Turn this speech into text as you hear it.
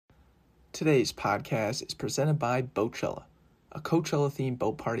Today's podcast is presented by Boatchella, a Coachella-themed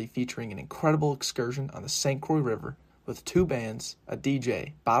boat party featuring an incredible excursion on the St. Croix River with 2 bands, a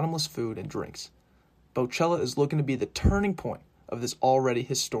DJ, bottomless food, and drinks. Boatchella is looking to be the turning point of this already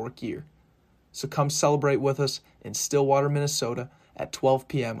historic year. So come celebrate with us in Stillwater, Minnesota at 12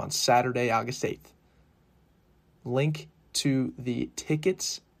 p.m. on Saturday, August 8th. Link to the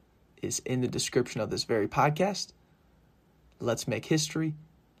tickets is in the description of this very podcast. Let's make history,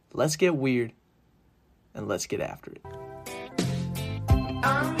 let's get weird, and let's get after it.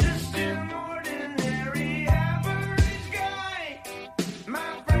 I'm just an ordinary average guy.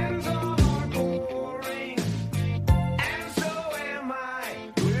 My friends all are boring, and so am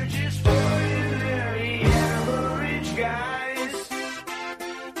I. We're just ordinary average guys.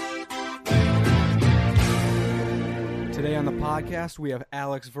 Today on the podcast, we have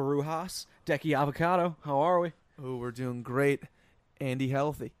Alex Varouhas, Decky Avocado. How are we? Oh, we're doing great. Andy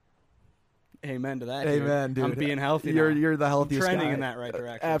healthy. Amen to that. Amen, dude. I'm being healthy. You're the healthiest trending guy. in that right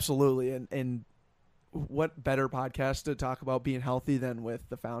direction. Absolutely. And what better podcast to talk about being healthy than with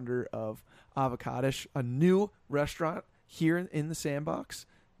the founder of Avocadish, a new restaurant here in the Sandbox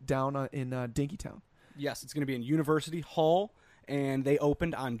down in Dinkytown. Yes, it's going to be in University Hall, and they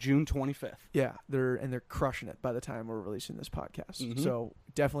opened on June 25th. Yeah, they're crushing it by the time we're releasing this podcast. Mm-hmm. So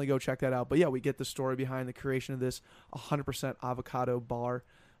definitely go check that out. But yeah, we get the story behind the creation of this 100% avocado bar.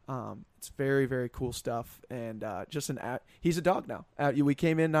 It's very, very cool stuff. And he's a dog now. We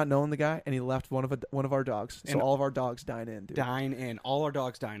came in not knowing the guy, and he left one of our dogs. So and all of our dogs dine in, dude. Dine in. All our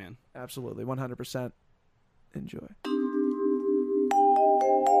dogs dine in. Absolutely, 100%. Enjoy.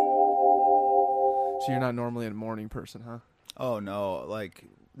 So you're not normally a morning person, huh? Oh, no. Like,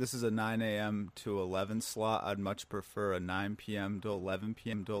 this is a 9 a.m. to 11 slot. I'd much prefer a 9 p.m. to 11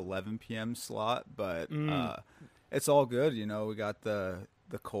 p.m. to 11 p.m. slot. But it's all good. You know, we got the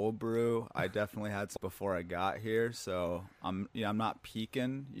cold brew. I definitely had some before I got here. So, I'm not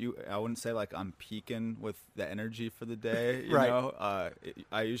peaking. I wouldn't say, like, I'm peaking with the energy for the day. You Right. know?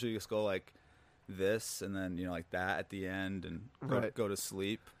 I usually just go, like, this and then, like, that at the end and go to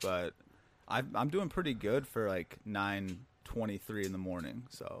sleep. But I'm doing pretty good for, like, 9:23 in the morning.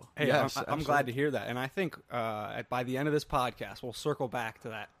 So Hey, yes, I'm glad to hear that. And I think by the end of this podcast, we'll circle back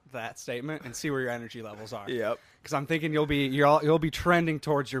to that statement and see where your energy levels are. Yep. Because I'm thinking you'll be trending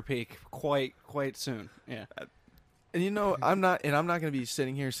towards your peak quite soon. Yeah. And I'm not going to be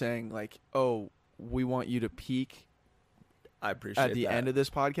sitting here saying like, "Oh, we want you to peak." I appreciate at the that. end of this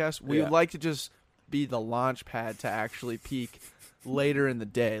podcast. We would like to just be the launch pad to actually peak later in the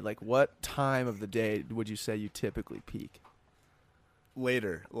day. Like, what time of the day would you say you typically peak?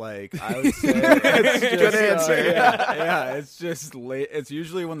 Later, like I would say. Good answer. Yeah, it's just late. It's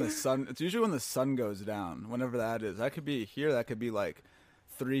usually when the sun goes down. Whenever that is, that could be here. That could be like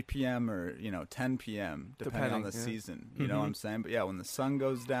 3 p.m. or 10 p.m. depending on the season. You know what I'm saying? But yeah, when the sun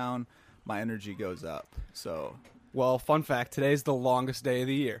goes down, my energy goes up. So, Well, fun fact, today's the longest day of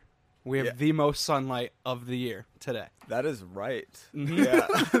the year. We have the most sunlight of the year today. that is right. Mm-hmm.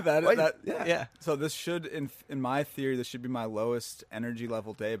 Yeah. So this should, in my theory, this should be my lowest energy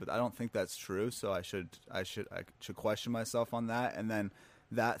level day, but I don't think that's true. So I should question myself on that. And then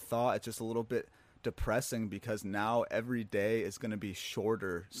that thought, it's just a little bit depressing because now every day is going to be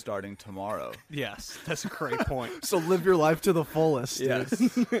shorter starting tomorrow. Yes, that's a great point. So live your life to the fullest. Yes.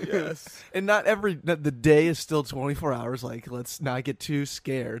 Yes. And the day is still 24 hours. Like, let's not get too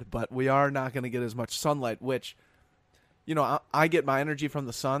scared, but we are not going to get as much sunlight, which, I get my energy from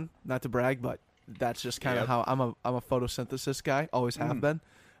the sun, not to brag, but that's just kind of how I'm a photosynthesis guy, always have been.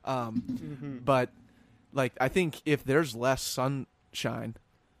 But like, I think if there's less sunshine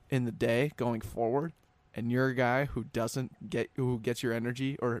in the day going forward, and you're a guy who gets your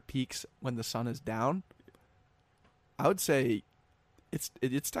energy or it peaks when the sun is down, I would say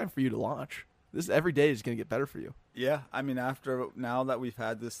it's time for you to launch. Every day is going to get better for you. Yeah, I mean, now that we've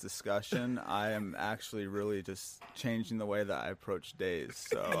had this discussion, I am actually really just changing the way that I approach days.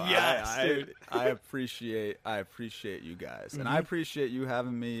 So Yes, dude. I appreciate you guys, and I appreciate you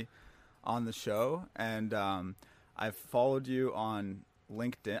having me on the show. And I've followed you on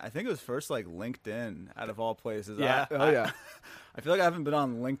LinkedIn. I think it was first like LinkedIn out of all places. Yeah. I feel like I haven't been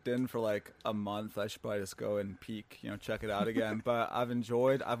on LinkedIn for like a month. I should probably just go and peek, check it out again. But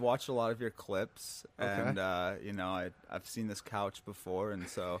I've watched a lot of your clips, and I've seen this couch before, and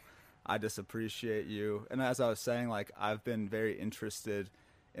so I just appreciate you. And as I was saying, like, I've been very interested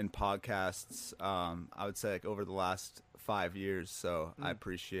in podcasts. I would say like over the last 5 years. So I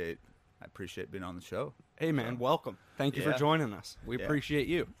appreciate being on the show. Hey, man, welcome. Thank you for joining us. We appreciate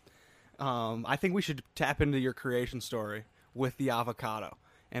you. I think we should tap into your creation story with the avocado.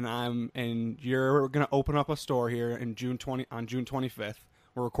 and you're gonna open up a store here in June 25th.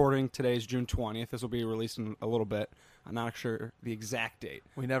 We're recording today's June 20th. This will be released in a little bit. I'm not sure the exact date.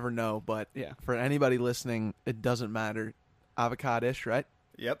 We never know, but Yeah. for anybody listening, it doesn't matter. Avocadish, right?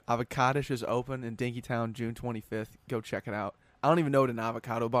 Yep. Avocadish is open in Dinkytown June 25th. Go check it out. I don't even know what an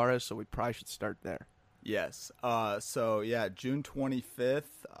avocado bar is, so we probably should start there. Yes. So yeah, June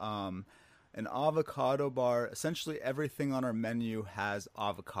 25th. An avocado bar. Essentially, everything on our menu has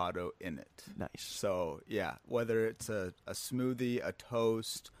avocado in it. Nice. So yeah, whether it's a smoothie, a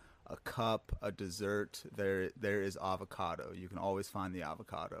toast, a cup, a dessert, there is avocado. You can always find the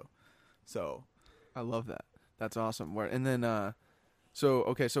avocado. So I love that. That's awesome. And then, yeah,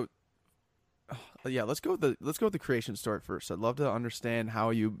 let's go with the creation story first. I'd love to understand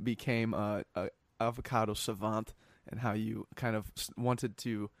how you became a avocado savant and how you kind of wanted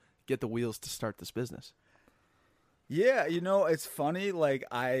to get the wheels to start this business. yeah, it's funny. Like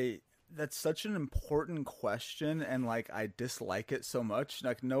that's such an important question, and like I dislike it so much.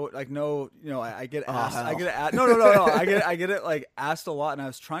 I get asked. I get it. No. I get it like asked a lot, and I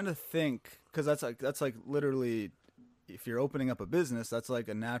was trying to think because that's like literally, if you're opening up a business, that's like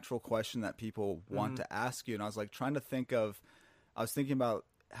a natural question that people want to ask you. And I was like trying to think of, I was thinking about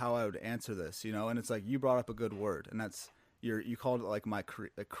how I would answer this, and it's like you brought up a good word, and that's you called it like my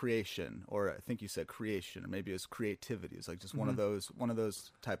creation, or I think you said creation, or maybe it was creativity. It's like just one of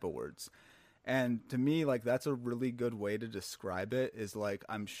those type of words. And to me, like that's a really good way to describe it. Is like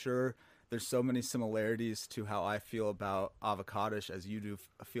I'm sure there's so many similarities to how I feel about Avocadish as you do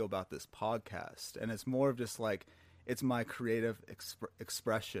feel about this podcast, and it's more of just like it's my creative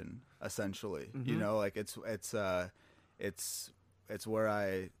expression essentially. Like it's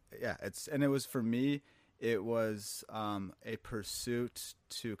where and it was for me. It was a pursuit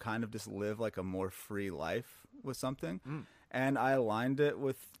to kind of just live like a more free life with something. And I aligned it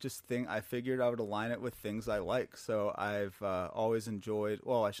with I figured I would align it with things I like. So I've always enjoyed,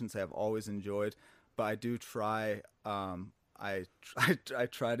 well, I shouldn't say I've always enjoyed, but I do try, I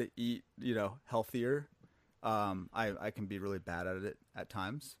try to eat, healthier. I can be really bad at it at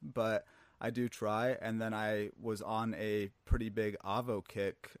times, but I do try. And then I was on a pretty big Avo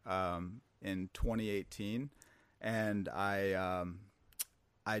kick, in 2018, and I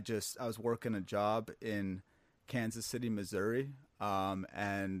was working a job in Kansas City, Missouri,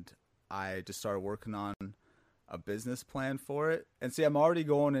 and I just started working on a business plan for it. And see, I'm already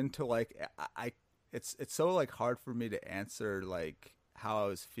going into like it's so like hard for me to answer like how I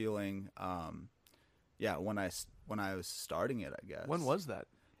was feeling. When I was starting it, I guess. When was that?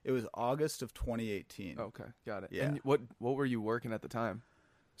 It was August of 2018. Okay, got it. Yeah. And what were you working at the time?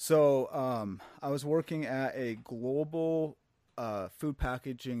 So I was working at a global food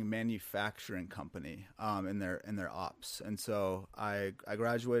packaging manufacturing company in their ops, and so I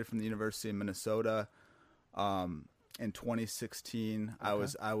graduated from the University of Minnesota in 2016.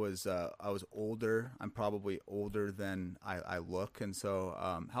 Okay. I was older. I'm probably older than I look, and so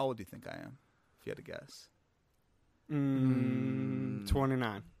how old do you think I am? If you had to guess.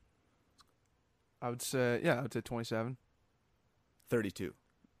 29. I would say 27. 32.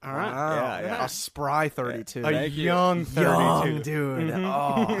 All right. Wow. Yeah. A spry 32. A young 32. Young, dude.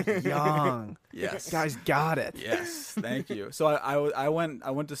 Oh, young. Yes. Guys got it. Yes. Thank you. So I went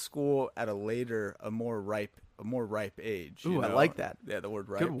to school at a more ripe age. Ooh, I like that. Yeah, the word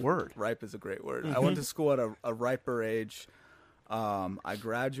ripe. Good word. Ripe is a great word. I went to school at a riper age. I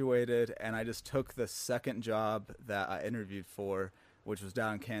graduated, and I just took the second job that I interviewed for, which was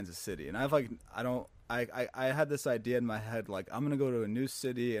down in Kansas City. And I had this idea in my head, like, I'm going to go to a new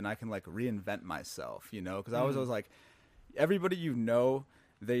city and I can like reinvent myself, because I was like, everybody,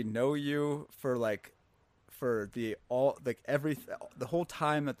 they know you for the whole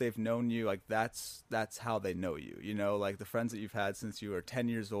time that they've known you. Like that's how they know you, like the friends that you've had since you were 10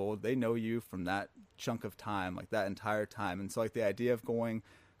 years old, they know you from that chunk of time, like that entire time. And so like the idea of going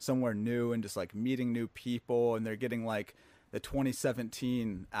somewhere new and just like meeting new people, and they're getting like the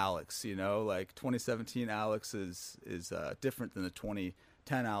 2017 Alex, like 2017 Alex is different than the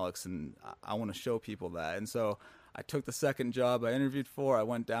 2010 Alex, and I want to show people that. And so I took the second job I interviewed for. I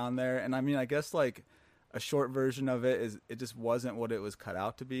went down there, and I mean, I guess like a short version of it is it just wasn't what it was cut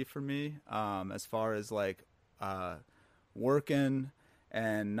out to be for me, as far as like working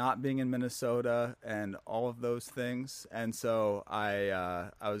and not being in Minnesota and all of those things. And so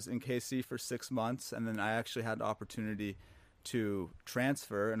I was in KC for 6 months, and then I actually had the opportunity to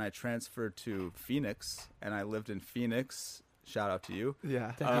transfer, and I transferred to Phoenix, and I lived in Phoenix shout out to you.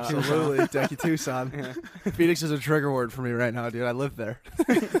 Yeah, Thank you, absolutely. Thank you, Tucson. Phoenix is a trigger word for me right now, dude. I live there.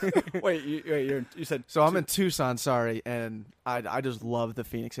 Wait, you said So I'm in Tucson, sorry, and I just love the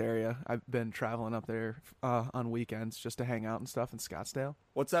Phoenix area. I've been traveling up there on weekends just to hang out and stuff in Scottsdale.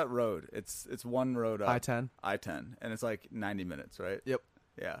 what's that road? It's one road up. I-10. I-10, and it's like 90 minutes, right? Yep.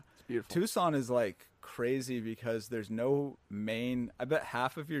 Yeah. It's beautiful. Tucson is like crazy because there's no main. I bet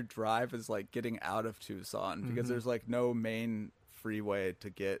half of your drive is like getting out of Tucson because there's like no main freeway to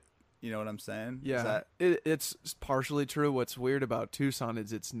get. You know what I'm saying? Yeah, Is that, it's partially true. What's weird about Tucson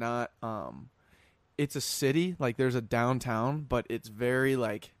is it's not. It's a city, like there's a downtown, but it's very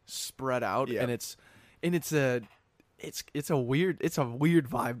like spread out, Yeah. and it's a weird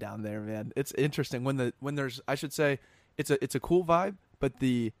vibe down there, man. It's interesting when there's, I should say, it's a cool vibe, but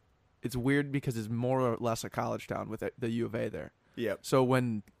it's weird because it's more or less a college town with the U of A there. Yep. So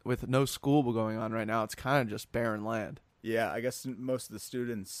with no school going on right now, it's kind of just barren land. Yeah, I guess most of the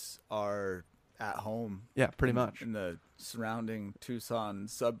students are at home. Yeah, pretty much. In the surrounding Tucson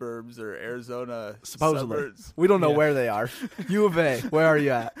suburbs or Arizona Supposedly, suburbs. we don't know Yeah. where they are. U of A, where are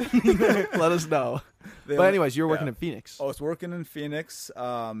you at? Let us know. But anyways, you're working in Phoenix. I was working in Phoenix,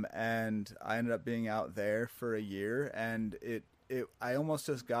 and I ended up being out there for a year, and I almost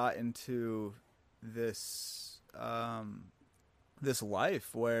just got into this this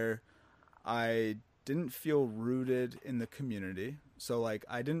life where I didn't feel rooted in the community. So like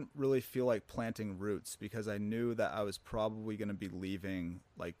I didn't really feel like planting roots because I knew that I was probably going to be leaving,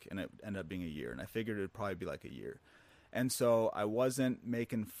 like, and it ended up being a year, and I figured it'd probably be like a year. And so I wasn't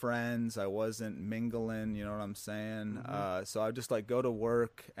making friends. I wasn't mingling. You know what I'm saying? So I would just like go to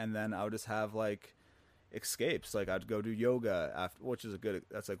work, and then I would just have like escapes. Like I'd go do yoga after, which is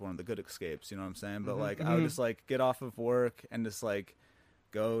that's like one of the good escapes. You know what I'm saying? But like I would just like get off of work and just like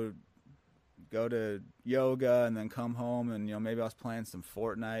go to yoga and then come home, and maybe I was playing some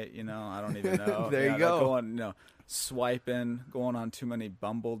Fortnite. I don't even know. There you go. Going, swiping, going on too many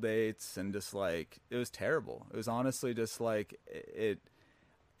Bumble dates, and just like it was terrible. It was honestly just like it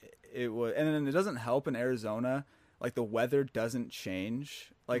was, and then it doesn't help in Arizona. Like the weather doesn't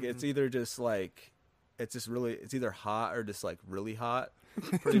change. Like it's either just like it's either hot or just like really hot.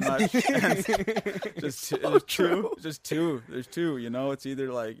 Pretty much. There's two. There's two. It's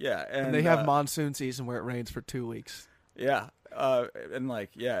either like And they have monsoon season where it rains for 2 weeks. Yeah. And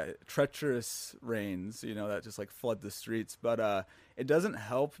like treacherous rains, that just like flood the streets. But it doesn't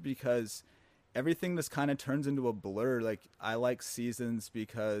help because everything just kind of turns into a blur. Like I like seasons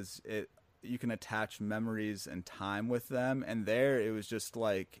because you can attach memories and time with them. And there it was just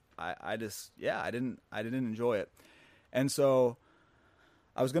like I didn't enjoy it. And so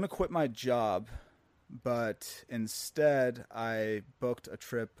I was going to quit my job, but instead I booked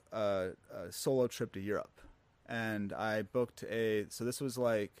a solo trip to Europe. And I booked so this was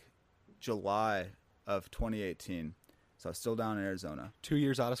like July of 2018. So I was still down in Arizona. 2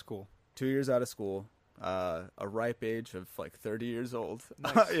 years out of school. 2 years out of school, a ripe age of like 30 years old.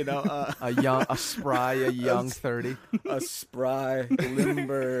 Nice. A spry 30. A spry,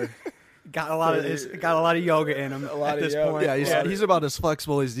 limber. Got a lot of yoga in him lot at of this yoga. point. Yeah, he's about as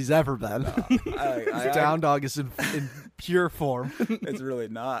flexible as he's ever been. Down dog is in pure form. It's really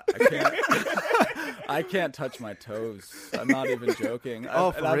not. I can't touch my toes. I'm not even joking.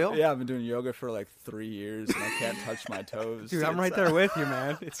 For real? Yeah, I've been doing yoga for like 3 years, and I can't touch my toes. Dude, I'm right there with you,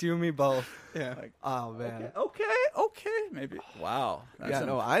 man. It's you and me both. Yeah. Oh man. Okay, maybe. Wow.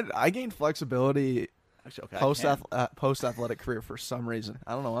 I gained flexibility Actually, okay, post athletic career for some reason.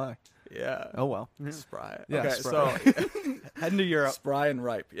 I don't know why. Yeah. Oh well. Spry. Yeah, Okay, spry. so Heading to Europe. spry and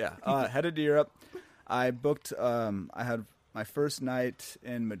ripe. Yeah. Headed to Europe. I booked. I had my first night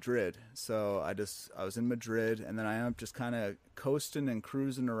in Madrid. So I was in Madrid, and then I ended up just kind of coasting and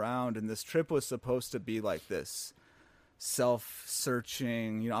cruising around. And this trip was supposed to be like this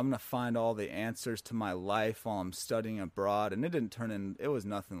self-searching. I'm gonna find all the answers to my life while I'm studying abroad. And it didn't turn in. It was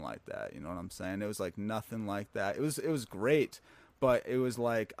nothing like that. You know what I'm saying? It was like nothing like that. It was great. But it was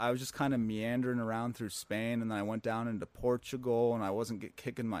like I was just kind of meandering around through Spain, and then I went down into Portugal, and I wasn't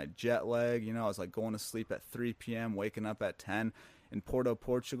kicking my jet lag. I was like going to sleep at 3 p.m., waking up at 10 in Porto,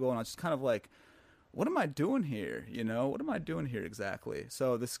 Portugal, and I was just kind of like, what am I doing here? What am I doing here exactly?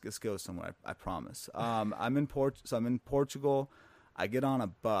 So this goes somewhere, I promise. I'm in Portugal. I get on a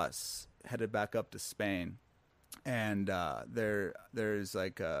bus headed back up to Spain, and there's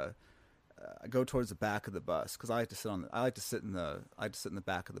like I go towards the back of the bus because I like to sit in the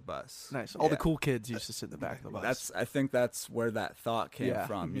back of the bus. Nice. All the cool kids used to sit in the back of the bus. I think that's where that thought came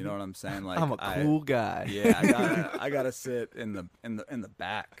from. You know what I'm saying? Like I'm a cool guy. Yeah, I gotta sit in the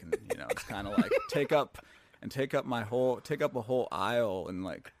back, and it's kind of like take up and take up a whole aisle and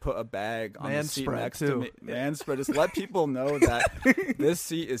like put a bag on the seat Man-spread, next too. to me. Man spread. Just let people know that this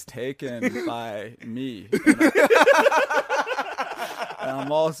seat is taken by me. And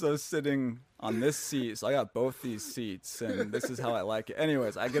I'm also sitting on this seat, so I got both these seats, and this is how I like it.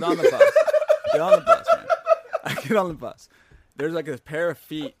 Anyways, I get on the bus. Man. I get on the bus. There's like a pair of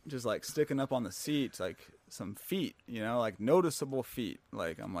feet just like sticking up on the seats, like some feet, like noticeable feet.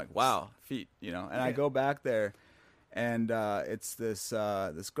 Like I'm like, wow, feet, And I go back there, and it's this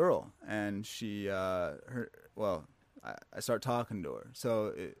girl, and I start talking to her.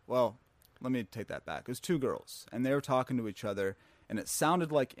 So, let me take that back. It was two girls, and they were talking to each other. And it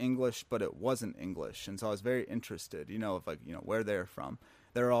sounded like English, but it wasn't English. And so I was very interested, of where they're from.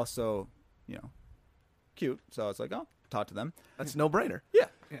 They're also, cute. So I was like, oh, talk to them. That's no brainer. Yeah.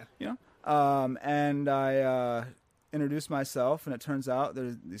 And I introduced myself, and it turns out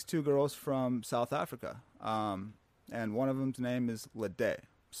there's these two girls from South Africa. And one of them's name is Lede.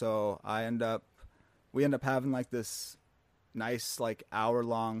 So we end up having like this nice, like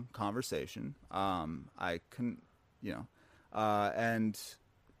hour-long conversation. I couldn't, and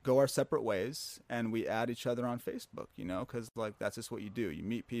go our separate ways, and we add each other on Facebook, because like that's just what you do. You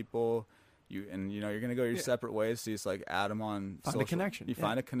meet people, you're gonna go your separate ways. So you just like add them on. Find a connection. You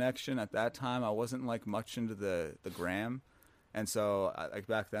find a connection. At that time, I wasn't like much into the gram, and so like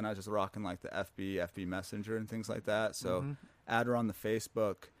back then I was just rocking like the FB Messenger and things like that. So add her on the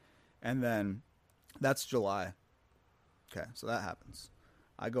Facebook, and then that's July. Okay, so that happens.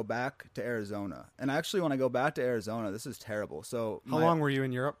 I go back to Arizona. And actually, when I go back to Arizona, this is terrible. So How long were you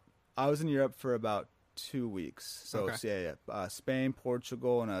in Europe? I was in Europe for about 2 weeks. So Okay. Spain,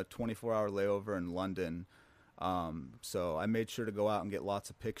 Portugal, and a 24-hour layover in London. So I made sure to go out and get lots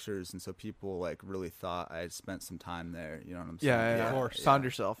of pictures, and so people like really thought I had spent some time there. You know what I'm saying? Yeah, of course. Found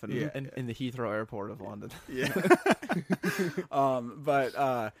yourself in, Yeah. in the Heathrow Airport of London. Yeah.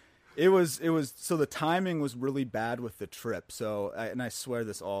 But it was so the timing was really bad with the trip. So I swear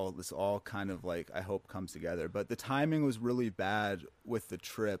this all kind of like I hope comes together. But the timing was really bad with the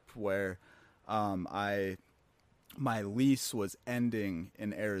trip where my lease was ending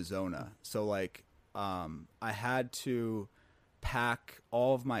in Arizona. So like I had to pack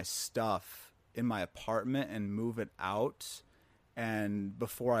all of my stuff in my apartment and move it out and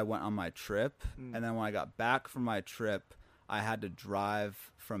before I went on my trip. And then when I got back from my trip, I had to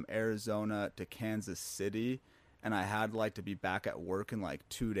drive from Arizona to Kansas City, and I had like to be back at work in like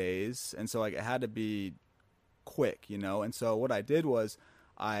 2 days. And so like it had to be quick, And so what I did was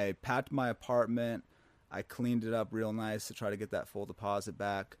I packed my apartment, I cleaned it up real nice to try to get that full deposit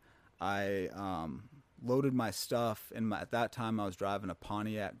back. I loaded my stuff at that time I was driving a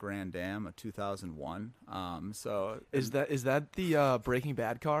Pontiac Grand Am, a 2001. Is that the Breaking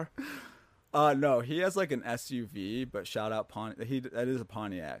Bad car? No, he has like an SUV, but shout out Pontiac. That is a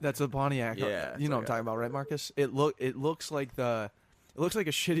Pontiac. That's a Pontiac. Yeah, You know what I'm it's talking about, right, Marcus? It looks like a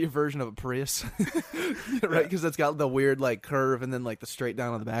shittier version of a Prius, right? Because it's got the weird like curve and then like the straight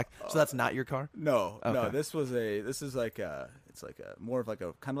down on the back. So that's not your car. No, Okay. This is like it's like a more of like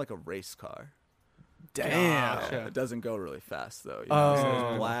a kind of like a race car. Damn. Gotcha. It doesn't go really fast though. So Oh.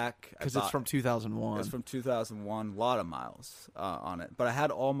 it's black. Because it's from 2001. It's from 2001. A lot of miles on it, but I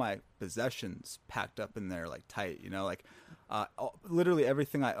had all my possessions packed up in there like tight. Literally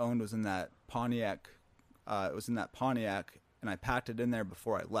everything I owned was in that Pontiac. It was in that Pontiac, and I packed it in there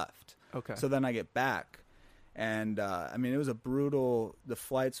before I left. Okay. So then I get back, and it was the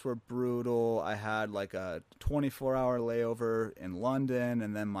flights were brutal. I had like a 24-hour layover in London,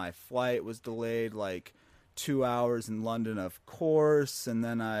 and then my flight was delayed like 2 hours in London, of course. And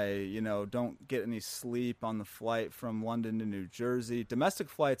then I, don't get any sleep on the flight from London to New Jersey. Domestic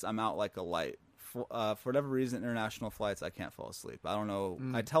flights, I'm out like a light. For whatever reason, international flights, I can't fall asleep. I don't know.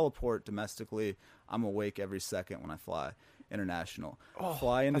 I teleport domestically. I'm awake every second when I fly international.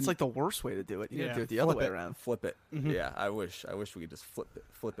 Fly into That's like the worst way to do it. You gotta Yeah. do it the other Flip way it. around. Flip it. Yeah, I wish we could just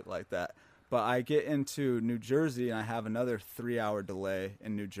flip it like that. But I get into New Jersey, and I have another 3-hour delay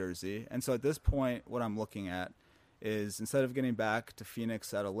in New Jersey. And so at this point, what I'm looking at is instead of getting back to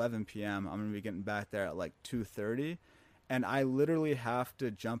Phoenix at 11 p.m., I'm going to be getting back there at like 2:30. And I literally have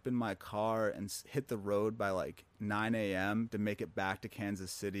to jump in my car and hit the road by like 9 a.m. to make it back to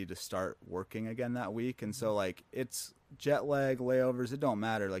Kansas City to start working again that week. And so like it's jet lag, layovers, it don't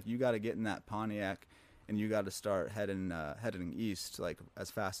matter. Like you got to get in that Pontiac and you got to start heading east like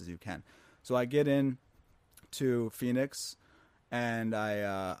as fast as you can. So I get in to Phoenix, and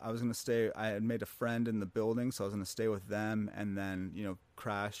I was gonna stay. I had made a friend in the building, so I was gonna stay with them, and then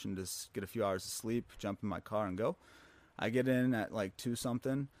crash and just get a few hours of sleep, jump in my car, and go. I get in at like 2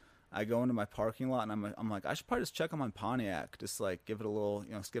 something. I go into my parking lot, and I'm like, I should probably just check on my Pontiac, just like give it a little,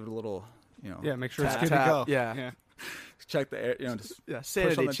 just give it a little, Yeah, make sure it's Tap, good tap, to go. yeah. check the air, just Yeah, push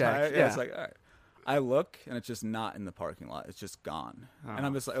sanity on the check. tire. Yeah. It's like, all right. I look, and it's just not in the parking lot. It's just gone. And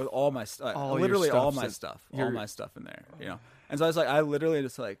I'm just like, all my stuff, All your literally all stuff's my in- stuff, your- all my stuff in there, And so I was like, I literally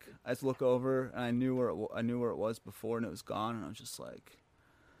just like, I just look over, and I knew where it was before, and it was gone, and I was just like,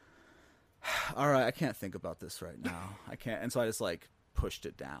 all right, I can't think about this right now. I can't. And so I just like pushed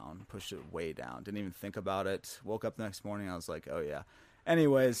it way down. Didn't even think about it. Woke up the next morning, I was like, oh yeah.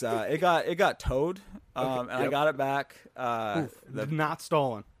 Anyways, it got towed, and I got it back. Not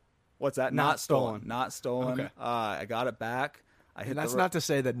stolen. What's that? Not stolen. Not stolen. Okay. I got it back. I hit And that's the not to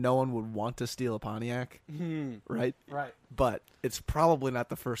say that no one would want to steal a Pontiac, right? Right. But it's probably not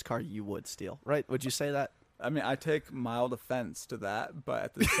the first car you would steal, right? Would you say that? I mean, I take mild offense to that, but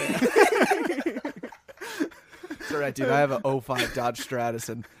at the same It's all right, dude. I have a 05 Dodge Stratus,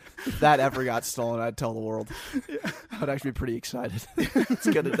 and if that ever got stolen, I'd tell the world. I'd actually be pretty excited. It's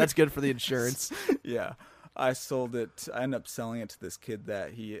good. That's good for the insurance. yeah. I sold it. I ended up selling it to this kid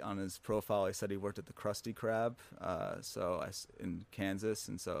that on his profile, he said he worked at the Krusty Krab, in Kansas,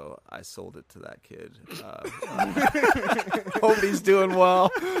 and so I sold it to that kid. Hope he's doing well.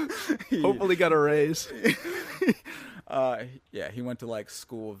 Hopefully got a raise. Yeah, he went to like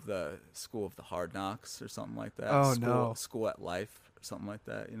school of the Hard Knocks or something like that. Oh, school, no. School at Life or something like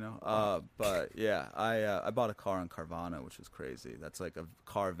that, But yeah, I bought a car on Carvana, which was crazy. That's like a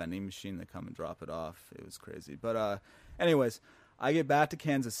car vending machine. They come and drop it off. It was crazy. But anyways, I get back to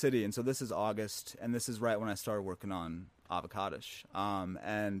Kansas City, and so this is August, and this is right when I started working on Avocados.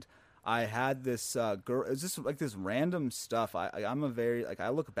 And I had this girl. It's just like this random stuff. I'm a very I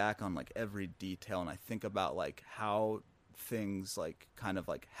look back on like every detail, and I think about like how things like kind of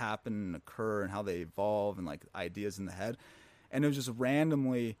like happen and occur, and how they evolve, and like ideas in the head. And it was just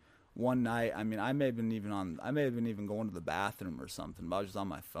randomly one night. I mean, I may have been even going to the bathroom or something, but I was just on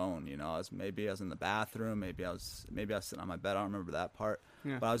my phone. I was in the bathroom. Maybe I was sitting on my bed. I don't remember that part.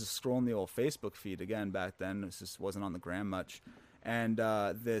 Yeah. But I was just scrolling the old Facebook feed again back then. It just wasn't on the gram much. And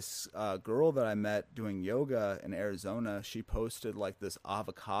this girl that I met doing yoga in Arizona, she posted like this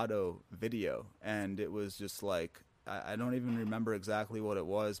avocado video, and it was just like I don't even remember exactly what it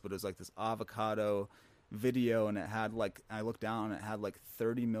was, but it was like this avocado video, and it had like, I looked down and it had like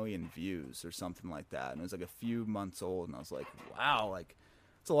 30 million views or something like that, and it was like a few months old, and I was like, wow, like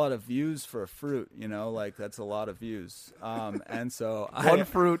it's a lot of views for a fruit, like that's a lot of views. And so One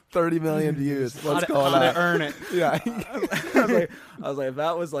fruit, 30 million views. What's going How on? to earn it. Yeah. I was like, if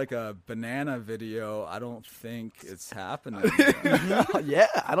that was like a banana video, I don't think it's happening. Yeah,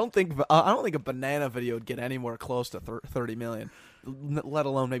 I don't think a banana video would get anywhere close to 30 million, let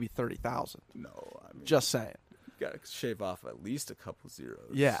alone maybe 30,000. No, I mean, Just saying. you gotta shave off at least a couple zeros.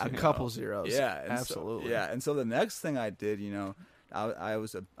 Yeah, a you couple know? zeros. Yeah, and absolutely. So, yeah, and so the next thing I did, I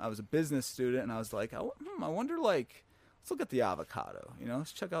was a business student, and I was like, I wonder, like, let's look at the avocado.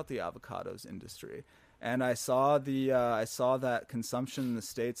 Let's check out the avocados industry. And I saw that consumption in the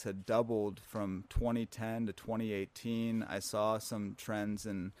States had doubled from 2010 to 2018. I saw some trends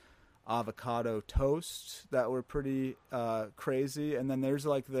in avocado toast that were pretty crazy. And then there's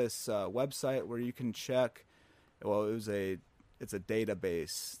like this website where you can check. Well, it's a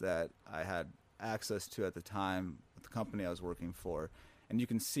database that I had access to at the time with the company I was working for, and you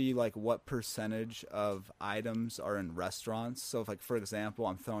can see like what percentage of items are in restaurants. So if, like, for example,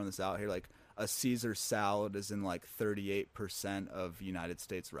 I'm throwing this out here, like a Caesar salad is in like 38% of United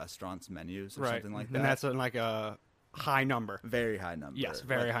States restaurants' menus or something like that. And that's like a high number. Very high number. Yes,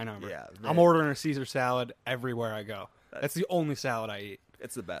 very high number. Yeah, I'm ordering a Caesar salad everywhere I go. That's the only salad I eat.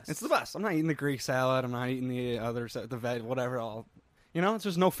 It's the best. It's the best. I'm not eating the Greek salad. I'm not eating the other, the veg, whatever. It's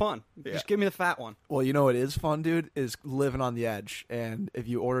just no fun. Yeah. Just give me the fat one. Well, you know what is fun, dude, is living on the edge. And if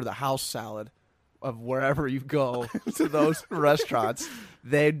you order the house salad of wherever you go to those restaurants,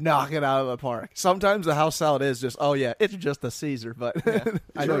 they knock it out of the park. Sometimes the house salad is just, oh yeah, it's just a Caesar, but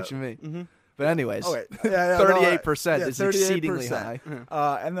I know what you mean. Mm-hmm. But anyways, Okay. 38% is 38%. exceedingly high.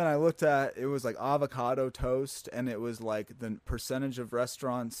 And then I looked at, it was like avocado toast, and it was like the percentage of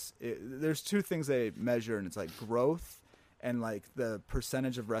restaurants. There's two things they measure, and it's like growth and like the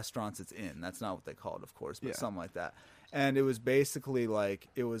percentage of restaurants it's in. That's not what they call it, of course, but Yeah. something like that. And it was basically like,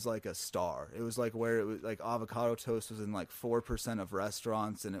 it was like a star. It was like where it was like avocado toast was in like 4% of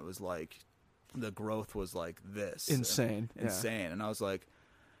restaurants, and it was like the growth was like this. Insane. Yeah. Insane. And I was like,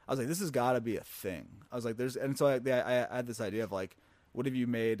 this has got to be a thing. I was like, and so I had this idea of like, what if you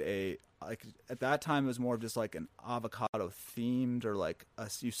made a, like, at that time it was more of just like an avocado themed, or like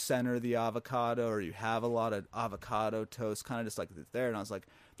you center the avocado, or you have a lot of avocado toast, kind of just like there. And I was like,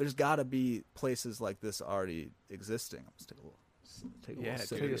 there's got to be places like this already existing. Let's take a little sip.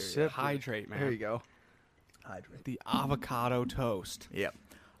 take here. a sip. Hydrate, man. There you go. Hydrate. The avocado toast. Yep.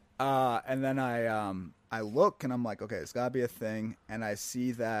 And then I look and I'm like, okay, it's gotta be a thing. And I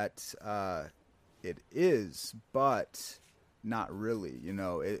see that it is, but not really. You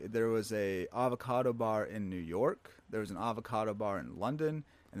know, there was a avocado bar in New York, there was an avocado bar in London,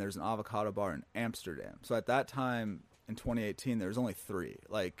 and there was an avocado bar in Amsterdam. So at that time in 2018, there was only three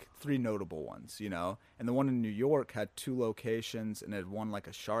notable ones, you know. And the one in New York had 2 locations, and it had won like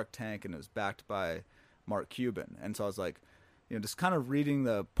a Shark Tank, and it was backed by Mark Cuban. And so I was like, you know, just kind of reading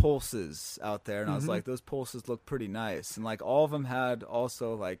the pulses out there, and I was like, those pulses look pretty nice. And like all of them had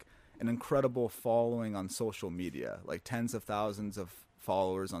also like an incredible following on social media, like tens of thousands of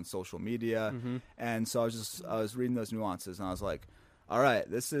followers on social media. And so I was reading those nuances, and I was like, all right,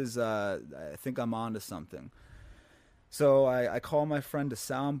 this is I think I'm onto something. So I call my friend to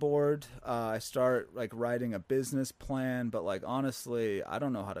soundboard. I start like writing a business plan, but like honestly, I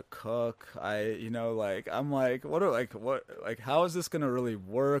don't know how to cook. I'm like, how is this gonna really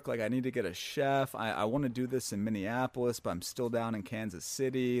work? Like, I need to get a chef. I want to do this in Minneapolis, but I'm still down in Kansas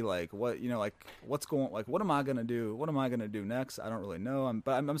City. Like, what am I gonna do? What am I gonna do next? I don't really know. I'm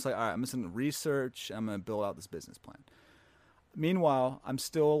just like, all right, I'm just gonna research. I'm gonna build out this business plan. Meanwhile, I'm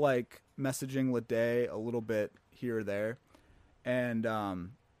still like messaging Lede a little bit here or there, and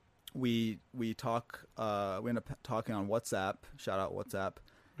we talk. We end up talking on WhatsApp. Shout out WhatsApp.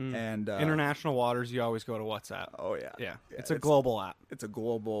 And International waters, you always go to WhatsApp. Oh yeah, Yeah, it's a global app. It's a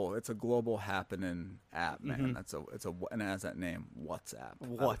global happening app, man. And it has that name, WhatsApp.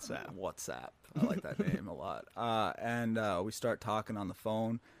 WhatsApp. I like that name a lot. And we start talking on the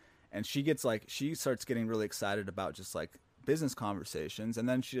phone, and she starts getting really excited about just like business conversations, and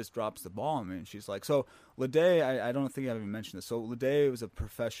then she just drops the ball on me, and she's like, so Lede, I don't think I've even mentioned this, so Lede is a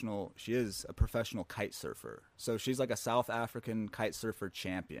professional kite surfer. So she's like a South African kite surfer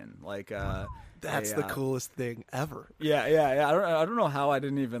champion. Like That's the coolest thing ever. Yeah. I don't know how I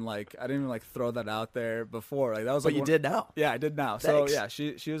didn't even throw that out there before. Like that was But like you did now. Yeah, I did now. Thanks. So yeah,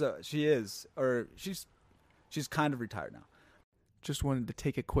 she's kind of retired now. Just wanted to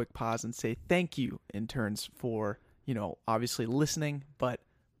take a quick pause and say thank you, interns, for, you know, obviously listening, but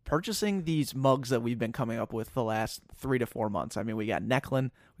purchasing these mugs that we've been coming up with the last 3 to 4 months. I mean, we got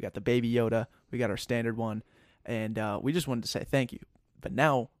Necklin, we got the Baby Yoda, we got our standard one, and we just wanted to say thank you. But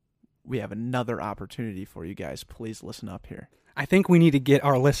now we have another opportunity for you guys. Please listen up here. I think we need to get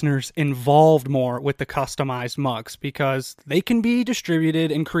our listeners involved more with the customized mugs, because they can be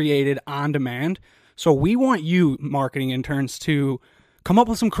distributed and created on demand. So we want you, marketing interns, to come up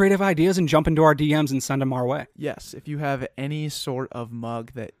with some creative ideas and jump into our DMs and send them our way. Yes, if you have any sort of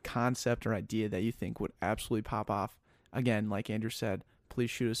mug, that concept or idea that you think would absolutely pop off, again, like Andrew said,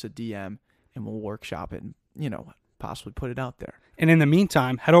 please shoot us a DM and we'll workshop it and, you know, possibly put it out there. And in the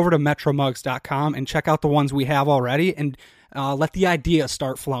meantime, head over to metromugs.com and check out the ones we have already, and let the ideas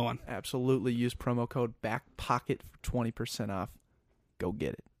start flowing. Absolutely. Use promo code BACKPOCKET for 20% off. Go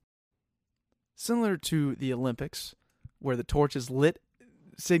get it. Similar to the Olympics, where the torch is lit,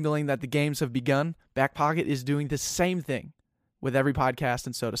 signaling that the games have begun, Back Pocket is doing the same thing with every podcast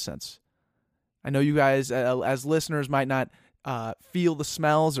in Soda Sense. I know you guys, as listeners, might not feel the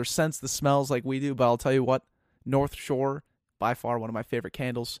smells or sense the smells like we do, but I'll tell you what, North Shore, by far one of my favorite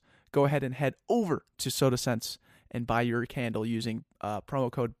candles. Go ahead and head over to Soda Sense and buy your candle using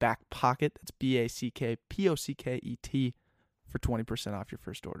promo code BACKPOCKET. That's BACKPOCKET for 20% off your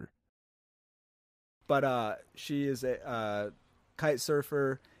first order. But she is a kite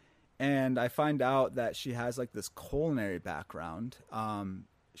surfer, and I find out that she has like this culinary background.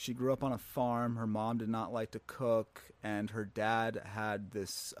 She grew up on a farm. Her mom did not like to cook, and her dad had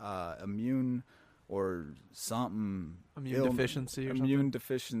this immune deficiency or immune something?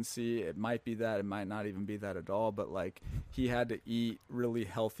 deficiency. It might be that. It might not even be that at all. But like, he had to eat really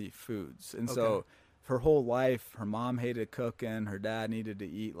healthy foods, and so her whole life, her mom hated cooking. Her dad needed to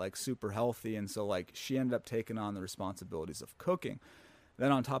eat like super healthy, and so like she ended up taking on the responsibilities of cooking.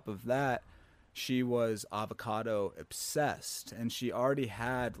 Then on top of that, she was avocado obsessed, and she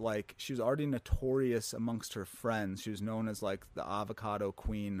was already notorious amongst her friends. She was known as like the avocado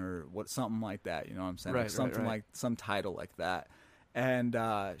queen or something like that. You know what I'm saying? Right. Like some title like that. And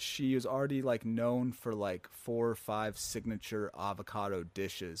she was already like known for like 4 or 5 signature avocado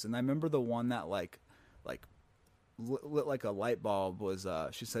dishes. And I remember the one that like lit like a light bulb was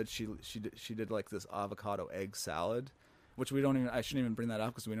she said she did like this avocado egg salad. which we don't even, I shouldn't even bring that up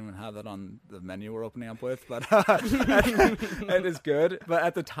because we don't even have that on the menu we're opening up with, but it is good. But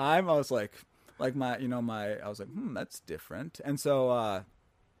at the time I was like I was like, that's different. And so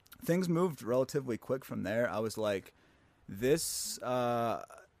things moved relatively quick from there. I was like, this, I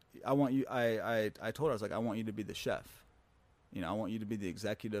want you, I told her, I was like, I want you to be the chef. I want you to be the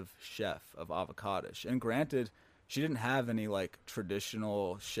executive chef of Avocados. And granted, she didn't have any like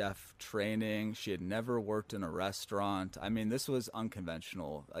traditional chef training. She had never worked in a restaurant. I mean, this was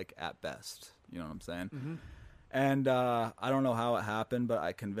unconventional, like at best. You know what I'm saying? Mm-hmm. And I don't know how it happened, but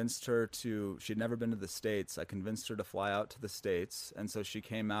I convinced her she'd never been to the States. I convinced her to fly out to the States. And so she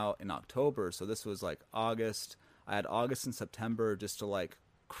came out in October. So this was like August. I had August and September just to like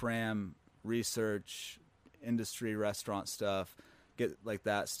cram research, industry, restaurant stuff, get like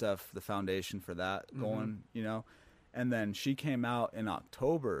that stuff, the foundation for that going, And then she came out in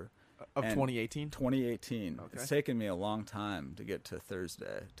October of 2018. 2018. Okay. It's taken me a long time to get to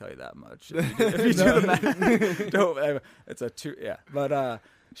Thursday. I'll tell you that much. If you do the math, it's a two. Yeah, but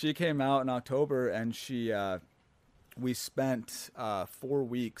she came out in October, and we spent 4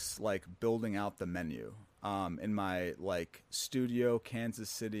 weeks like building out the menu. In my like studio Kansas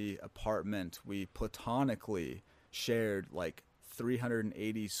City apartment, we platonically shared like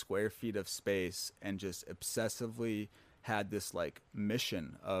 380 square feet of space and just obsessively had this like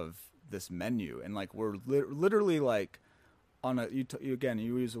mission of this menu. And like we're literally like on a you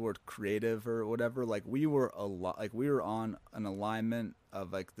use the word creative or whatever, like we were on an alignment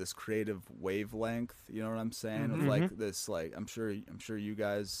of like this creative wavelength, you know what I'm saying? Of like this, like I'm sure you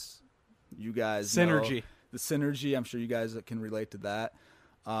guys synergy know the synergy. I'm sure you guys can relate to that.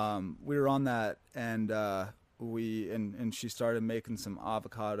 We were on that, and and she started making some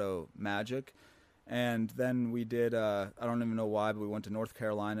avocado magic. And then we did, I don't even know why, but we went to North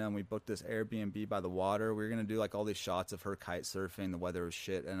Carolina and we booked this Airbnb by the water. We were going to do like all these shots of her kite surfing. The weather was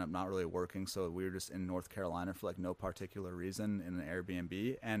shit, ended up not really working. So we were just in North Carolina for like no particular reason in an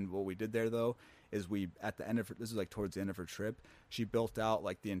Airbnb. And what we did there though, is at the end of this is like towards the end of her trip, she built out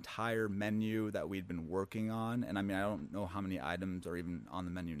like the entire menu that we'd been working on. And I mean, I don't know how many items are even on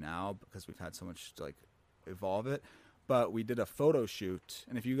the menu now because we've had so much to like evolve it. But we did a photo shoot,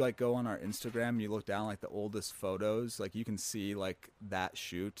 and if you like go on our Instagram and you look down like the oldest photos, like you can see like that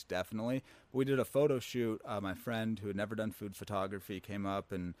shoot definitely. But we did a photo shoot. My friend who had never done food photography came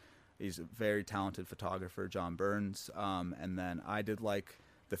up, and he's a very talented photographer, John Burns. And then I did like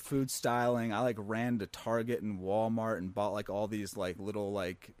the food styling. I like ran to Target and Walmart and bought like all these like little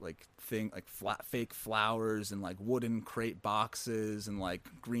like fake flowers and like wooden crate boxes and like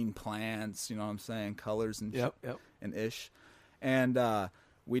green plants, you know what I'm saying, colors and Yep. and ish. And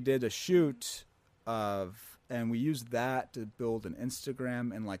we did a shoot and we used that to build an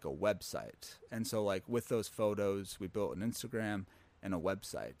Instagram and like a website. And so like with those photos, we built an Instagram and a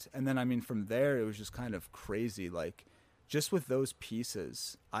website. And then, I mean, from there, it was just kind of crazy. Like just with those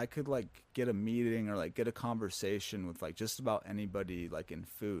pieces, I could like get a meeting or like get a conversation with like just about anybody like in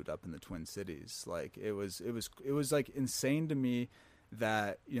food up in the Twin Cities. Like it was like insane to me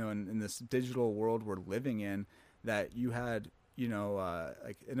that, in this digital world we're living in, that you had, and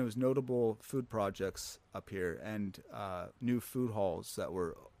it was notable food projects up here and new food halls that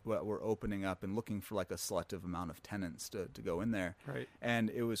were opening up and looking for like a selective amount of tenants to go in there. Right. And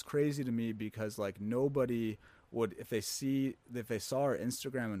it was crazy to me because like nobody would, if they saw our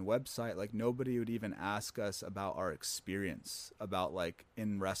Instagram and website, like nobody would even ask us about our experience about like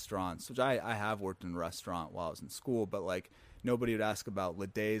in restaurants, which I have worked in a restaurant while I was in school, but like nobody would ask about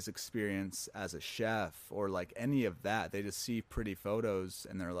Leday's experience as a chef or like any of that. They just see pretty photos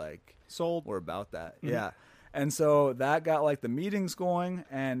and they're like, sold. we're about that. Mm-hmm. Yeah. And so that got like the meetings going,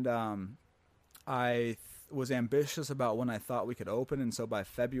 and I was ambitious about when I thought we could open. And so by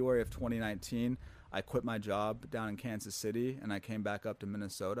February of 2019, I quit my job down in Kansas City and I came back up to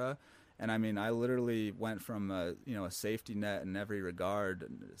Minnesota. And I mean, I literally went from a safety net in every regard,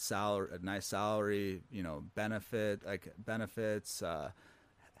 a nice salary, benefits,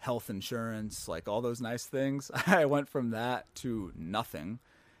 health insurance, like all those nice things. I went from that to nothing.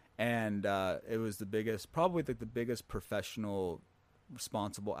 And it was probably the biggest professional,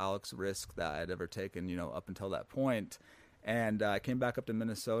 responsible Alex risk that I'd ever taken, up until that point. And I came back up to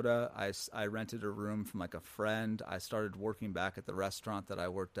Minnesota. I rented a room from like a friend. I started working back at the restaurant that I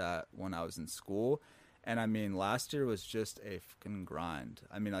worked at when I was in school. And I mean, last year was just a fucking grind.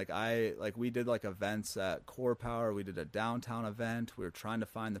 I mean, we did like events at Core Power. We did a downtown event. We were trying to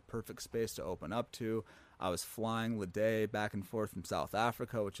find the perfect space to open up to. I was flying Leday back and forth from South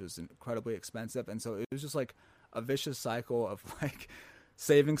Africa, which was incredibly expensive. And so it was just like a vicious cycle of like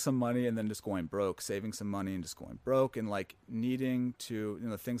saving some money and then just going broke, saving some money and just going broke, and like needing to,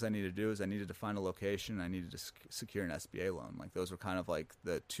 the things I needed to do is I needed to find a location. I needed to secure an SBA loan. Like those were kind of like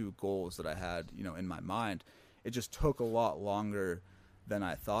the two goals that I had, in my mind. It just took a lot longer than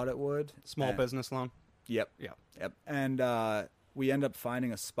I thought it would. Small business loan. Yep. Yeah. Yep. And we end up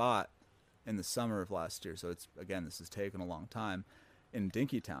finding a spot in the summer of last year. So this has taken a long time in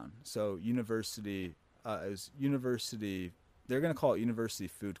Dinkytown. So university, they're going to call it University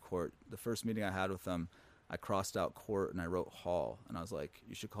Food Court. The first meeting I had with them, I crossed out court and I wrote hall, and I was like,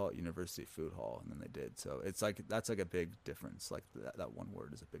 you should call it University Food Hall. And then they did. So it's like, that's like a big difference. Like that one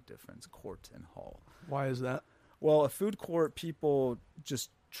word is a big difference, court and hall. Why is that? Well, a food court, people just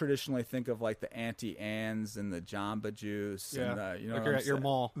traditionally think of like the Auntie Anne's and the Jamba Juice. Yeah. And, Like you're at your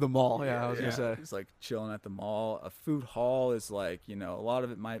mall. The mall. Yeah, I was gonna say. It's like chilling at the mall. A food hall is like, a lot of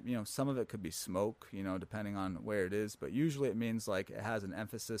it might, some of it could be smoke, depending on where it is. But usually it means like it has an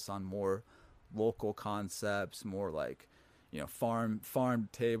emphasis on more local concepts, more like, farm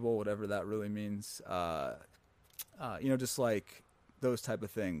table, whatever that really means. Just like those type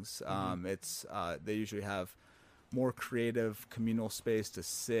of things. It's they usually have more creative communal space to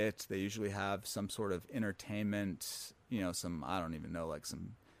sit. They usually have some sort of entertainment, some, I don't even know, like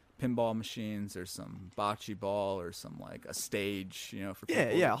some pinball machines or some bocce ball or some like a stage, for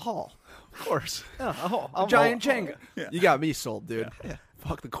people. Yeah, a hall. Of course. A giant Jenga. Yeah. You got me sold, dude. Yeah.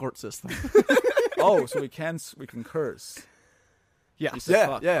 Fuck the court system. Oh, so we can curse. Yes. You said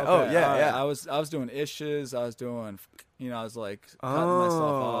fuck. Yeah. Okay. Oh, yeah, All right. yeah. I was doing issues. I was doing, I was like cutting myself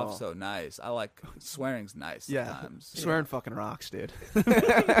off. So nice. I like swearing's nice sometimes. Swearing fucking rocks, dude.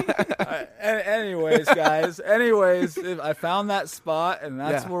 Anyways, guys. I found that spot, and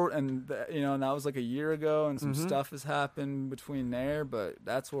that's Yeah. where, and that was like a year ago, and some stuff has happened between there. But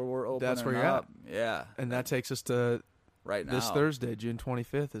that's where we're opening. That's where you're up. Yeah. And that takes us to Right now. this Thursday, June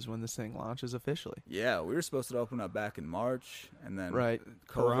 25th, is when this thing launches officially. Yeah, we were supposed to open up back in March, and then Right. COVID.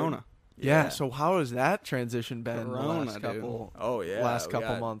 Corona. Yeah. So how has that transition been the Corona, last dude. couple? Oh yeah, last we couple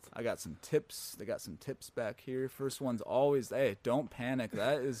got- months. I got some tips. They got some tips back here. First one's always, hey, don't panic.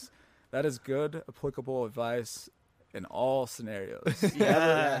 That is good, applicable advice in all scenarios.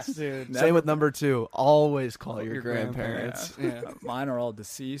 Yes, dude. Never- Same with number 2. Always call your Your grandparents. Yeah. Mine are all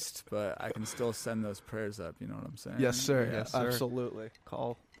deceased, but I can still send those prayers up. You know what I'm saying? Yes, sir. Yes, sir. Absolutely.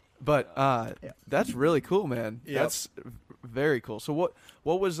 Call. But that's really cool, man. Yep. That's very cool. So what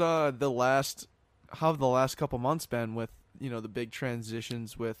was how have the last couple months been with, the big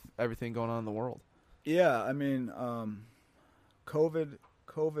transitions with everything going on in the world? Yeah, I mean, COVID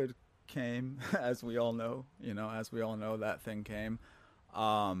came, as we all know. That thing came.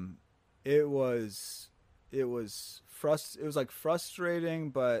 It was like frustrating,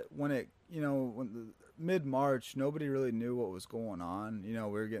 but when mid-March, nobody really knew what was going on. We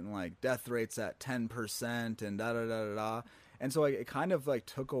were getting like death rates at 10% and da-da-da-da-da. And so it kind of like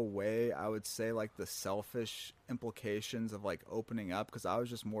took away, I would say, like the selfish implications of like opening up, because I was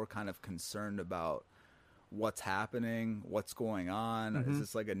just more kind of concerned about what's happening, what's going on. Is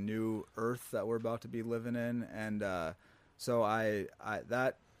this like a new earth that we're about to be living in? And so I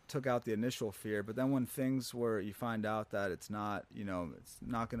that took out the initial fear. But then when things were, you find out that it's not, it's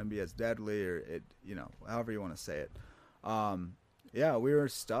not going to be as deadly, or it, however you want to say it. Yeah, we were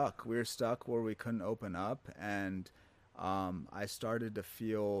stuck. We were stuck where we couldn't open up, and I started to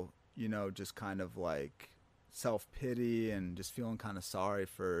feel, just kind of like self-pity and just feeling kind of sorry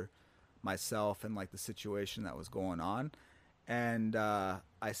for myself and like the situation that was going on. And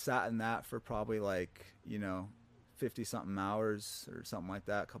I sat in that for probably like 50 something hours or something like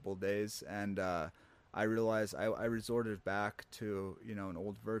that, a couple of days. And I realized I resorted back to an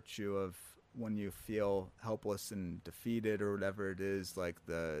old virtue of, when you feel helpless and defeated or whatever it is, like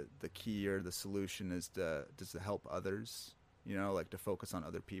the key or the solution is to help others, like to focus on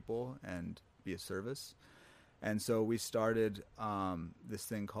other people and be of service. And so we started this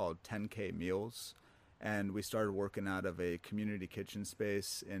thing called 10K Meals, and we started working out of a community kitchen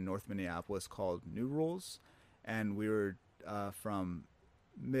space in North Minneapolis called New Rules. And we were from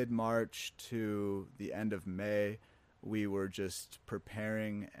mid-March to the end of May, we were just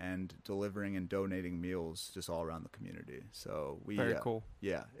preparing and delivering and donating meals just all around the community. So we Very cool.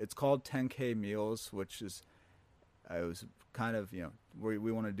 Yeah, it's called 10K Meals, which is it was kind of we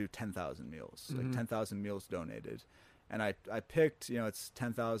want to do 10,000 meals, like 10,000 meals donated, and I picked it's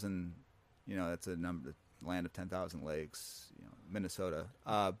 10,000, that's a number, land of 10,000 lakes, Minnesota.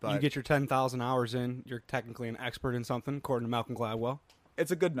 But You get your 10,000 hours in, you're technically an expert in something, according to Malcolm Gladwell.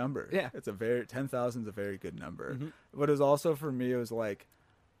 it's a good number. Yeah. It's 10,000 is a very good number. But it was also, for me, it was like,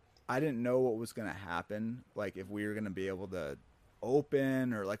 I didn't know what was going to happen. Like if we were going to be able to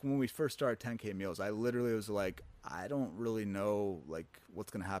open, or like when we first started 10K Meals, I literally was like, I don't really know like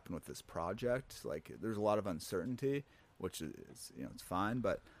what's going to happen with this project. Like there's a lot of uncertainty, which is, it's fine.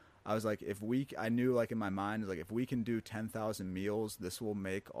 But I was like, I knew like in my mind, like if we can do 10,000 meals, this will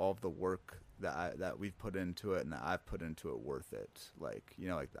make all of the work that we've put into it and that I've put into it worth it. Like,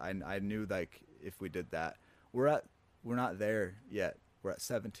 like I knew like if we did that, we're not there yet. We're at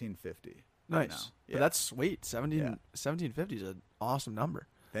 1750. Nice. Now. But that's sweet. 1750 is an awesome number.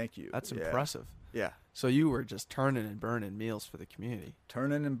 Thank you. That's impressive. Yeah. So you were just turning and burning meals for the community.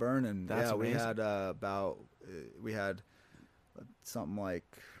 Turning and burning. That's amazing. We had something like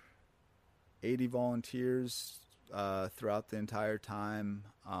 80 volunteers throughout the entire time,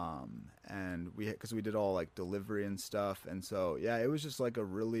 and because we did all like delivery and stuff, and so it was just like a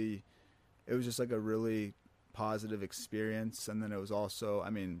really positive experience. And then it was also,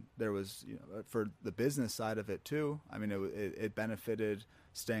 there was, for the business side of it too, it benefited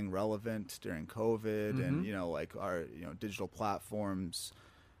staying relevant during COVID, and like our digital platforms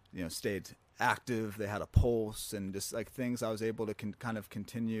stayed active. They had a pulse, and just like things I was able to kind of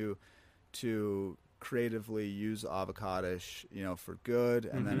continue to creatively use Avocadish, for good.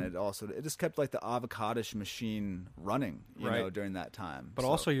 And then it just kept like the Avocadish machine running, you know, during that time. But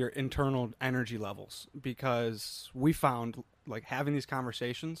also your internal energy levels, because we found like having these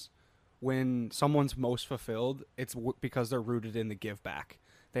conversations, when someone's most fulfilled, it's because they're rooted in the give back.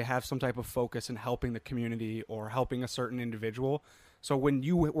 They have some type of focus in helping the community or helping a certain individual. So when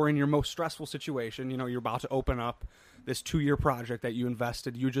you were in your most stressful situation, you're about to open up this 2-year project that you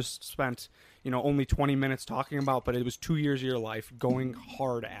invested, you just spent, only 20 minutes talking about, but it was 2 years of your life going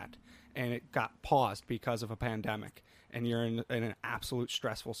hard at, and it got paused because of a pandemic, and you're in an absolute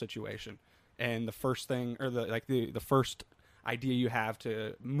stressful situation. And the first thing, or the first idea you have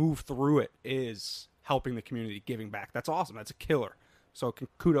to move through it is helping the community, giving back. That's awesome. That's a killer. So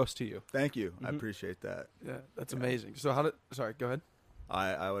kudos to you. Thank you. I appreciate that. Yeah, that's amazing. So sorry, go ahead.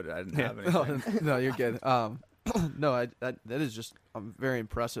 I didn't have anything. No, you're good. No, that is just very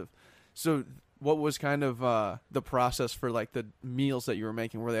impressive. So what was kind of the process for like the meals that you were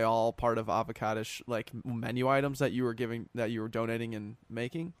making? Were they all part of Avocadish like menu items that you were donating and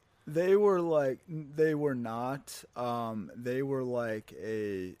making? They were not. They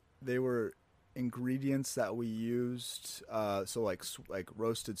were ingredients that we used. So like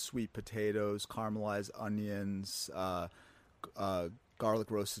roasted sweet potatoes, caramelized onions,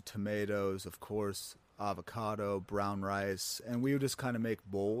 garlic roasted tomatoes, of course, avocado, brown rice, and we would just kind of make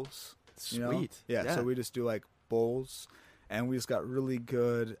bowls. Sweet. Yeah, so we just do like bowls, and we just got really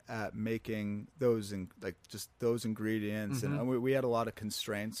good at making those those ingredients. And we had a lot of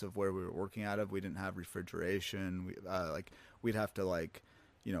constraints of where we were working out of. We didn't have refrigeration. We'd have to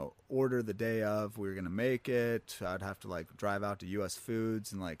order the day of we were gonna make it. I'd have to drive out to U.S.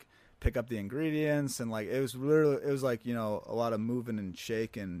 Foods and pick up the ingredients, and it was a lot of moving and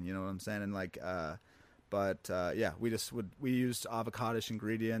shaking, you know what I'm saying? And we used Avocadish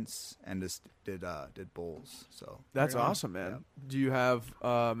ingredients and just did bowls. So that's awesome, man. Yeah. Do you have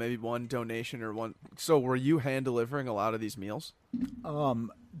maybe one donation or one? So were you hand delivering a lot of these meals?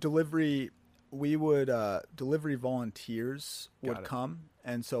 Delivery. We would delivery volunteers would come,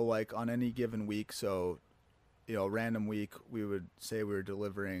 and so on any given week, so a random week, we would say we were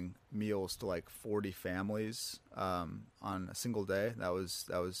delivering meals to 40 families on a single day. That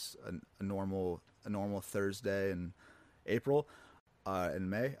was a normal Thursday in April. In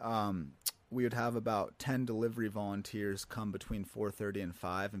May, we would have about 10 delivery volunteers come between 4:30 and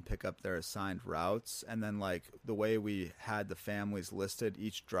 5 and pick up their assigned routes. And then the way we had the families listed,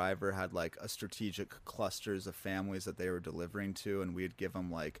 each driver had a strategic clusters of families that they were delivering to, and we'd give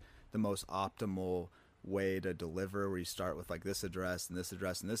them the most optimal way to deliver, where you start with this address and this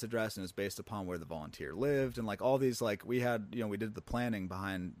address and this address, and it's based upon where the volunteer lived, and all these we had we did the planning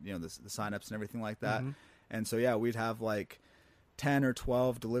behind the signups and everything like that. And so we'd have 10 or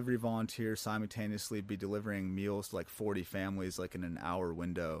 12 delivery volunteers simultaneously be delivering meals to 40 families in an hour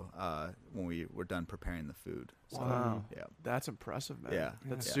window when we were done preparing the food. So, wow. Yeah, that's impressive, man. Yeah,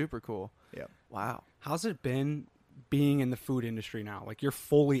 that's super cool. Yeah. Wow. How's it been being in the food industry now? You're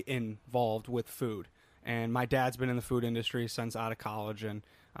fully involved with food. And my dad's been in the food industry since out of college, and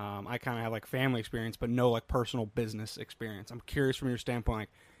I kind of have family experience, but no personal business experience. I'm curious from your standpoint,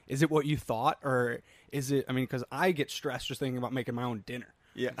 is it what you thought, or is it? Because I get stressed just thinking about making my own dinner.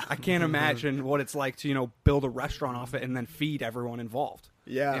 Yeah, I can't imagine what it's like to build a restaurant off it and then feed everyone involved.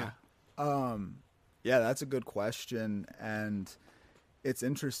 Yeah, that's a good question, and it's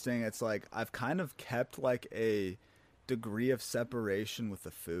interesting. It's I've kind of kept a degree of separation with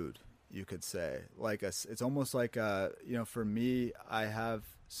the food. you could say. Like it's almost like for me, I have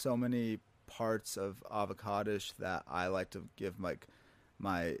so many parts of Avocados that I like to give like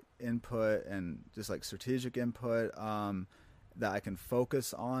my input and just like strategic input that I can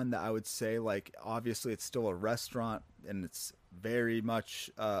focus on, that I would say, like, obviously it's still a restaurant and it's very much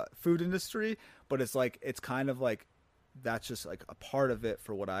food industry, but it's like, it's kind of like, that's just like a part of it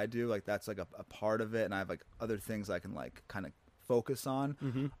for what I do. Like that's like a part of it. And I have like other things I can like kind of focus on.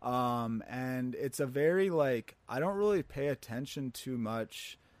 And it's a very like, I don't really pay attention too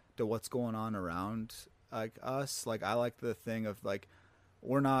much to what's going on around like us. Like I like the thing of like,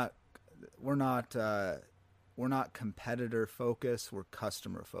 we're not competitor focused, we're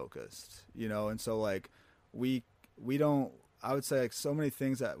customer focused, and so like we don't, I would say like so many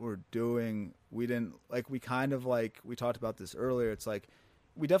things that we're doing, we didn't like, we kind of like, we talked about this earlier. It's like,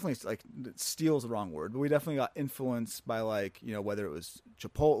 we definitely like, steal's the wrong word, but we definitely got influenced by like, whether it was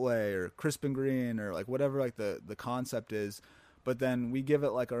Chipotle or Crisp and Green or like whatever, like the concept is, but then we give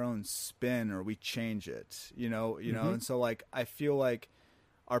it like our own spin or we change it, and so like, I feel like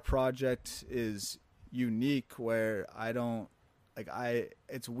our project is unique where I don't like,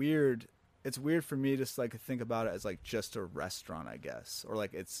 it's weird for me to like think about it as like just a restaurant, I guess, or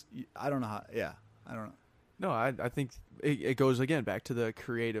like I don't know how, I don't know. No, I think it goes again back to the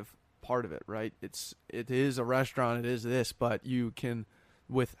creative part of it, right? It is a restaurant, it is this, but you can,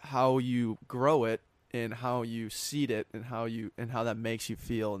 with how you grow it and how you seed it and how that makes you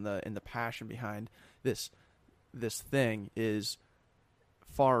feel, and the passion behind this thing is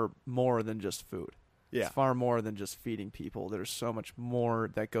far more than just food. Yeah. It's far more than just feeding people. There's so much more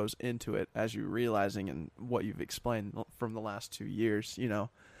that goes into it, as you're realizing, and what you've explained from the last 2 years,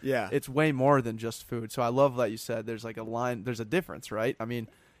 Yeah. It's way more than just food. So I love that you said there's like there's a difference, right? I mean,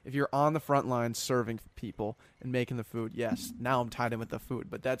 if you're on the front line serving people and making the food, yes, now I'm tied in with the food.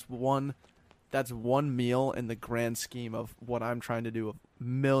 But that's one meal in the grand scheme of what I'm trying to do of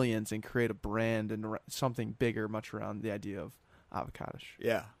millions and create a brand and something bigger, much around the idea of avocados.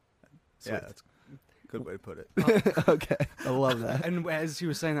 Yeah. Sweet. Yeah, that's a good way to put it. Okay, I love that. And as he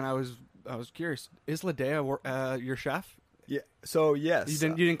was saying that, I was curious. Is Ladea your chef? Yeah. So yes.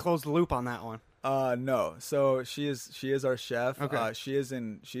 You didn't close the loop on that one. No. So she is our chef. Okay. She's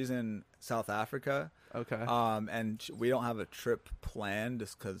in South Africa. Okay. And we don't have a trip planned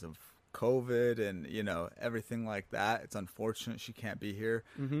just because of COVID and everything like that. It's unfortunate she can't be here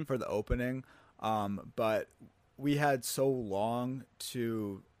for the opening. But we had so long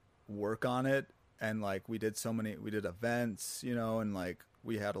to work on it, and like we did events, and like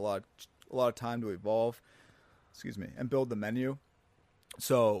we had a lot of time to evolve, and build the menu.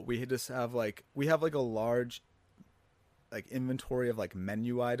 So we just have like, a large like inventory of like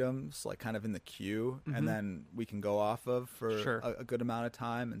menu items, like kind of in the queue, and then we can go off of for Sure. a good amount of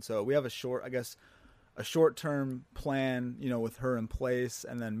time. And so we have a short-term plan, with her in place,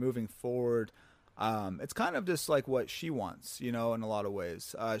 and then moving forward, it's kind of just like what she wants, in a lot of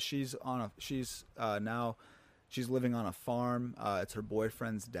ways. She's living on a farm. It's her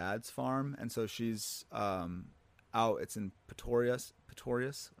boyfriend's dad's farm, and so she's out. It's in Pretorius.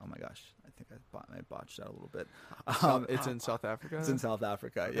 Oh my gosh, I think I botched that a little bit. It's in South Africa. It's in South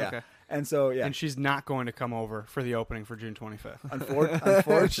Africa, yeah. Okay. And so And she's not going to come over for the opening for June 25th.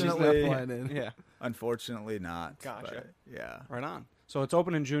 Unfortunately, flying in. Yeah. unfortunately not. Gotcha. But, yeah. Right on. So it's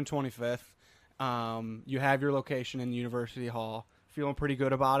opening June 25th. You have your location in University Hall. Feeling pretty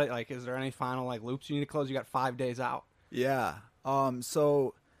good about it? Like, is there any final like loops you need to close? You got 5 days out. Yeah.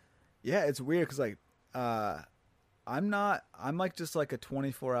 So yeah, it's weird because like I'm like just like a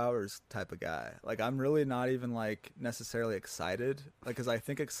 24 hours type of guy. Like I'm really not even like necessarily excited. Like, cause I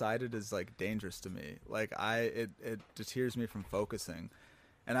think excited is like dangerous to me. Like it deters me from focusing.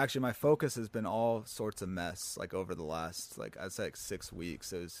 And actually my focus has been all sorts of mess. Like over the last, like I'd say like 6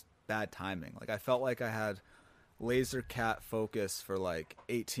 weeks, it was bad timing. Like I felt like I had laser cat focus for like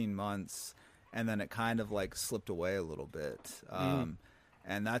 18 months. And then it kind of like slipped away a little bit.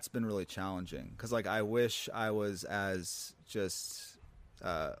 And that's been really challenging because like I wish I was as just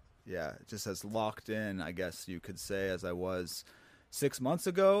as locked in, I guess you could say, as I was 6 months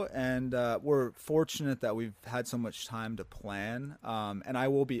ago. And we're fortunate that we've had so much time to plan. And I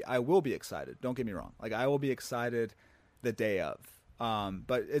will be excited. Don't get me wrong. Like I will be excited the day of.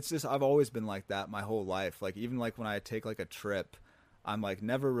 But it's just, I've always been like that my whole life. Like even like when I take like a trip, I'm like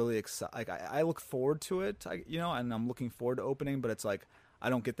never really excited. Like I look forward to it, and I'm looking forward to opening, but it's like I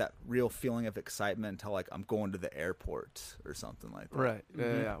don't get that real feeling of excitement until like I'm going to the airport or something like that. Right.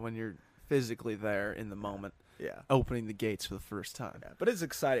 Yeah. When you're physically there in the moment, Yeah. opening the gates for the first time. Yeah. But it's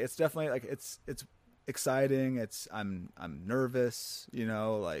exciting. It's definitely like exciting. I'm nervous,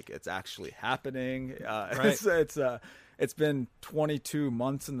 like it's actually happening. Right. It's been 22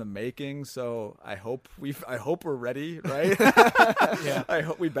 months in the making, so I hope we're ready, right? Yeah. I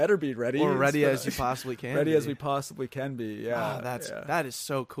hope we better be ready. Or ready as you possibly can. Ready be. as we possibly can be. Yeah. That is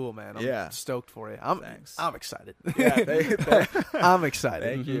so cool, man. I'm stoked for you. Thanks. I'm excited. Yeah, I'm excited.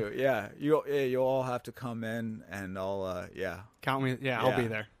 Thank you. Yeah, you'll all have to come in, and I'll Count me. Yeah, I'll be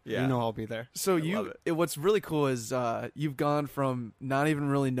there. Yeah. You know I'll be there. So love it. what's really cool is you've gone from not even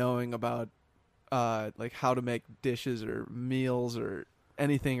really knowing about like how to make dishes or meals or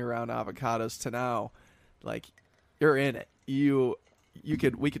anything around avocados to now, like you're in it.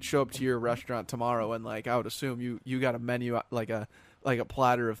 We could show up to your restaurant tomorrow and like I would assume you got a menu like a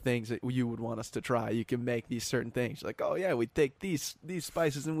platter of things that you would want us to try. You can make these certain things. Like, oh yeah, we take these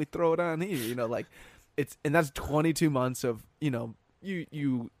spices and we throw it on here. Like and that's 22 months of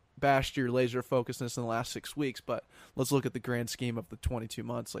you bashed your laser focusedness in the last 6 weeks, but let's look at the grand scheme of the 22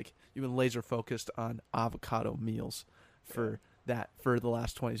 months. Like you've been laser focused on avocado meals for the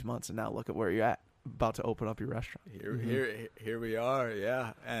last 20 months, and now look at where you're at, about to open up your restaurant. Here we are.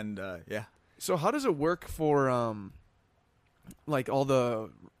 Yeah, and yeah. So how does it work for like all the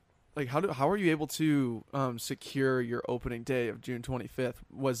like how are you able to secure your opening day of June 25th?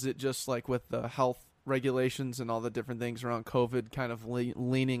 Was it just like with the health regulations and all the different things around COVID kind of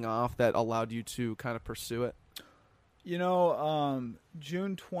leaning off that allowed you to kind of pursue it? June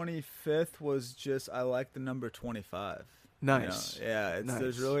 25th was just, I like the number 25. Nice. Yeah. Nice.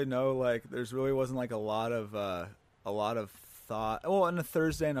 There's really wasn't like a lot of thought. Well, on a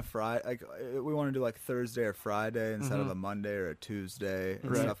Thursday and a Friday, like we want to do like Thursday or Friday instead of a Monday or a Tuesday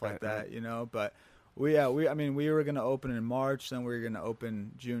and stuff like that, but we were going to open in March, then we were going to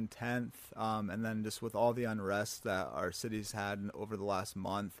open June 10th. And then just with all the unrest that our cities had over the last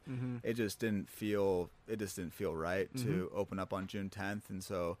month, it just didn't feel right to open up on June 10th. And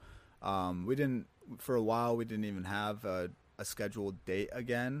so, for a while, we didn't even have a scheduled date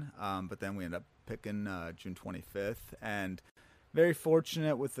again. But then we ended up picking, June 25th, and very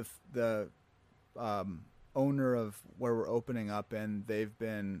fortunate with the owner of where we're opening up in. They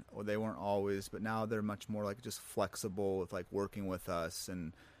weren't always, but now they're much more like just flexible with like working with us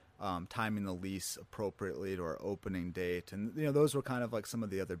and timing the lease appropriately to our opening date. And those were kind of like some of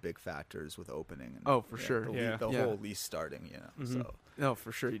the other big factors with opening. And, for sure. The whole lease starting, so. No,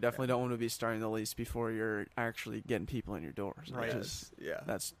 for sure. You definitely don't want to be starting the lease before you're actually getting people in your doors. Right.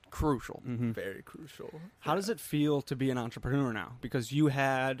 That's crucial. Very crucial. How does it feel to be an entrepreneur now? Because you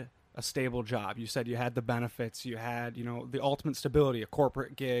had a stable job. You said you had the benefits. You had, the ultimate stability, a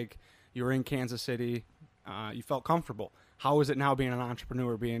corporate gig. You were in Kansas City. You felt comfortable. How is it now being an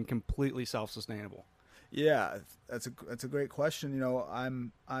entrepreneur, being completely self-sustainable? Yeah, that's a great question.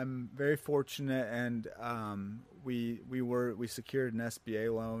 I'm very fortunate, and we secured an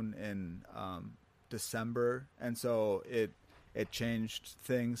SBA loan in December, and so it changed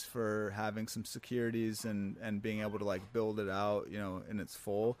things for having some securities and being able to like build it out, in its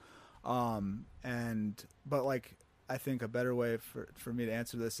full. But like I think a better way for me to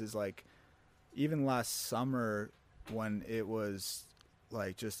answer this is like even last summer when it was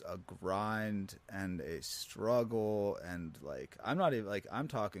like just a grind and a struggle, and like I'm not even like I'm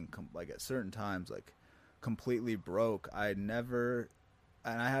talking like at certain times like completely broke. I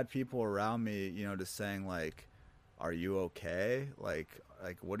had people around me, just saying like, "Are you okay? Like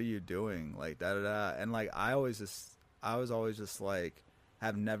what are you doing? Like da da da." And like I was always just like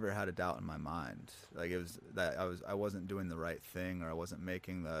have never had a doubt in my mind. Like it was that I wasn't doing the right thing, or I wasn't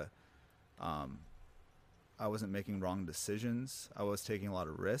making wrong decisions. I was taking a lot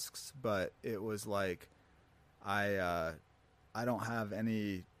of risks, but it was like I don't have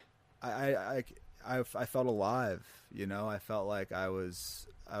any. I felt alive. I felt like I was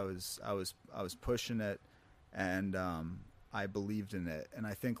pushing it, and I believed in it. And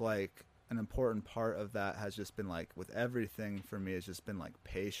I think like an important part of that has just been like with everything for me has just been like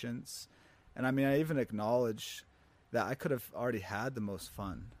patience. And I mean, I even acknowledge that I could have already had the most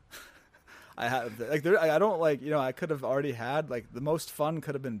fun. I could have already had like the most fun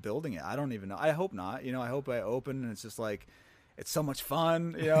could have been building it. I don't even know. I hope not. I hope I open and it's just like, it's so much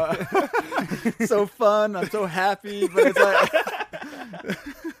fun, so fun. I'm so happy, but it's like,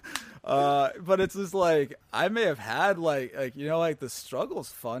 but it's just like, I may have had like, the struggle's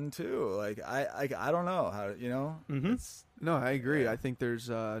fun too. Like, I don't know how, No, I agree. I think there's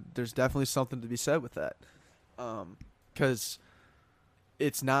definitely something to be said with that. 'Cause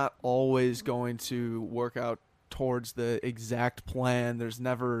it's not always going to work out towards the exact plan. There's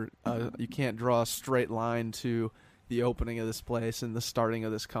never you can't draw a straight line to the opening of this place and the starting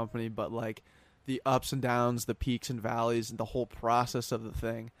of this company, but like the ups and downs, the peaks and valleys, and the whole process of the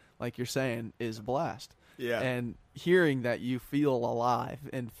thing, like you're saying, is a blast. Yeah. And hearing that you feel alive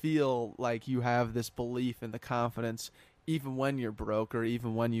and feel like you have this belief and the confidence, even when you're broke or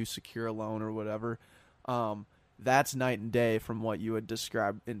even when you secure a loan or whatever, that's night and day from what you had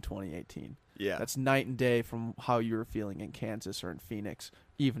described in 2018. Yeah. That's night and day from how you were feeling in Kansas or in Phoenix,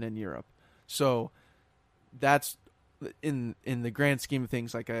 even in Europe. So that's in the grand scheme of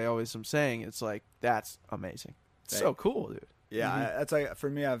things, like I always am saying, it's like, that's amazing. So cool, dude. Yeah, that's like, for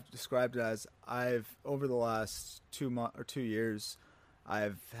me, I've described it as over the last 2 years,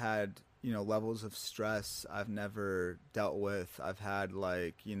 I've had, levels of stress I've never dealt with. I've had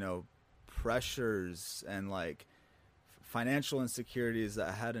pressures and financial insecurities that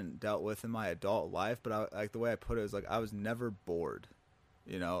I hadn't dealt with in my adult life. But the way I put it is I was never bored.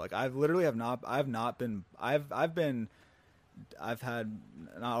 I've had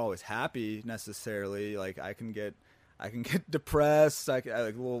not always happy necessarily. I can get depressed. I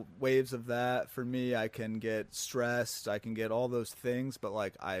little waves of that for me. I can get stressed. I can get all those things. But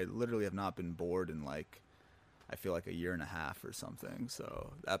I literally have not been bored in I feel like a year and a half or something.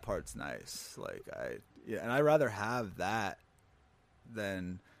 So that part's nice. And I'd rather have that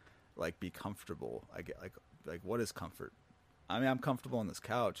than be comfortable. I get what is comfort? I mean, I'm comfortable on this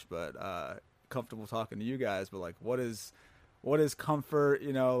couch, but comfortable talking to you guys. But what is comfort?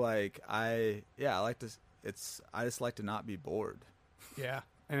 I just like to not be bored. Yeah.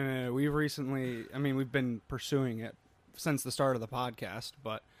 And we've been pursuing it since the start of the podcast,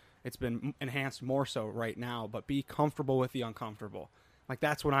 but it's been enhanced more so right now. But be comfortable with the uncomfortable.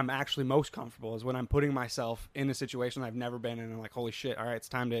 That's when I'm actually most comfortable, is when I'm putting myself in a situation I've never been in, and holy shit, all right, it's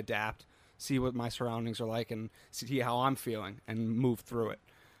time to adapt, see what my surroundings are like, and see how I'm feeling, and move through it.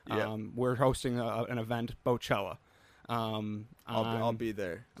 Yeah. We're hosting an event, Bochella. I'll be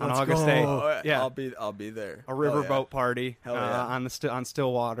there on August 8th. Oh, Yeah, I'll be there. A riverboat party Hell yeah. on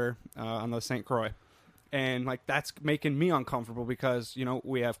Stillwater on the St. Croix, and that's making me uncomfortable because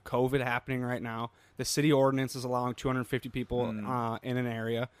we have COVID happening right now. The city ordinance is allowing 250 people in an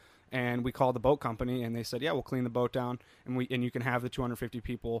area, and we called the boat company, and they said, yeah, we'll clean the boat down, and you can have the 250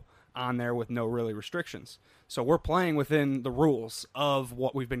 people on there with no really restrictions. So we're playing within the rules of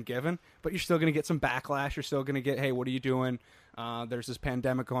what we've been given, but you're still going to get some backlash. You're still going to get, hey, what are you doing? There's this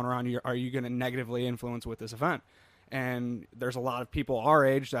pandemic going around. Are you going to negatively influence with this event? And there's a lot of people our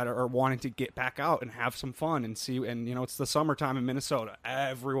age that are wanting to get back out and have some fun and see. And, it's the summertime in Minnesota.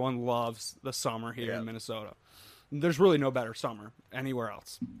 Everyone loves the summer here in Minnesota. There's really no better summer anywhere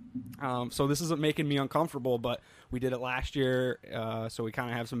else. So this isn't making me uncomfortable, but we did it last year, so we kind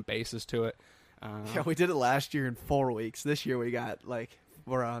of have some basis to it. Yeah, we did it last year in 4 weeks. This year we got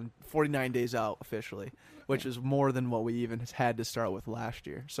we're on 49 days out officially, which is more than what we even had to start with last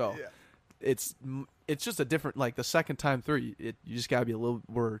year. So it's just a different, the second time through, you just got to be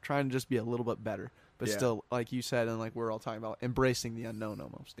we're trying to just be a little bit better, but still, like you said, and we're all talking about, embracing the unknown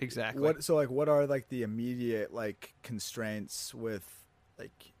almost. Exactly. What are the immediate constraints with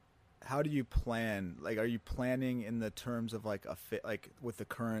how do you plan? Are you planning in the terms of with the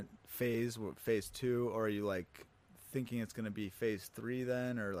current phase 2, or are you thinking it's going to be phase 3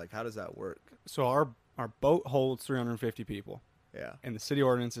 then, or how does that work? So our boat holds 350 people. Yeah. And the city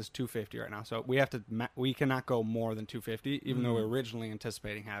ordinance is 250 right now. So we cannot go more than 250, even though we're originally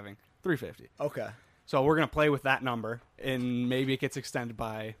anticipating having 350. Okay. So we're going to play with that number, and maybe it gets extended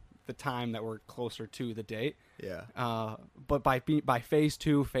by the time that we're closer to the date. Yeah. But by phase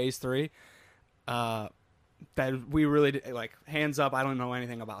 2, phase 3, that we really hands up. I don't know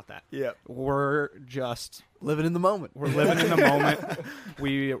anything about that. Yeah. We're just Living in the moment. We're living in the moment.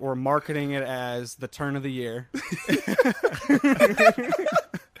 We're marketing it as the turn of the year.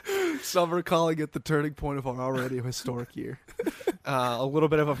 Some are calling it the turning point of our already historic year. A little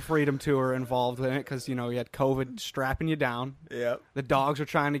bit of a freedom tour involved in it because, you had COVID strapping you down. Yeah. The dogs are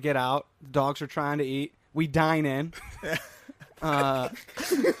trying to get out. The dogs are trying to eat. We dine in. All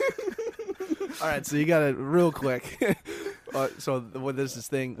right, so you got it real quick. So what this is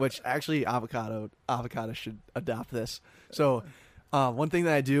thing, which actually avocado should adopt this. So one thing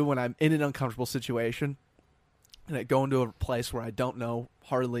that I do when I'm in an uncomfortable situation, and I go into a place where I don't know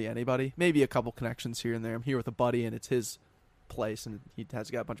hardly anybody, maybe a couple connections here and there. I'm here with a buddy, and it's his place, and he has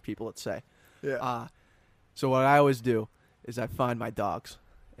got a bunch of people that say. Yeah. So what I always do is I find my dogs,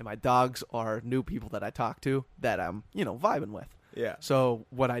 and my dogs are new people that I talk to that I'm vibing with. Yeah. So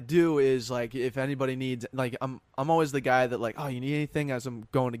what I do is if anybody needs, I'm always the guy that oh, you need anything, as I'm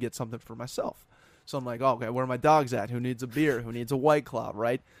going to get something for myself. So I'm oh, okay, where are my dogs at? Who needs a beer? Who needs a White Claw,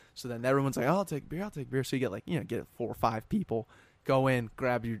 right? So then everyone's oh, I'll take beer. So you get get 4 or 5 people, Go in,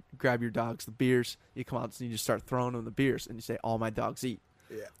 grab your dogs the beers. You come out and you just start throwing them the beers, and you say, "All my dogs eat."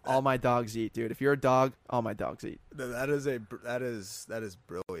 Yeah. All my dogs eat, dude. If you're a dog, all my dogs eat. That is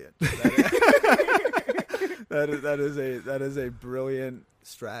brilliant. That is a brilliant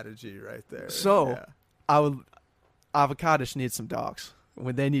strategy right there. So, Avocados needs some dogs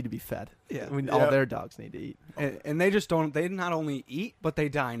when they need to be fed. Yeah. When all their dogs need to eat. And they just don't. They not only eat, but they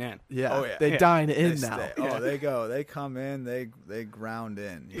dine in. Yeah. Oh, yeah. They Yeah. dine in They now. stay. Oh, they go. They come in. They ground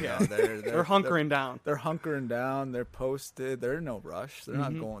in. You know, They're hunkering down. They're hunkering down. They're posted. They're in no rush. They're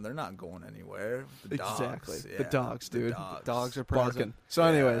not going. They're not going anywhere. The dogs, Exactly. yeah. The dogs, dude. Dogs are Barking. present. So,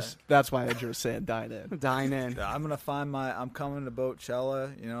 anyways, that's why Andrew was saying dine in. Dine in. I'm gonna find I'm coming to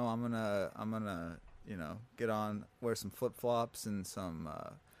Boatchella. You know, I'm gonna get on, wear some flip flops and some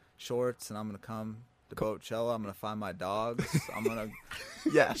shorts, and I'm gonna come to Boatchella. I'm gonna find my dogs. I'm gonna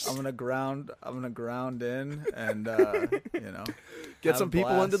Yes. I'm gonna ground in and Get have some a people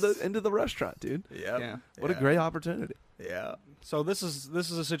blast. into the restaurant, dude. Yep. Yeah. What a great opportunity. Yeah. So this is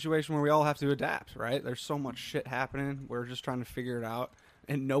a situation where we all have to adapt, right? There's so much shit happening. We're just trying to figure it out,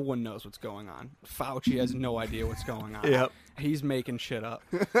 and no one knows what's going on. Fauci has no idea what's going on. Yep. He's making shit up.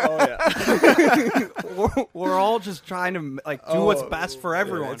 Oh yeah. we're all just trying to do what's best for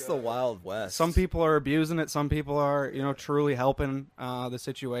everyone. It's the Wild West. Some people are abusing it. Some people are, truly helping the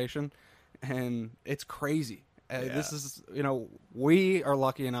situation, and it's crazy. This is, we are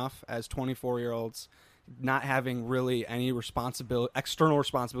lucky enough as 24-year-olds not having really any external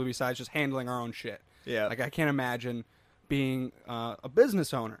responsibility besides just handling our own shit. Yeah. Like I can't imagine being a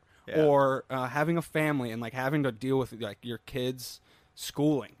business owner or having a family and having to deal with your kids'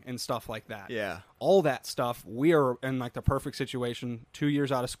 schooling and stuff like that. Yeah. All that stuff. We are in the perfect situation. 2 years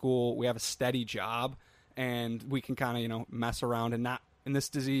out of school, we have a steady job, and we can kind of mess around and not. And this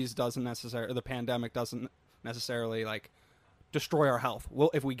disease doesn't necessarily, the pandemic doesn't necessarily destroy our health.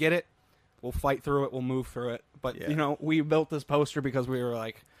 If we get it, we'll fight through it. We'll move through it. But we built this poster because we were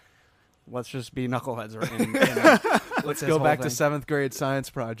let's just be knuckleheads. Let's go back to 7th grade science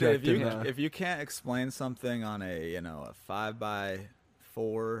project. If you can't explain something on a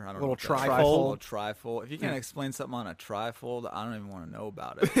 5x4, I don't Little know, trifold. little trifold. If you can't explain something on a trifold, I don't even want to know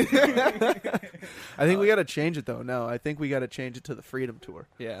about it. I think we got to change it though. No, I think we got to change it to the Freedom Tour.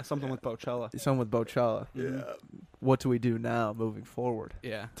 Yeah, something with Boatchella. Something with Boatchella. Yeah. What do we do now, moving forward?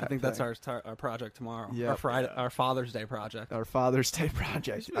 Yeah, I Type think that's thing. our project tomorrow. Yeah. Our Friday, our Father's Day project. Our Father's Day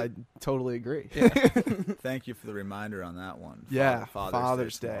project. I totally agree. Thank you for the reminder on that one. Yeah,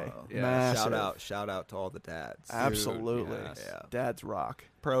 Father's Day. tomorrow. Yeah. Massive. Shout out to all the dads. Absolutely. yes. Yeah. Dads rock.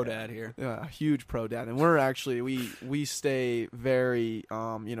 Pro dad here. Yeah, huge pro dad, and we're actually we stay very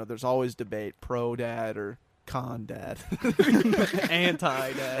there's always debate pro dad or con dad,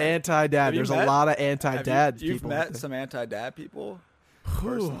 Anti dad. anti dad. Have you There's met- a lot of anti dad You've people. met some anti-dad people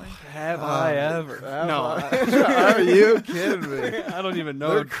personally? Have I ever? No, Are you kidding me? I don't even know.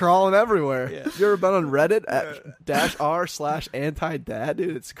 They're crawling everywhere. Yeah. You ever been on Reddit at /r/anti-dad,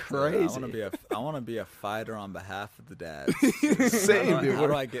 dude? It's crazy. I want to be a fighter on behalf of the dads. Same, dude. How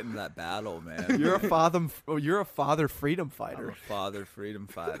do I get in that battle, man? You're a father freedom I'm fighter. a father, freedom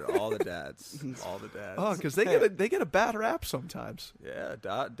fighter. All the dads. All the dads. Oh, because they get a bad rap sometimes. Yeah,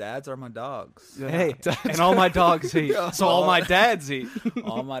 dads are my dogs. Yeah. Hey, and all my dogs eat. So all my dads eat.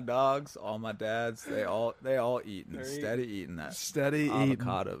 All my dogs, all my dads, they all eating, They're steady eating that Steady eating.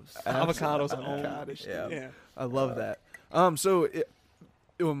 avocados. Avocados. Avocados. Yeah. I love that.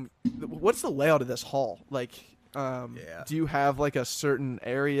 What's the layout of this hall? Yeah. Do you have a certain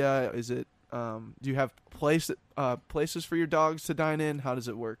area? Is it? Do you have places for your dogs to dine in? How does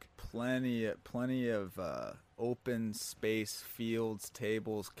it work? Plenty of open space, fields,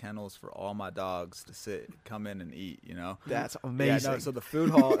 tables, kennels for all my dogs to come in and eat. That's Yeah, amazing. no, so the food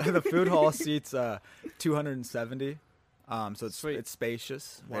hall seats 270. So it's Sweet. it's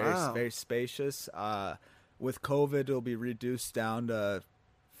spacious. Wow. Very spacious. With COVID, it'll be reduced down to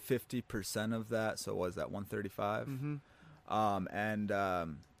 50% of that. So what is that, 135? Mm-hmm. And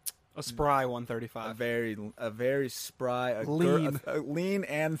A spry a 135. very spry, Lean. lean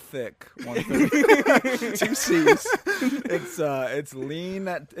and thick 135. Two C's. It's lean.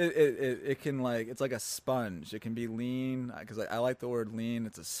 It can it's like a sponge. It can be lean because I like the word lean.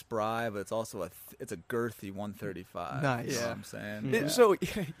 It's a spry, but it's also it's a girthy 135. Nice. You know Yeah. what I'm saying? And so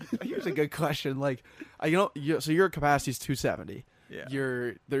here's a good question. So your capacity is 270.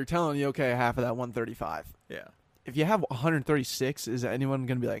 Yeah. They're telling you, okay, half of that 135. Yeah. If you have 136, is anyone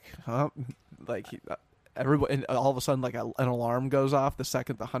going to be huh? everybody, and all of a sudden, like an alarm goes off the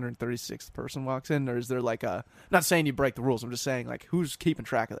second the 136th person walks in, or is there like a? Not saying you break the rules. I'm just saying like who's keeping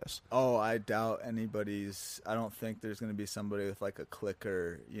track of this? Oh, I doubt anybody's. I don't think there's going to be somebody with like a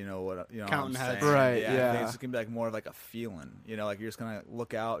clicker. You know what? You know Counting what I'm heads. saying? Right, I think yeah. it's just gonna be like more of like a feeling. You know, like you're just gonna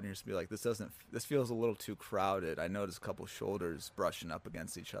look out and you're just gonna be like, this feels a little too crowded. I noticed a couple shoulders brushing up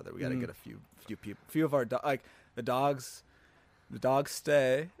against each other. We got to get a few people, few of our like the dogs. The dogs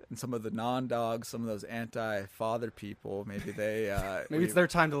stay, and some of the non-dogs, some of those anti-father people, maybe they. Maybe it's their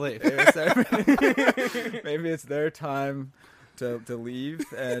time to leave. Maybe it's their time to leave,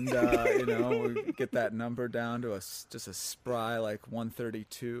 and you know, we get that number down to just a spry like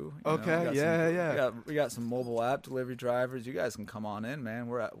 132. You know, Okay, we got yeah. We got some mobile app delivery drivers. You guys can come on in, man.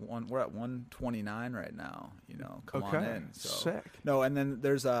 We're at 129 right now. You know, come on Okay, in. So sick. no, and then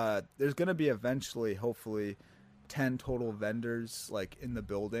there's gonna be eventually, hopefully, 10 total vendors like in the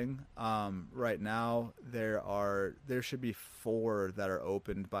building. Right now there should be 4 that are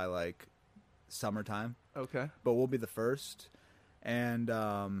opened by like summertime, Okay. but we'll be the first. And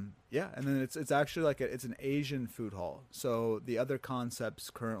yeah, and then it's actually like it's an Asian food hall. So the other concepts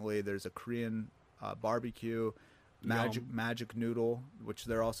currently, there's a Korean barbecue, magic noodle, which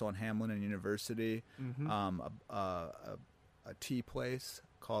they're also on Hamlin and University. A tea place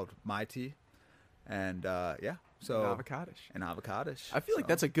called My Tea, and yeah. So Avocadish. Avocados. I feel like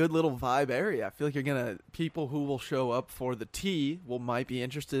that's a good little vibe area. I feel like people who will show up for the tea might be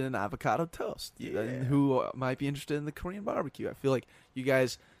interested in avocado toast. Yeah. And who might be interested in the Korean barbecue. I feel like you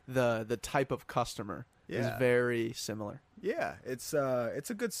guys, the type of customer is very similar. Yeah, it's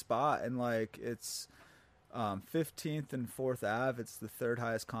a good spot, and like it's 15th and 4th Ave. It's the third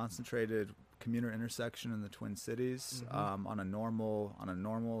highest concentrated commuter intersection in the Twin Cities. On a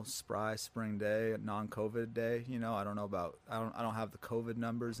normal spry spring day, non-COVID day. You know, I don't have the COVID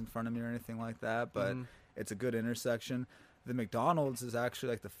numbers in front of me or anything like that, but it's a good intersection. The McDonald's is actually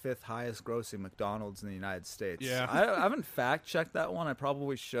like the 5th highest grossing McDonald's in the United States. Yeah. I haven't fact checked that one. I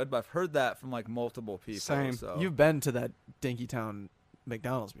probably should, but I've heard that from like multiple people. Same. So. You've been to that Dinkytown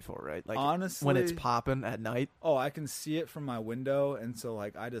McDonald's before, right? Like Honestly, when it's popping at night. Oh, I can see it from my window, and so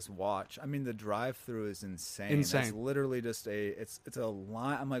like I just watch. I mean, the drive-through is insane. It's literally just it's a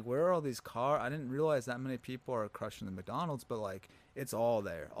line. I'm like, where are all these cars? I didn't realize that many people are crushing the McDonald's, but like it's all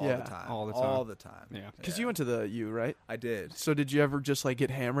there all the time, all the time. Yeah, because you went to the U, right? I did. So did you ever just like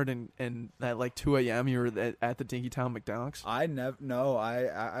get hammered and at like 2 a.m. you were at the Dinkytown McDonald's? I never. No,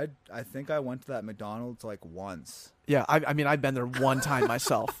 I think I went to that McDonald's like once. Yeah, I mean, I've been there one time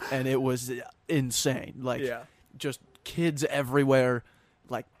myself, and it was insane. Like, just kids everywhere,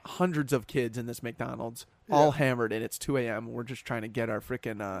 like hundreds of kids in this McDonald's, all hammered, and it's 2 a.m. We're just trying to get our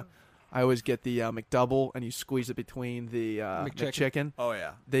freaking. I always get the McDouble, and you squeeze it between the McChicken. Oh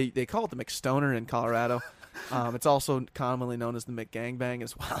yeah, they call it the McStoner in Colorado. It's also commonly known as the McGangbang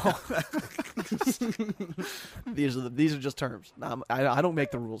as well. These are just terms. I don't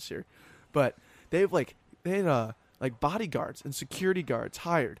make the rules here, but they had like bodyguards and security guards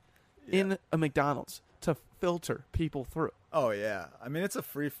hired in a McDonald's to filter people through. Oh yeah, I mean it's a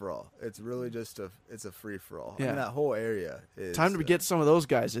free for all. It's really just a free for all. Yeah. I mean, that whole area is time to get some of those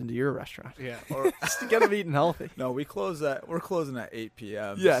guys into your restaurant. Yeah. Or just to get them eating healthy. No, we're closing at 8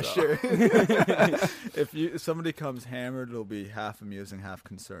 p.m. Yeah, so. sure. If somebody comes hammered, it'll be half amusing, half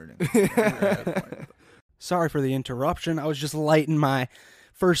concerning. Sorry for the interruption. I was just lighting my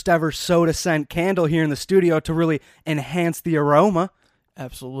first ever soda scent candle here in the studio to really enhance the aroma.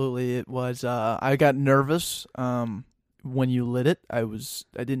 Absolutely, it was. I got nervous when you lit it. I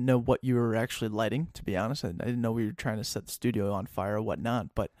didn't know what you were actually lighting. To be honest, I didn't know we were trying to set the studio on fire or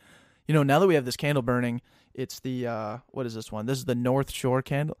whatnot. But now that we have this candle burning, it's the what is this one? This is the North Shore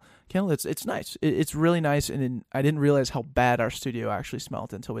candle. It's nice. It's really nice, and I didn't realize how bad our studio actually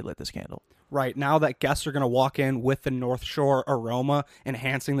smelled until we lit this candle. Right, now that guests are going to walk in with the North Shore aroma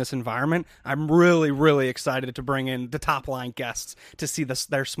enhancing this environment, I'm really, really excited to bring in the top-line guests to see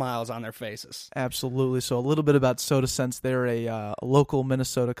their smiles on their faces. Absolutely. So a little bit about Soda Sense. They're a local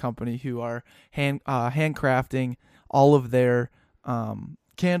Minnesota company who are handcrafting all of their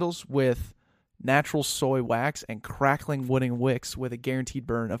candles with natural soy wax and crackling wooden wicks with a guaranteed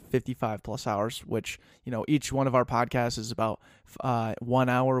burn of 55 plus hours, which, each one of our podcasts is about 1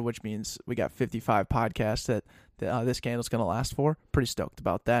 hour, which means we got 55 podcasts that this candle's going to last for. Pretty stoked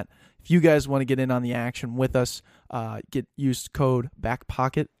about that. If you guys want to get in on the action with us, use code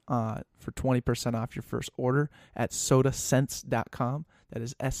BACKPOCKET for 20% off your first order at sodasense.com. That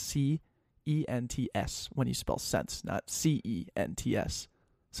is SCENTS when you spell sense, not CENTS.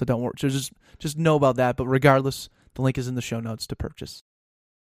 So don't worry. So just know about that. But regardless, the link is in the show notes to purchase.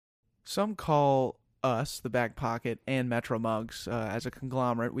 Some call us, the Back Pocket, and Metro Mugs, as a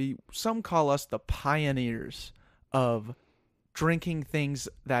conglomerate, some call us the pioneers of drinking things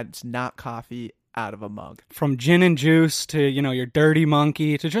that's not coffee out of a mug. From gin and juice to, your dirty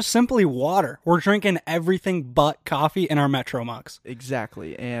monkey to just simply water. We're drinking everything but coffee in our Metro Mugs.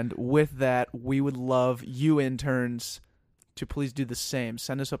 Exactly. And with that, we would love you interns to please do the same.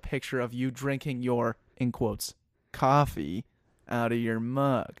 Send us a picture of you drinking your, in quotes, coffee out of your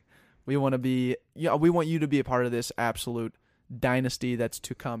mug. We want you to be a part of this absolute dynasty that's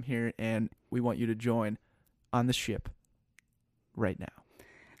to come here, and we want you to join on the ship right now.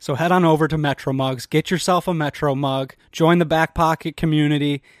 So head on over to Metro Mugs, get yourself a Metro Mug, join the Back Pocket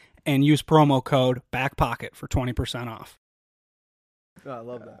community, and use promo code BACKPOCKET for 20% off. Oh, I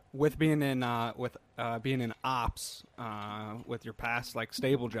love that. With being in being in ops with your past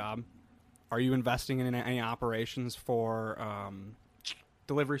stable job, are you investing in any operations for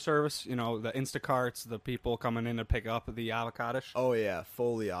delivery service? The Instacarts, the people coming in to pick up the avocados. Oh yeah,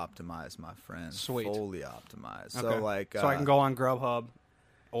 fully optimized, my friend. Sweet. Fully optimized. Okay. So so I can go on Grubhub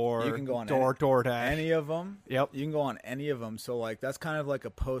or you can go on DoorDash. any of them. Yep. You can go on any of them. So that's kind of like a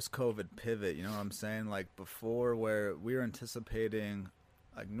post-COVID pivot. You know what I'm saying? Like before, where we were anticipating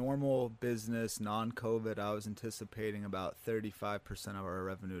normal business, non-COVID, I was anticipating about 35% of our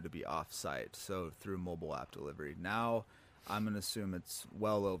revenue to be off-site, so through mobile app delivery. Now, I'm going to assume it's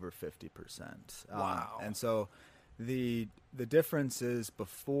well over 50%. Wow. And so the difference is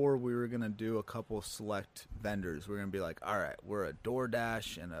before we were going to do a couple select vendors. We're going to be like, all right, we're a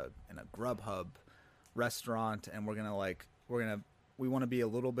DoorDash and a Grubhub restaurant, and we want to be a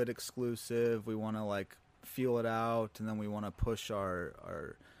little bit exclusive. We want to feel it out, and then we want to push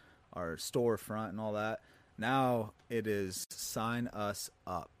our storefront and all that. Now it is sign us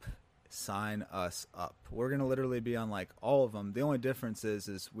up. Sign us up. We're going to literally be on all of them. The only difference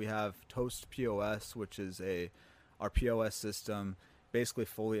is we have Toast POS, which is our POS system, basically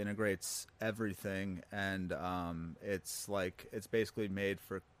fully integrates everything, and it's basically made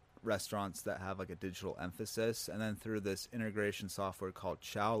for restaurants that have a digital emphasis. And then through this integration software called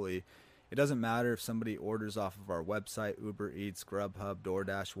Chowly, it doesn't matter if somebody orders off of our website, Uber Eats, Grubhub,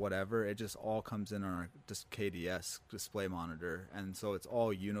 DoorDash, whatever. It just all comes in on our KDS display monitor. And so it's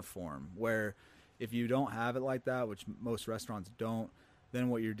all uniform, where if you don't have it like that, which most restaurants don't, then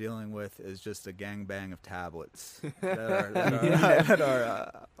what you're dealing with is just a gangbang of tablets that are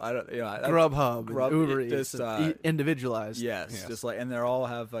Grubhub, Uber Eats, just, individualized. Yes, just and they all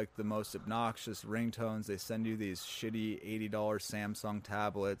have the most obnoxious ringtones. They send you these shitty $80 Samsung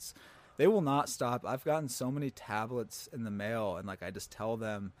tablets. They will not stop. I've gotten so many tablets in the mail, and I just tell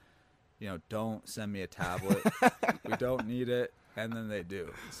them, don't send me a tablet. We don't need it, and then they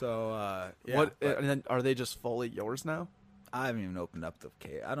do. So yeah. And then are they just fully yours now? I haven't even opened up the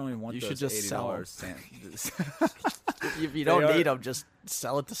case. I don't even want You those should just sell $80 If you don't need them, just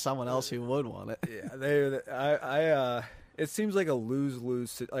sell it to someone else who would want it. Yeah, it seems like a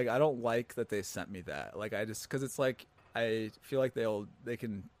lose-lose. I don't like that they sent me that. Because it's I feel like they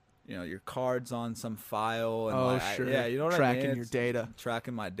can, your card's on some file. And sure. Yeah, you know what I Tracking mean? your data.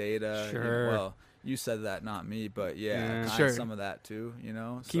 Tracking my data. Sure. Well, you said that, not me, but Yeah. kind Sure. of some of that too, Keep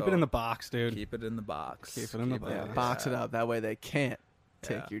So it in the box, dude. Keep it in the box. Keep it in the box. Yeah, box it up. That way they can't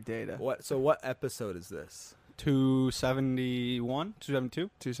take Yeah. your data. What episode is this? 271, 272.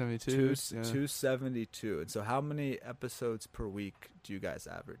 272. 272. And so how many episodes per week do you guys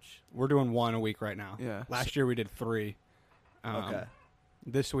average? We're doing one a week right now. Yeah. Last year we did 3. Okay.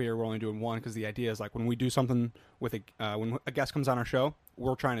 This year we're only doing 1 because the idea is when we do something with when a guest comes on our show,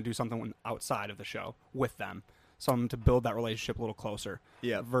 we're trying to do something outside of the show with them, something to build that relationship a little closer.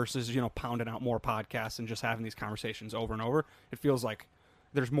 Yeah. Versus pounding out more podcasts and just having these conversations over and over. It feels like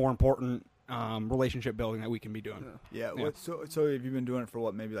there's more important relationship building that we can be doing. Yeah. Yeah. So have you been doing it for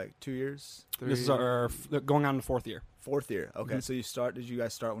what? Maybe 2 years? This is our going on the 4th year. 4th year. Okay. Mhm. So did you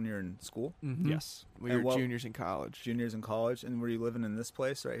guys start when you were in school? Mhm. Yes. We And were what- juniors in college. Juniors in college, and were you living in this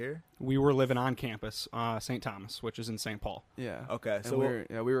place right here? We were living on campus, St. Thomas, which is in St. Paul. Yeah. Okay. And So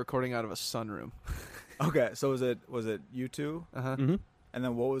we were recording out of a sunroom. okay. So was it you two? Uh-huh. Mm-hmm. And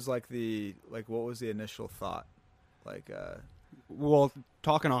then what was what was the initial thought? Well,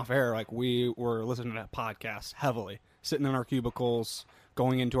 talking off air, we were listening to podcasts heavily, sitting in our cubicles,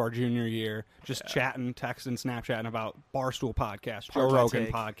 going into our junior year, just chatting, texting, Snapchatting about Barstool podcast, Joe Partake. Rogan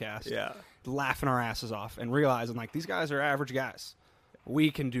podcast, Yeah. laughing our asses off, and realizing these guys are average guys.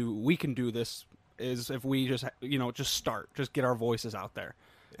 We can do this. Is if we just start, just get our voices out there,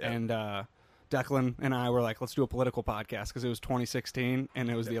 Yeah. and Declan and I were let's do a political podcast because it was 2016 and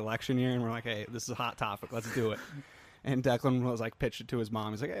it was the election year, and we're hey, this is a hot topic, let's do it. And Declan was like pitched it to his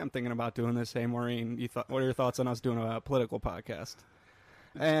mom. He's like, "Hey, I'm thinking about doing this. Hey, Maureen, what are your thoughts on us doing a political podcast?"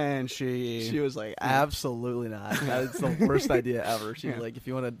 And she was like, absolutely not. That's the worst idea ever. She's like, if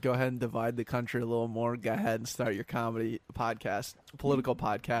you want to go ahead and divide the country a little more, go ahead and start your comedy podcast, political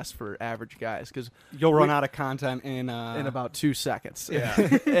podcast for average guys, because you'll run out of content in about 2 seconds. Yeah.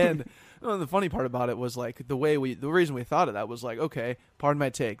 And the funny part about it was like the reason we thought of that was like, okay, pardon my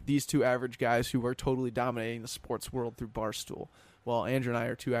take, these two average guys who were totally dominating the sports world through Barstool. Well, Andrew and I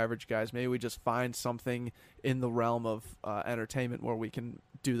are two average guys. Maybe we just find something in the realm of entertainment where we can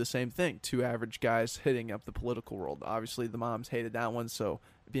do the same thing. Two average guys hitting up the political world. Obviously, the moms hated that one, so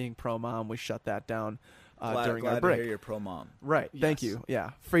being pro-mom, we shut that down during our break. To hear you're pro-mom. Right. Yes. Thank you. Yeah.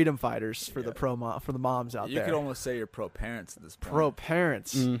 Freedom fighters for the for the moms out You there. could almost say you're pro-parents at this point.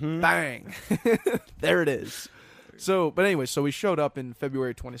 Pro-parents. Mhm. Bang. There it is. But anyway, so we showed up in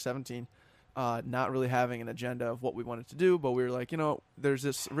February 2017. Not really having an agenda of what we wanted to do, but we were like, there's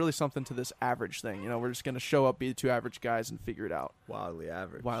this really something to this average thing. We're just going to show up, be the two average guys, and figure it out. Wildly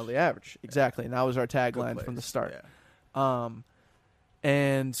average. Wildly average. Exactly. And that was our Good tagline place. from the start. Yeah.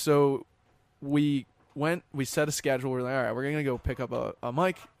 And so we set a schedule. We're like, all right, we're going to go pick up a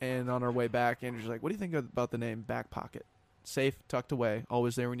mic. And on our way back, Andrew's like, what do you think about the name Back Pocket? Safe, tucked away,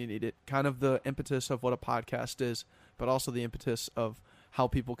 always there when you need it. Kind of the impetus of what a podcast is, but also the impetus of how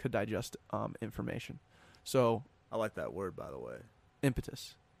people could digest information. So I like that word, by the way.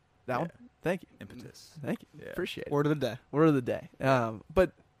 impetus. That one? Yeah. Thank you. Impetus. Thank you. Yeah. Appreciate it. Word of the day. Word of the day.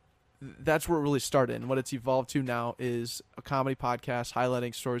 But that's where it really started. And what it's evolved to now is a comedy podcast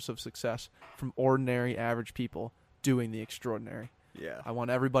highlighting stories of success from ordinary, average people doing the extraordinary. Yeah. I want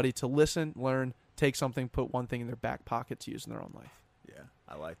everybody to listen, learn, take something, put one thing in their back pocket to use in their own life. Yeah.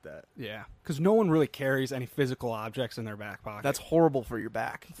 I like that. Yeah, because no one really carries any physical objects in their back pocket. That's horrible for your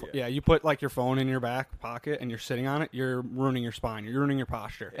back. Yeah, you put like your phone in your back pocket and you're sitting on it, you're ruining your spine, you're ruining your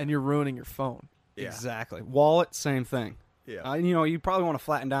posture. And you're ruining your phone. Yeah. Exactly. Wallet, same thing. Yeah. You probably want to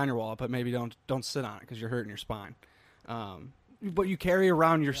flatten down your wallet, but maybe don't sit on it because you're hurting your spine. But you carry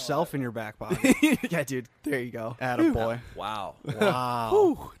around yourself in your back pocket. Yeah, dude. There you go. Attaboy. Wow. Wow.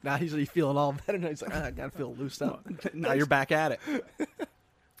 Whew. Now he's feeling all better. Now he's like, I gotta feel loosed up. Now you're back at it.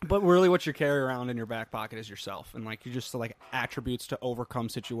 But really what you carry around in your back pocket is yourself. And like you're just like attributes to overcome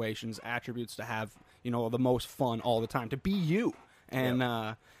situations, attributes to have, the most fun all the time, to be you.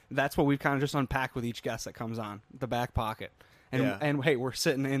 And that's what we've kind of just unpacked with each guest that comes on, the back pocket. And hey, we're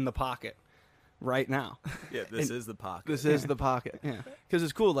sitting in the pocket right now. Yeah, this is the pocket. This is the pocket. Yeah. Because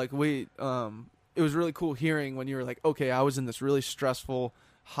it's cool. Like it was really cool hearing when you were like, okay, I was in this really stressful,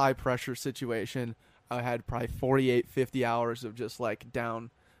 high pressure situation. I had probably 48, 50 hours of just like down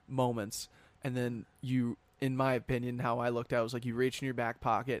moments. And then you, in my opinion, how I looked at it was like you reached in your back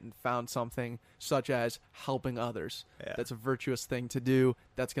pocket and found something such as helping others. Yeah. That's a virtuous thing to do.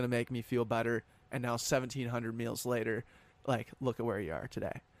 That's going to make me feel better. And now 1,700 meals later, like, look at where you are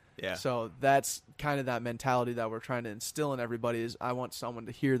today. Yeah. So that's kind of that mentality that we're trying to instill in everybody is I want someone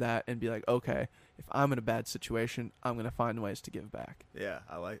to hear that and be like, okay, if I'm in a bad situation, I'm going to find ways to give back. Yeah,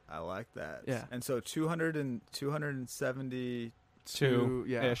 I like that. Yeah. And so 272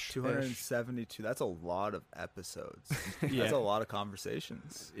 Ish. 272. That's a lot of episodes. Yeah. That's a lot of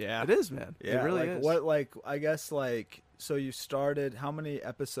conversations. Yeah. It is, man. Yeah, It really is. I guess so you started, how many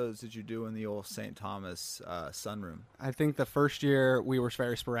episodes did you do in the old St. Thomas sunroom? I think the first year we were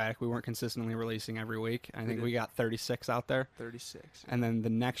very sporadic. We weren't consistently releasing every week. I think we got 36 out there. 36. And then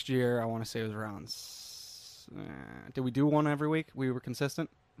the next year, I want to say it was around. Did we do one every week? We were consistent.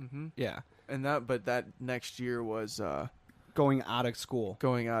 Mm-hmm. Yeah, But that next year was going out of school.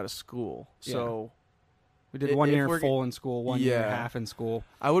 going out of school. Yeah. So We did If 1 year we're- full in school, 1 year Yeah. half in school.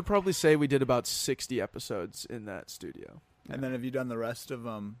 I would probably say we did about 60 episodes in that studio. And then have you done the rest of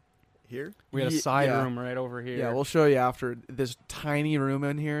them here? We had a Ye- side yeah. room right over here. Yeah, we'll show you after this tiny room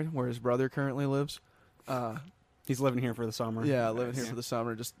in here where his brother currently lives. He's living here for the summer. Yeah, living here for the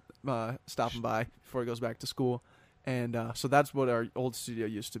summer, just stopping by before he goes back to school. And so that's what our old studio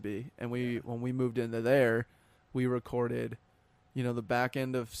used to be. And when we moved into there, we recorded, the back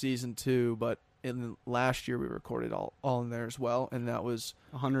end of season 2, but in last year we recorded all in there as well, and that was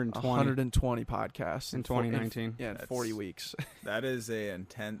 120 120 podcasts in 2019. in That's- 40 weeks. That is a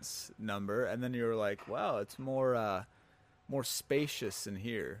intense number. And then you were like, wow, it's more spacious in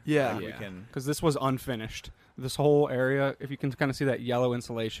here. Yeah. Like, we Yeah, can. because this was unfinished. This whole area, if you can kind of see that yellow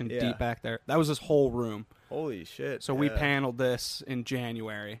insulation Yeah. deep back there, that was this whole room. Holy shit. So we yeah. paneled this in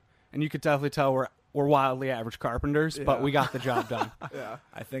January, and you could definitely tell we're wildly average carpenters, but Yeah. we got the job done. Yeah.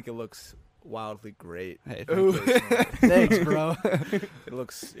 I think it looks wildly great. Hey, Ooh. Personally. Thanks, bro. It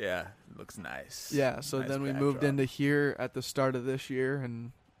looks, yeah. Looks nice. Yeah, so Nice then we backdrop. moved into here at the start of this year,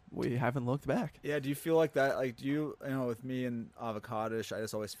 and we haven't looked back. Yeah, do you feel like that? Like, do you know, with me and Avocadish, I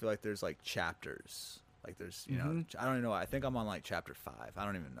just always feel like there's like chapters. Like there's, you know, I don't even know. I think I'm on like chapter 5. I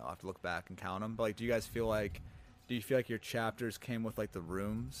don't even know. I have to look back and count them. But like, do you feel like your chapters came with like the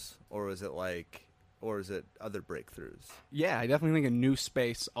rooms, or is it other breakthroughs? Yeah, I definitely think a new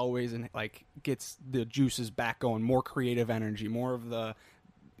space always gets the juices back going, more creative energy, more of the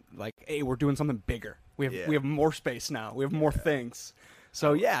like, hey, we're doing something bigger. We have more space now. We have more things.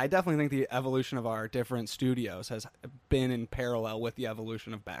 So yeah, I definitely think the evolution of our different studios has been in parallel with the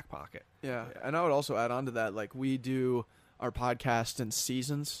evolution of Back Pocket. Yeah, and I would also add on to that, like, we do our podcast in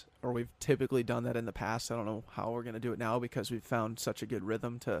seasons, or we've typically done that in the past. I don't know how we're going to do it now because we've found such a good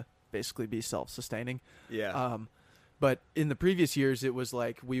rhythm to basically be self-sustaining. Yeah. But in the previous years, it was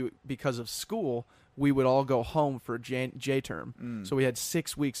like because of school, we would all go home for J term. So we had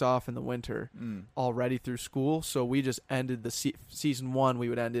 6 weeks off in the winter already through school. So we just ended the season 1. We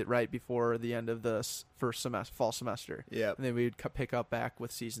would end it right before the end of the first fall semester. Yeah. And then we would pick up back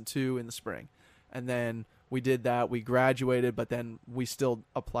with season 2 in the spring. And then we did that. We graduated, but then we still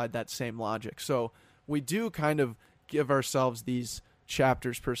applied that same logic. So we do kind of give ourselves these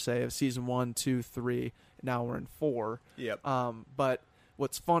chapters per se of season 1, 2, 3. Now we're in 4. Yep. But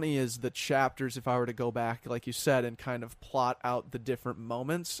what's funny is the chapters, if I were to go back, like you said, and kind of plot out the different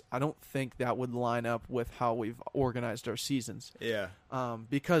moments, I don't think that would line up with how we've organized our seasons. Yeah.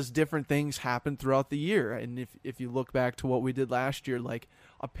 Because different things happen throughout the year. And if you look back to what we did last year, like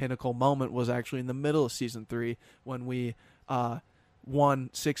a pinnacle moment was actually in the middle of season 3 when we won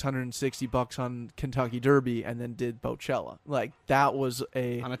 $660 on Kentucky Derby and then did Bochella. Like, that was On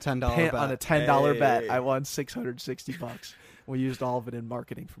a $10 bet. on a $10 bet. Hey. I won $660. We used all of it in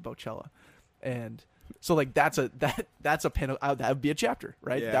marketing for Bochella. And so, like, that's a pinnacle. That would be a chapter,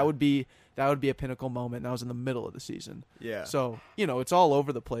 right? Yeah. That would be a pinnacle moment. And that was in the middle of the season. Yeah. So, you know, it's all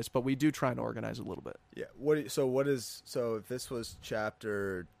over the place, but we do try and organize a little bit. Yeah. So if this was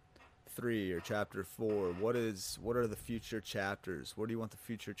chapter 3 or chapter 4, what are the future chapters? What do you want the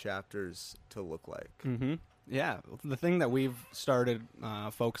future chapters to look like? Mm-hmm. Yeah, the thing that we've started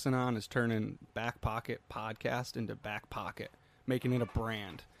focusing on is turning Back Pocket Podcast into Back Pocket, making it a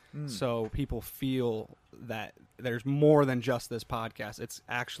brand, so people feel that there's more than just this podcast. It's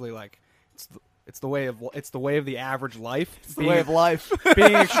actually like it's the way of the average life. It's the way of life.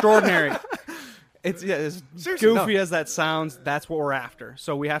 Being extraordinary. It's as Seriously, goofy no. as that sounds. That's what we're after.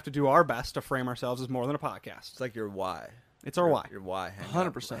 So we have to do our best to frame ourselves as more than a podcast. It's like your why. It's our why. Your why.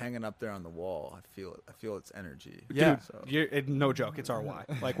 100%. Hanging up there on the wall. I feel it. I feel its energy. Yeah. So. No joke. It's our why.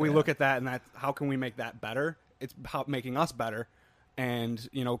 Like, we look at that and that, how can we make that better? It's making us better, and,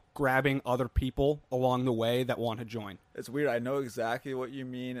 you know, grabbing other people along the way that want to join. It's weird. I know exactly what you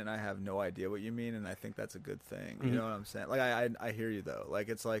mean, and I have no idea what you mean, and I think that's a good thing. You know what I'm saying? Like, I hear you though. Like,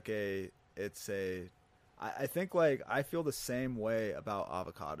 I think, like, I feel the same way about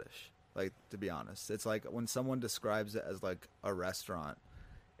Avocadish. Like, to be honest, it's like when someone describes it as like a restaurant,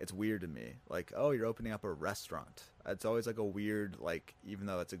 it's weird to me. Like, oh, you're opening up a restaurant. It's always like a weird, like, even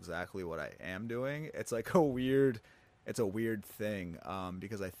though that's exactly what I am doing, it's like it's a weird thing,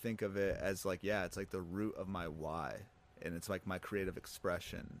 because I think of it as like, yeah, it's like the root of my why, and it's like my creative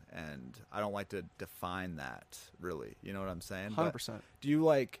expression, and I don't like to define that really. You know what I'm saying? 100%. But do you,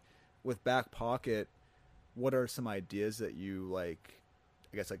 like, with Back Pocket, what are some ideas that you, like,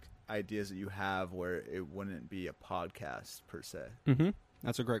 I guess, like, ideas that you have where it wouldn't be a podcast per se? Mm-hmm.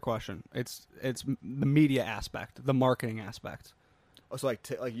 That's a great question. It's the media aspect, the marketing aspect. Oh, so like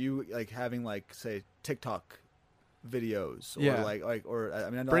you, like, having, like, say, TikTok videos, or Yeah. or I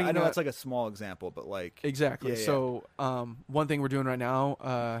mean, I know, Bringing that's that- like a small example, but like Exactly. Yeah, yeah. So one thing we're doing right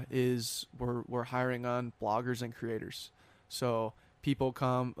now is we're hiring on bloggers and creators. So people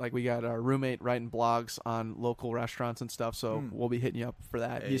come, like, we got our roommate writing blogs on local restaurants and stuff. So we'll be hitting you up for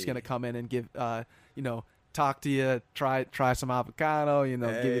that. He's Hey. going to come in and give, talk to you, try some avocado,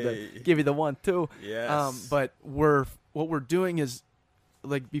 give you the 1-2. Yes. But what we're doing is,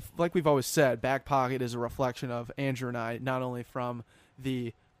 like we've always said, Back Pocket is a reflection of Andrew and I, not only from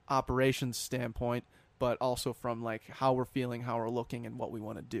the operations standpoint, but also from, like, how we're feeling, how we're looking, and what we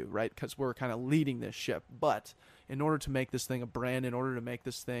want to do, right? Because we're kind of leading this ship. But in order to make this thing a brand, in order to make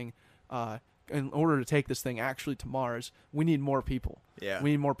this thing, in order to take this thing actually to Mars, we need more people. Yeah. We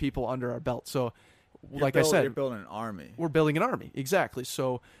need more people under our belt. So, You're like I said, you're building an army, we're building an army. Exactly.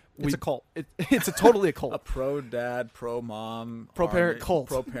 So It's a cult. It's totally a cult. a pro dad, pro mom, Pro parent army, cult.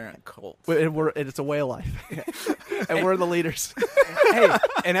 pro parent cult. And it's a way of life, and we're the leaders. Hey,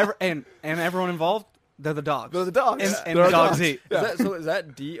 and everyone involved, They're the dogs. They're the dogs. And They're our dogs eat. Is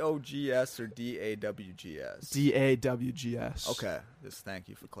that DOGS or DAWGS? DAWGS. Okay. Just thank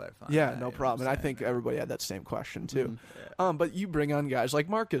you for clarifying. Yeah, that, no you know problem. And what I I'm think saying? everybody had that same question too. Yeah. But you bring on guys like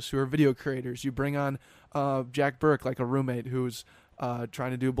Marcus who are video creators. You bring on Jack Burke, like a roommate who's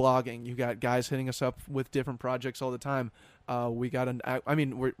trying to do blogging. You got guys hitting us up with different projects all the time. We got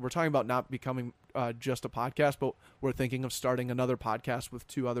we're talking about not becoming just a podcast, but we're thinking of starting another podcast with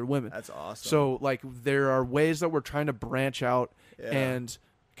 2 other women. That's awesome. So like there are ways that we're trying to branch out Yeah. and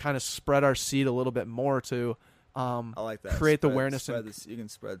kind of spread our seed a little bit more to I like that. create the Spread- awareness Spread and this, you can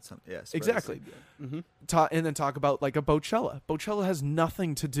spread some. Yeah. Spread Exactly. this idea. and then talk about like a Bochella. Bochella has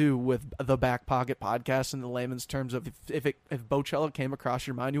nothing to do with the Back Pocket podcast in the layman's terms of if Bochella came across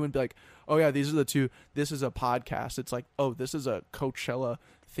your mind, you wouldn't be like, oh yeah, these are the 2. This is a podcast. It's like, oh, this is a Coachella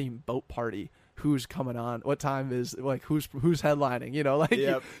themed boat party. Who's coming on? What time is like who's headlining? You know, like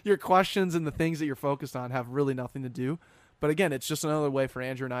Yep. your questions and the things that you're focused on have really nothing to do. But again, it's just another way for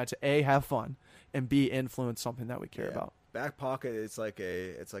Andrew and I to A, have fun, and B, influence something that we care Yeah. about. Back Pocket, it's like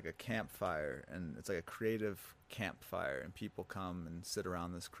a campfire, and it's like a creative campfire, and people come and sit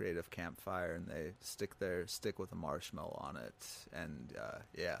around this creative campfire, and they stick with a marshmallow on it, and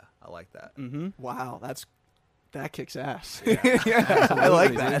yeah, I like that. Wow, that kicks ass. Yeah, I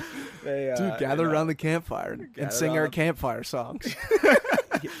like that. They, Dude, gather around the campfire and Gather sing our around- campfire songs.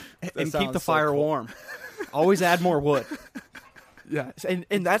 And keep sounds the so fire cool. warm. Always add more wood. Yeah, and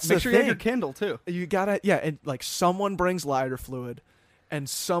that's Make the sure you have thing. your Kindle too. You gotta, and like someone brings lighter fluid, and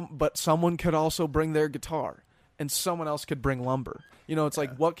someone could also bring their guitar, and someone else could bring lumber. You know, it's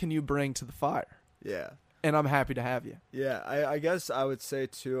like, what can you bring to the fire? Yeah. And I'm happy to have you. Yeah, I guess I would say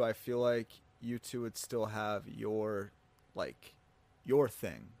too, I feel like you two would still have your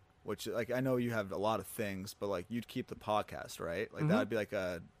thing, which like I know you have a lot of things, but like you'd keep the podcast, right? Like that'd be like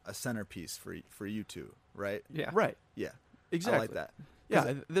a centerpiece for you two, right? Yeah. Right. Yeah. Exactly. I like that.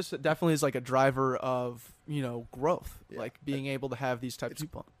 Yeah, this definitely is like a driver of, growth, Yeah. like being able to have these types of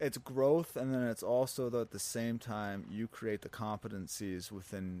people. It's growth, and then it's also that at the same time you create the competencies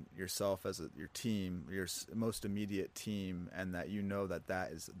within yourself as your team, your most immediate team, and that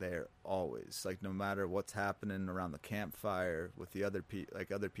that is there always. Like no matter what's happening around the campfire with the other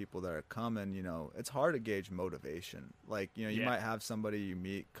other people that are coming, it's hard to gauge motivation. Like you Yeah. might have somebody you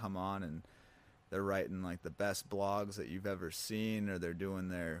meet come on and they're writing like the best blogs that you've ever seen, or they're doing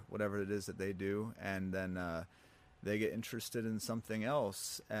their whatever it is that they do, and then they get interested in something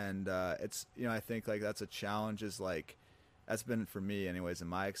else, and it's I think like that's a challenge. Is like that's been for me anyways in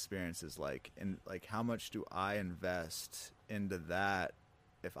my experience, is like how much do I invest into that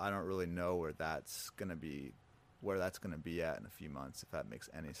if I don't really know where that's gonna be at in a few months, if that makes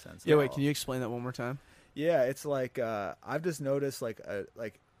any sense. Yeah, at wait, all. can you explain that one more time? Yeah, it's like I've just noticed like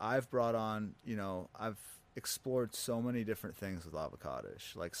I've brought on, I've explored so many different things with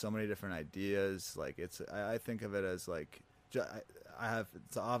Avocadish, like so many different ideas. Like I think of it as like it's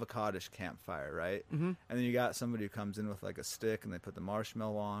an Avocadish campfire, right? Mm-hmm. And then you got somebody who comes in with like a stick and they put the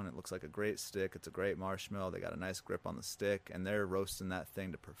marshmallow on. It looks like a great stick. It's a great marshmallow. They got a nice grip on the stick, and they're roasting that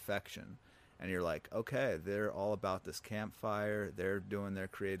thing to perfection. And you're like, okay, they're all about this campfire. They're doing their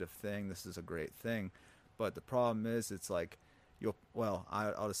creative thing. This is a great thing. But the problem is, it's like,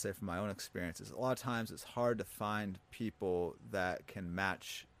 I'll just say from my own experiences, a lot of times it's hard to find people that can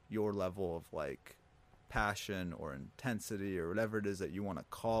match your level of like passion or intensity or whatever it is that you want to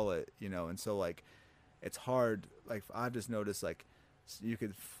call it, and so like it's hard. Like I've just noticed like you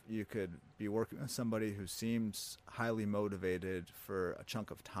could be working with somebody who seems highly motivated for a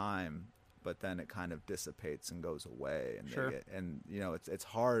chunk of time, but then it kind of dissipates and goes away, and Sure. it's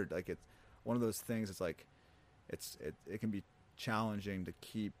hard. Like it's one of those things. It's like it can be challenging to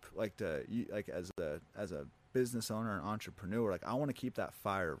keep as a business owner and entrepreneur. Like I want to keep that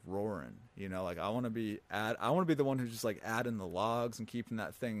fire roaring, like I want to be the one who's just like adding the logs and keeping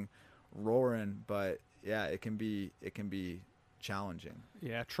that thing roaring. But yeah, it can be challenging.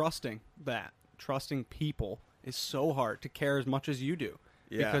 Yeah, trusting people is so hard to care as much as you do.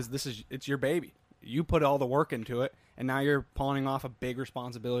 Yeah. Because it's your baby. You put all the work into it, and now you're pawning off a big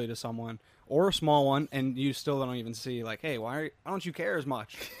responsibility to someone or a small one, and you still don't even see like, hey, why don't you care as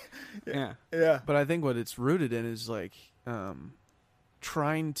much? Yeah. But I think what it's rooted in is like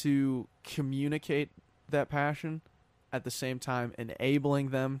trying to communicate that passion, at the same time enabling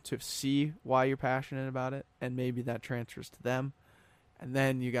them to see why you're passionate about it, and maybe that transfers to them. And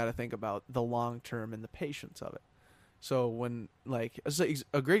then you got to think about the long term and the patience of it. So when like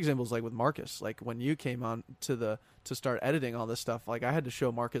a great example is like with Marcus, like when you came on to start editing all this stuff, like I had to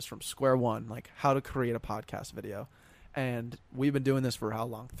show Marcus from square one like how to create a podcast video, And we've been doing this for how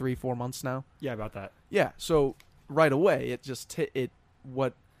long? 3-4 months now. Yeah, about that. Yeah. So right away, it just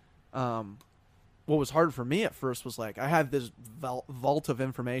what was hard for me at first was like I had this vault of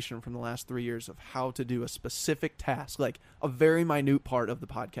information from the last 3 years of how to do a specific task, like a very minute part of the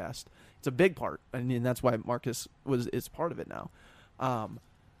podcast. It's a big part, I mean that's why Marcus is part of it now.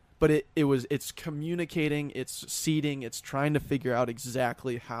 But it's communicating, it's seeding, it's trying to figure out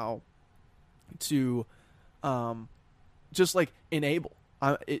exactly how to just like enable.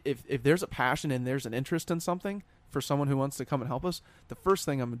 If there's a passion and there's an interest in something for someone who wants to come and help us, the first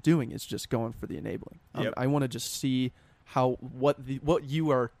thing I'm doing is just going for the enabling. Yep. I want to just see what you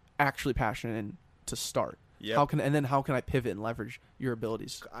are actually passionate in to start. Yep. How can I pivot and leverage your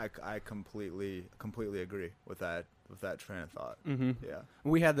abilities? I completely agree with that train of thought. Mm-hmm. Yeah.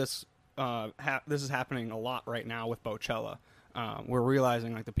 We had this. This is happening a lot right now with Bocella. We're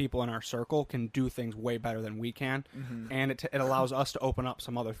realizing like the people in our circle can do things way better than we can, and it allows us to open up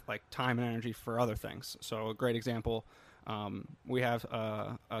some other like time and energy for other things. So a great example, we have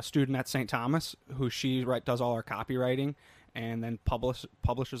a student at St. Thomas who does all our copywriting and then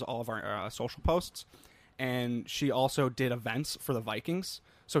publishes all of our social posts, and she also did events for the Vikings.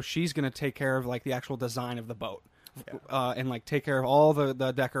 So she's going to take care of like the actual design of the boat. And like take care of all the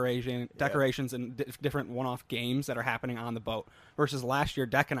decorations and different one-off games that are happening on the boat. Versus last year,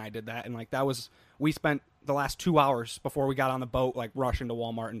 Deck and I did that, and like we spent the last 2 hours before we got on the boat like rushing to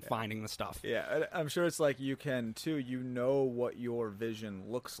Walmart and finding the stuff. Yeah, I'm sure it's like you can too. You know what your vision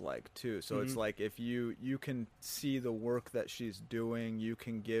looks like too. So it's like if you can see the work that she's doing, you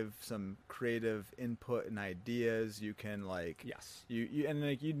can give some creative input and ideas. You can like you and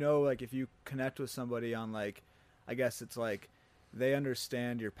like like if you connect with somebody on like. I guess it's like they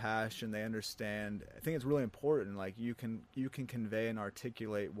understand your passion. They understand. I think it's really important. Like you can convey and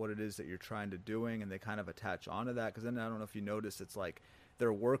articulate what it is that you're trying to doing, and they kind of attach onto that. Because then I don't know if you notice, it's like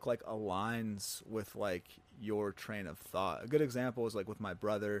their work like aligns with like your train of thought. A good example is like with my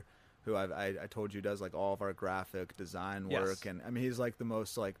brother, who I told you does like all of our graphic design work, Yes. and I mean he's like the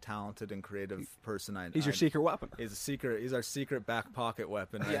most like talented and creative person I know. He's your secret weapon. He's our secret back pocket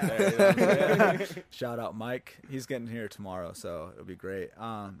weapon right there. You know what I'm saying? Shout out Mike. He's getting here tomorrow, so it'll be great.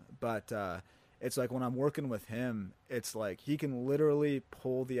 But it's like when I'm working with him, it's like he can literally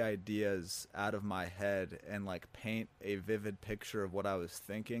pull the ideas out of my head and like paint a vivid picture of what I was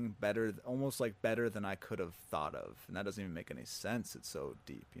thinking almost like better than I could have thought of. And that doesn't even make any sense. It's so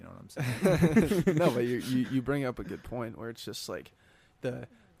deep. You know what I'm saying? No, but you bring up a good point where it's just like the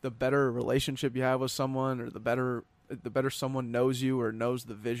better relationship you have with someone, or the better someone knows you or knows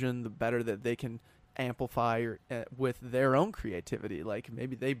the vision, the better that they can amplify with their own creativity. Like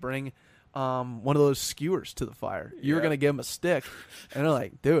maybe they bring one of those skewers to the fire. You were gonna give them a stick, and they're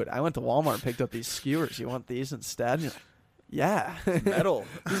like, "Dude, I went to Walmart and picked up these skewers. You want these instead?" And you're like, yeah, Metal.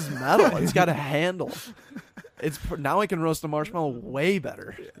 This is metal. It's got a handle. Now I can roast a marshmallow way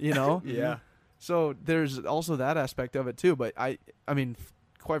better. You know? Yeah. So there's also that aspect of it too. But I mean,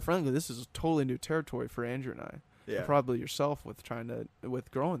 quite frankly, this is totally new territory for Andrew and I. Yeah. And probably yourself with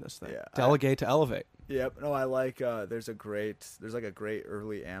growing this thing. Yeah. Delegate to elevate. Yep. No, I like. There's a great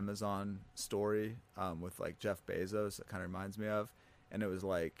early Amazon story with like Jeff Bezos that kind of reminds me of, and it was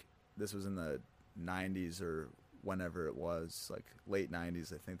like this was in the 90s or whenever it was, like late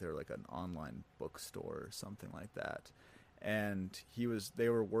 90s. I think they were like an online bookstore or something like that, and they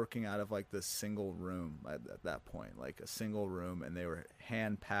were working out of like this single room at that point, like a single room, and they were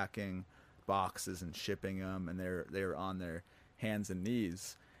hand packing boxes and shipping them, and they were on their hands and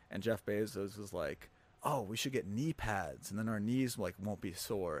knees. And Jeff Bezos was like, "Oh, we should get knee pads, and then our knees like won't be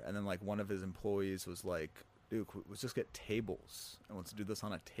sore." And then like one of his employees was like, "Dude, let's just get tables, and let's do this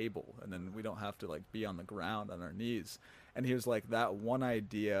on a table, and then we don't have to like be on the ground on our knees." And he was like, that one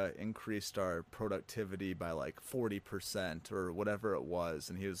idea increased our productivity by like 40% or whatever it was.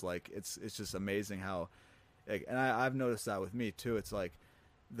 And he was like, it's just amazing how, like, and I've noticed that with me too. It's like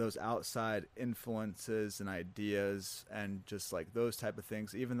those outside influences and ideas and just like those type of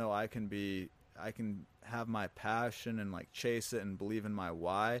things, even though I can have my passion and like chase it and believe in my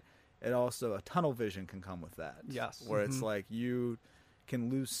why, it also, a tunnel vision can come with that. Yes. Where it's like you can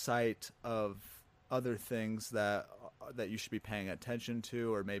lose sight of other things that you should be paying attention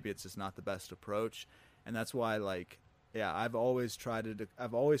to, or maybe it's just not the best approach. And that's why, like, yeah, I've always tried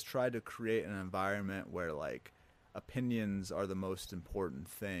to create an environment where like opinions are the most important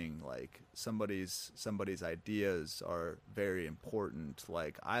thing. Like somebody's ideas are very important.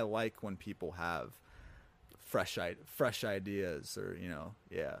 Like I like when people have fresh ideas, or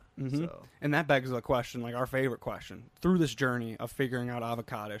yeah. So And that begs the question, like our favorite question through this journey of figuring out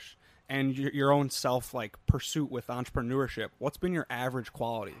Avocadish and your own self like pursuit with entrepreneurship, what's been your average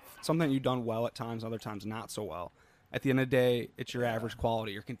quality? Something you've done well at times, other times not so well. At the end of the day, it's your average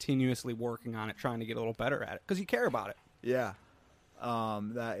quality. You're continuously working on it, trying to get a little better at it because you care about it. Yeah,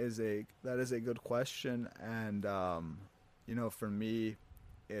 that is a good question, and you know, for me,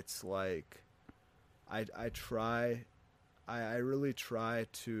 it's like I really try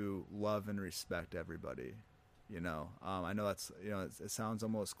to love and respect everybody. You know, I know that's, you know, it sounds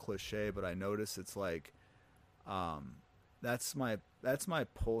almost cliche, but I notice it's like, that's my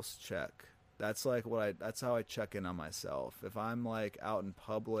pulse check. That's like that's how I check in on myself. If I'm like out in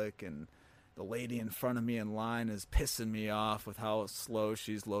public and the lady in front of me in line is pissing me off with how slow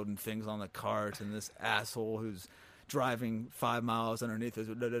she's loading things on the cart, and this asshole who's driving 5 miles underneath us,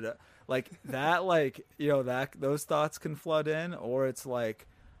 like that, like, you know, that those thoughts can flood in, or it's like,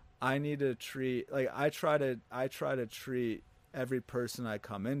 I need to treat, like, I try to treat every person I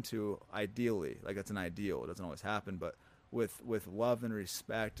come into ideally, like it's an ideal. It doesn't always happen, but with love and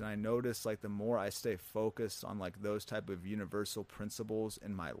respect. And I notice, like, the more I stay focused on like those type of universal principles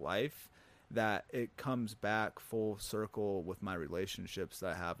in my life, that it comes back full circle with my relationships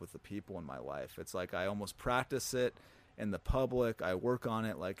that I have with the people in my life. It's like I almost practice it in the public. I work on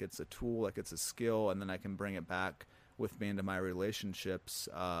it like it's a tool, like it's a skill, and then I can bring it back with me into my relationships.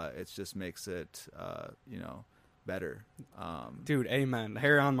 It just makes it, you know, better. Dude, amen.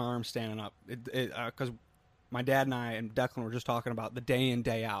 Hair on my arm standing up. Because my dad and I and Declan were just talking about the day in,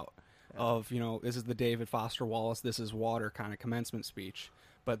 day out of, you know, this is the David Foster Wallace, this is water kind of commencement speech.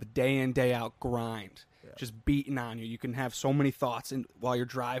 But the day in, day out grind, just beating on you. You can have so many thoughts while you're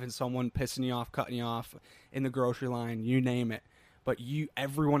driving, someone pissing you off, cutting you off in the grocery line, you name it. But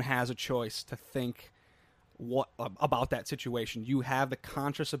everyone has a choice to think about that situation. You have the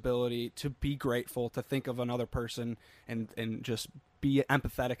conscious ability to be grateful, to think of another person, and just be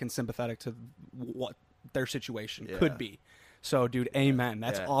empathetic and sympathetic to what their situation could be. So, dude, amen.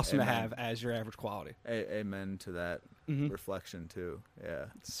 That's awesome to have as your average quality. Amen to that reflection too. Yeah,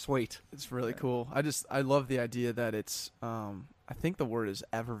 sweet. It's really cool. I love the idea that it's I think the word is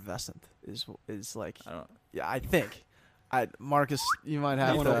effervescent is like, I think. Marcus, you might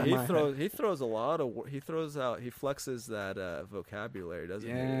have to. He throws a lot of. He flexes that vocabulary, doesn't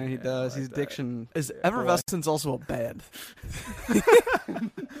he? Yeah, he does. Like His that. diction. Is effervescence also a band?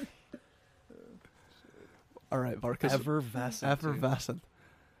 All right, Marcus. Effervescent.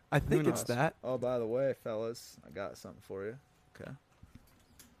 I think it's that. Oh, by the way, fellas, I got something for you. Okay.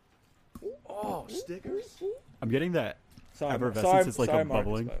 Oh, stickers. I'm getting that. Sorry, Effervescence is like a Marcus,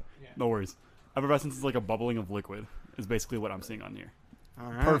 bubbling. but- No worries. Effervescence is like a bubbling of liquid. Is basically what I'm seeing on here. All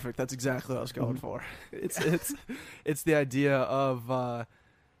right. Perfect. That's exactly what I was going for. It's the idea of. All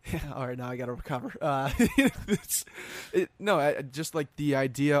right, now I got to recover. Just like the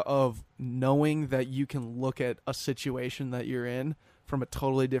idea of knowing that you can look at a situation that you're in from a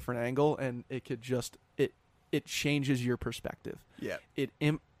totally different angle, and it could just it changes your perspective. Yeah. It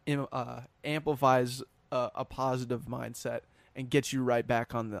amplifies a positive mindset and gets you right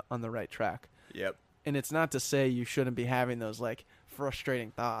back on the right track. Yep. And it's not to say you shouldn't be having those like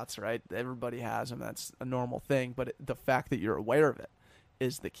frustrating thoughts, right? Everybody has them. That's a normal thing. But the fact that you're aware of it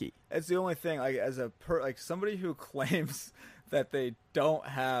is the key. It's the only thing. Like as like somebody who claims that they don't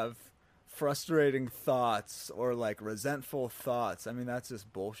have frustrating thoughts or like resentful thoughts, I mean, that's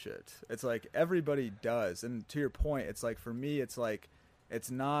just bullshit. It's like everybody does. And to your point, it's like for me, it's like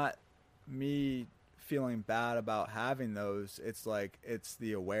it's not me feeling bad about having those. It's like it's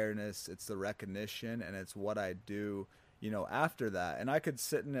the awareness, it's the recognition, and it's what I do, you know, after that. And I could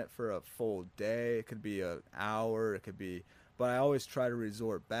sit in it for a full day, it could be an hour, it could be, but I always try to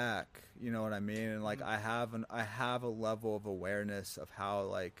resort back, you know what I mean? And like I have a level of awareness of how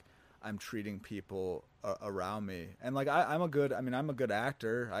like I'm treating people around me. And like I'm a good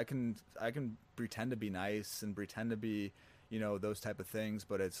actor. I can pretend to be nice and pretend to be, you know, those type of things,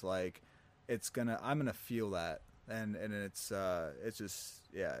 but it's like I'm gonna feel that, and it's just,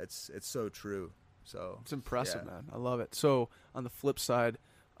 yeah, it's so true. So It's impressive, man. I love it. So on the flip side,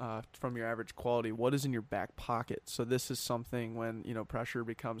 from your average quality, what is in your back pocket? So this is something when, you know, pressure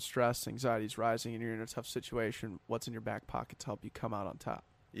becomes stress, anxiety's rising, and you're in a tough situation. What's in your back pocket to help you come out on top?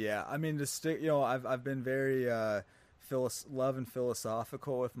 Yeah, I mean, you know, I've been very love and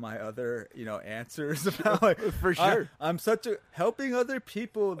philosophical with my other, you know, answers about like For sure. I'm such a helping other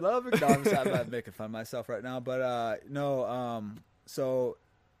people, loving. No, I'm making fun of myself right now, but so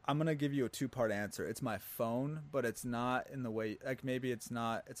I'm gonna give you a 2-part answer. It's my phone, but it's not in the way, like maybe it's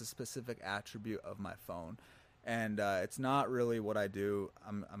not. It's a specific attribute of my phone, and it's not really what I do.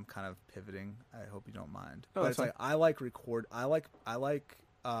 I'm kind of pivoting. I hope you don't mind. No, But that's it's like I like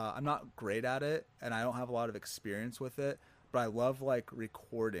I'm not great at it, and I don't have a lot of experience with it, but I love like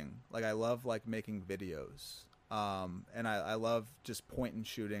recording. Like I love like making videos. And I love just point and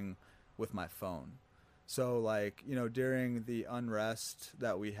shooting with my phone. So like, you know, during the unrest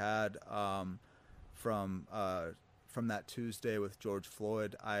that we had from that Tuesday with George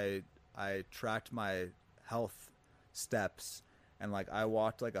Floyd, I tracked my health steps, and like I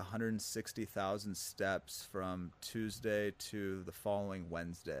walked like 160,000 steps from Tuesday to the following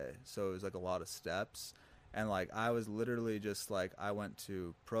Wednesday. So it was like a lot of steps. And like I was literally just like, I went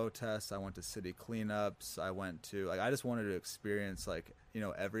to protests, I went to city cleanups, I went to like, I just wanted to experience like, you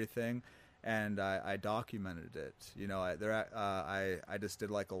know, everything. And I documented it. You know, I just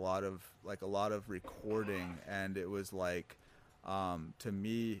did like a lot of recording, and it was like, to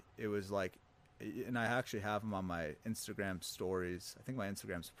me it was like, and I actually have them on my Instagram stories. I think my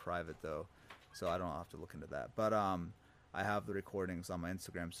Instagram's private though, so I don't have to look into that. But I have the recordings on my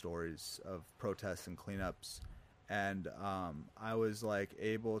Instagram stories of protests and cleanups, and I was like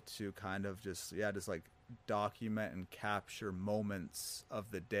able to kind of just like document and capture moments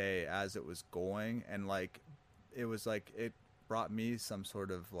of the day as it was going, and like it was like it brought me some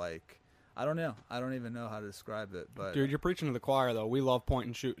sort of like, I don't even know how to describe it, but Dude, you're preaching to the choir though. We love point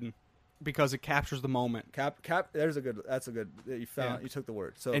and shooting because it captures the moment. That's a good you found. Yeah. You took the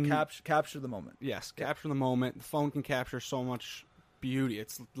word. So And capture the moment. Yes, capture the moment. The phone can capture so much beauty.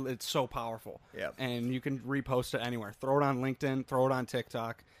 It's so powerful. Yep. And you can repost it anywhere. Throw it on LinkedIn. Throw it on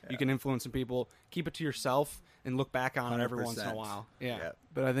TikTok. You can influence some people. Keep it to yourself and look back on it every once in a 100%. while. Yeah. Yep.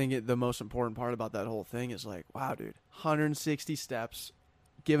 But I think the most important part about that whole thing is like, wow, dude, 160 steps,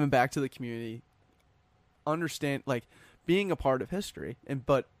 giving back to the community, understand, like, being a part of history,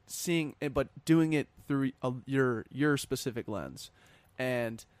 but doing it through your specific lens.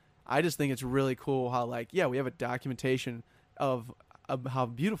 And I just think it's really cool how, like, yeah, we have a documentation of how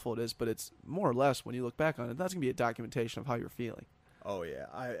beautiful it is, but it's more or less, when you look back on it, that's gonna be a documentation of how you're feeling. Oh yeah,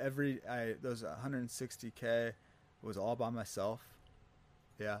 those 160K was all by myself.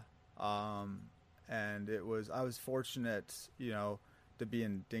 Yeah, and I was fortunate, you know, to be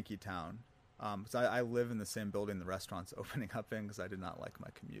in Dinkytown, because I live in the same building the restaurant's opening up in, because I did not like my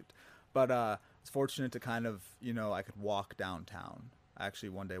commute, but I was fortunate to kind of, you know, I could walk downtown. I actually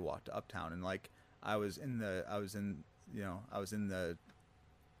one day walked uptown, and like I was in the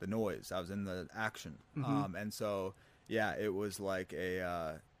noise, I was in the action, and so. Yeah, it was like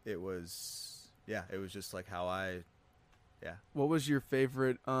it was just like how What was your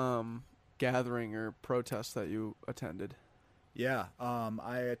favorite gathering or protest that you attended? Yeah,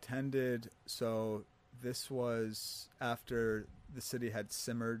 I attended, so this was after the city had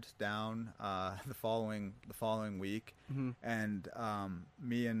simmered down the following week, and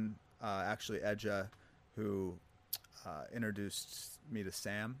me and actually Edja, who introduced me to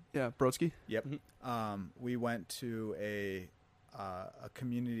Sam. Yeah, Brodsky. Yep. We went to a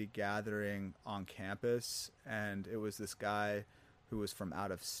community gathering on campus, and it was this guy who was from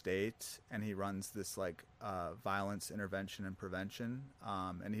out of state, and he runs this like violence intervention and prevention,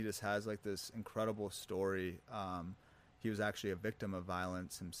 and he just has like this incredible story. He was actually a victim of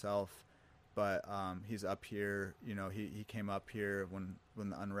violence himself, but he's up here. You know, he came up here when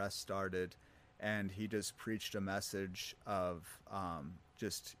the unrest started. And he just preached a message of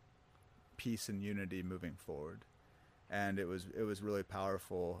just peace and unity moving forward, and it was really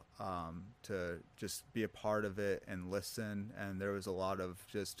powerful to just be a part of it and listen. And there was a lot of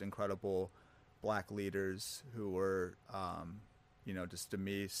just incredible Black leaders who were, you know, just to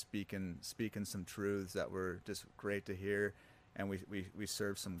me speaking some truths that were just great to hear. And we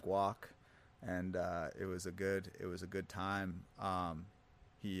served some guac, and it was a good time.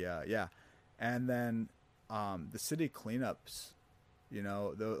 And then the city cleanups, you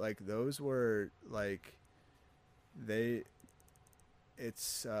know, those were like it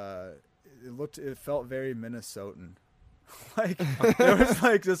felt very Minnesotan. Like there was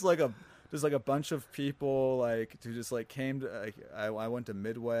like just like a bunch of people like who just like came to like I went to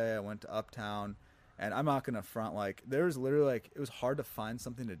Midway, I went to Uptown, and I'm not gonna front, like there was literally like it was hard to find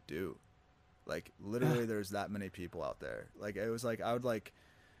something to do. Like literally there's that many people out there. Like it was like I would like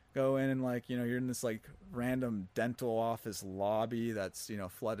go in and like, you know, you're in this like random dental office lobby that's, you know,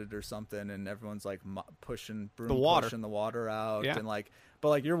 flooded or something, and everyone's like pushing the water out, and like, but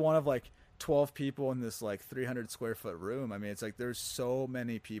like you're one of like 12 people in this like 300 square foot room. I mean, it's like there's so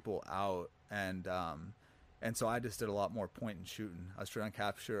many people out, and so I just did a lot more point and shooting. I was just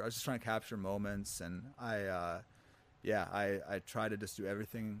trying to capture moments, and I try to just do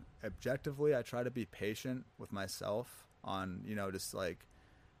everything objectively. I try to be patient with myself on, you know, just like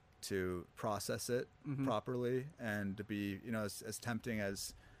to process it properly, and to be, you know, as tempting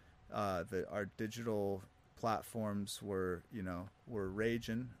as our digital platforms were, you know, were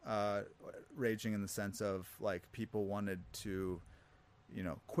raging in the sense of like people wanted to, you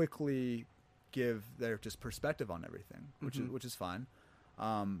know, quickly give their just perspective on everything, which is fine.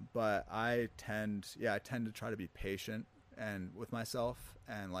 But I tend to try to be patient and with myself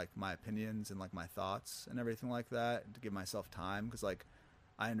and like my opinions and like my thoughts and everything like that, to give myself time, because like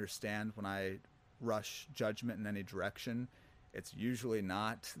I understand when I rush judgment in any direction, it's usually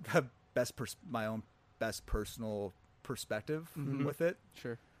not the best my own best personal perspective with it.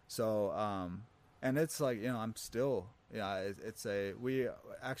 Sure. So and it's like, you know, I'm still, we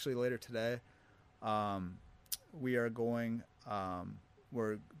actually later today we're going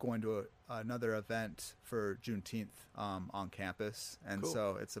to another event for Juneteenth on campus, and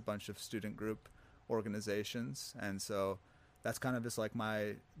so it's a bunch of student group organizations, and so that's kind of just like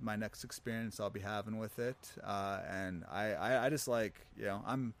my next experience I'll be having with it, and I just like, you know,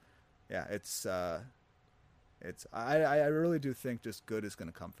 I really do think just good is going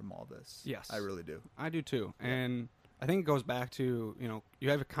to come from all this. Yes. I really do. I do too. And I think it goes back to, you know, you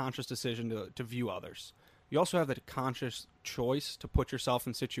have a conscious decision to view others. You also have the conscious choice to put yourself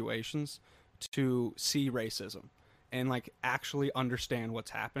in situations to see racism and like actually understand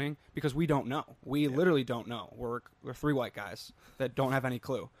what's happening, because we don't know. We literally don't know. We're three white guys that don't have any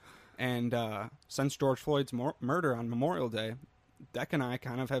clue. And since George Floyd's murder on Memorial Day, Deck and I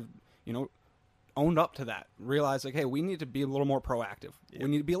kind of have, you know, owned up to that. Realized like, hey, we need to be a little more proactive. We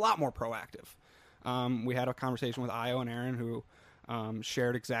need to be a lot more proactive. We had a conversation with Io and Aaron, who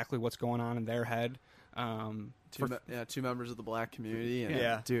shared exactly what's going on in their head. Two members of the black community. And,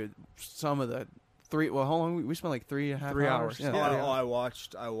 Yeah. dude, some of the how long? We spent like 3.5 hours. Yeah. I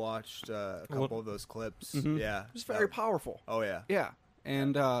watched a couple of those clips. Yeah. It's very powerful. Oh, yeah. Yeah.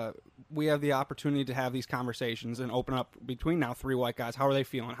 And we have the opportunity to have these conversations and open up between now three white guys. How are they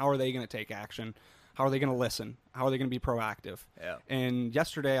feeling? How are they going to take action? How are they going to listen? How are they going to be proactive? Yeah. And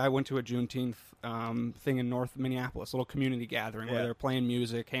yesterday I went to a Juneteenth thing in North Minneapolis, a little community gathering where they're playing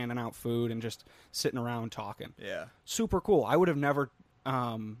music, handing out food, and just sitting around talking. Yeah. Super cool. I would have never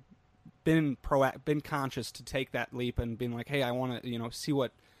been conscious to take that leap and been like, hey, I want to, you know, see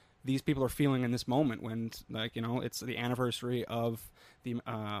what these people are feeling in this moment when, like, you know, it's the anniversary of the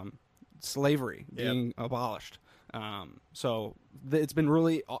slavery being abolished. So it's been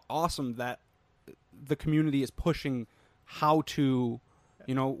really awesome that the community is pushing how to,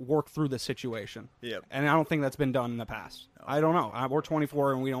 you know, work through the situation. Yep. And I don't think that's been done in the past. No. I don't know. We're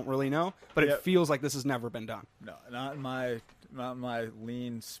 24 and we don't really know, but it feels like this has never been done. No, not in my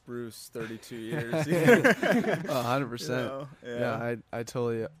lean spruce 32 years. 100%. You know? Yeah, I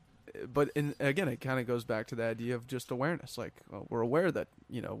totally. But again, it kind of goes back to the idea of just awareness. Like, we're aware that,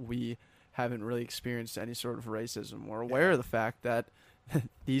 you know, we haven't really experienced any sort of racism. We're aware of the fact that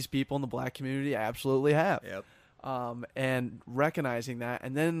these people in the black community absolutely have. Yep. And recognizing that,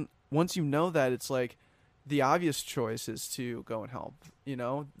 and then once you know that, it's like the obvious choice is to go and help. You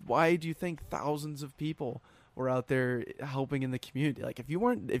know, why do you think thousands of people were out there helping in the community? Like, if you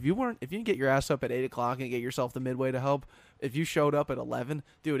didn't get your ass up at 8:00 and get yourself to Midway to help, if you showed up at 11,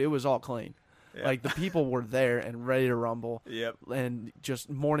 dude, it was all clean. Yeah. Like, the people were there and ready to rumble. Yep. And just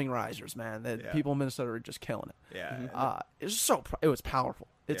morning risers, man. That people in Minnesota are just killing it. Yeah. It was powerful.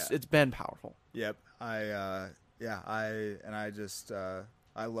 It's been powerful. Yep. I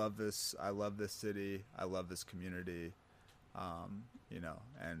love this. I love this city. I love this community. You know,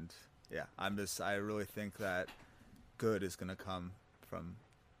 and I really think that good is going to come from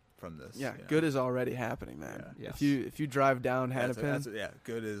this. Yeah, you know? good is already happening, man. Yeah. Yes. If you drive down Hennepin,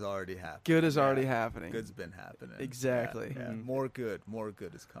 good is already happening. Good is already happening. Good's been happening. Exactly. Yeah. More good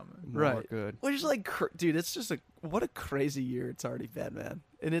is coming. Right. Good. Which is like, dude, it's just what a crazy year it's already been, man.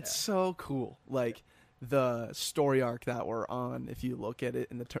 And it's so cool. Like, the story arc that we're on, if you look at it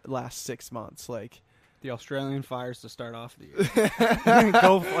in the last 6 months, like the Australian fires to start off the year.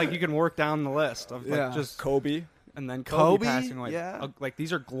 Go, like, you can work down the list of like just Kobe. And then Kobe passing away. Yeah. Like,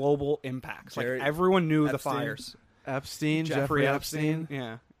 these are global impacts. Jerry, like, everyone knew Epstein. the fires. Jeffrey Epstein.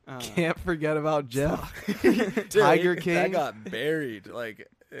 Yeah. Can't forget about Jeff. Dude, Tiger King. That got buried. Like,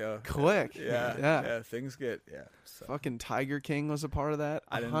 quick. Yeah. Things get, so. Fucking Tiger King was a part of that.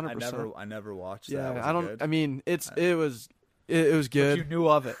 100%. I never watched that. that. I don't. Good? I mean, it was good. But you knew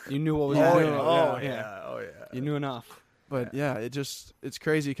of it. You knew what was Yeah. happening. Oh yeah. You knew enough. But it's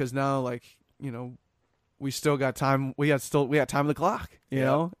crazy because now, like, you know, we still got time. We got time on the clock, you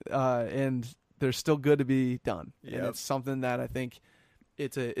know, and there's still good to be done. Yep. And it's something that I think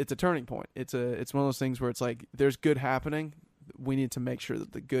it's a turning point. It's one of those things where it's like there's good happening, we need to make sure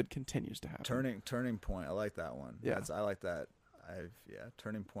that the good continues to happen. Turning point. I like that one. Yeah. I like that.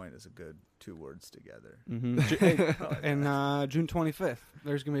 Turning point is a good 2 words together. And June 25th,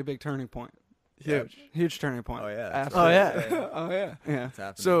 there's going to be a big turning point. Huge turning point. Oh yeah. After- right. Oh yeah. Yeah. It's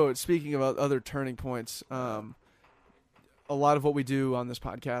happening. So speaking about other turning points, a lot of what we do on this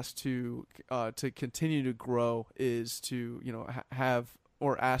podcast to continue to grow is to have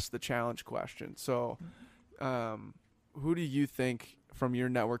or ask the challenge question. So, who do you think from your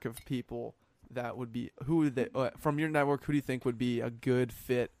network of people that would be from your network? Who do you think would be a good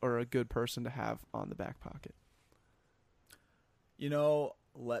fit or a good person to have on the back pocket?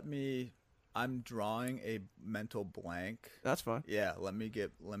 I'm drawing a mental blank. That's fine. Yeah, let me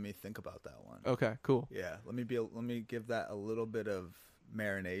think about that one. Okay, cool. Yeah, let me give that a little bit of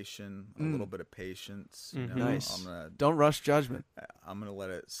marination, a little bit of patience. You know? Nice. Don't rush judgment. I'm gonna let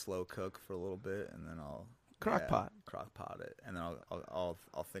it slow cook for a little bit, and then I'll crock pot it, and then I'll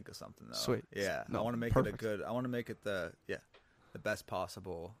think of something though. Sweet. Yeah, No, I want to make perfect. I want to make it the best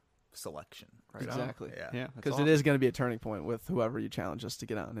possible selection. Right. Exactly. Yeah. Because it is going to be a turning point with whoever you challenge us to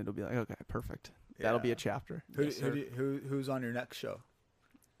get on. It'll be like, okay, perfect. That'll be a chapter. Who's on your next show?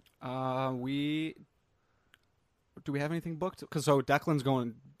 Do we have anything booked? Because Declan's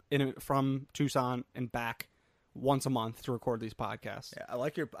going from Tucson and back once a month to record these podcasts. Yeah,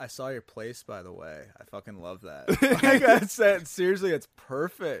 I saw your place, by the way. I fucking love that. Like I said, seriously, it's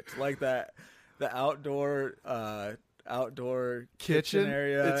perfect. Like that, the outdoor kitchen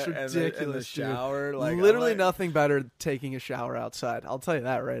area. It's ridiculous. And the shower. Like literally nothing better than taking a shower outside. I'll tell you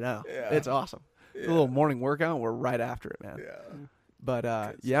that right now. Yeah. It's awesome. A little morning workout. We're right after it, man. Yeah. But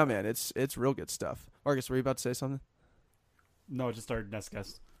man, it's real good stuff. Marcus, were you about to say something? No, just our next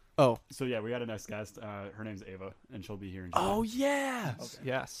guest. Oh. So yeah, we got a next guest. Her name's Ava, and she'll be here in July. Oh yeah. Okay.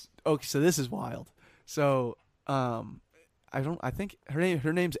 Yes. Okay, so this is wild. So, I think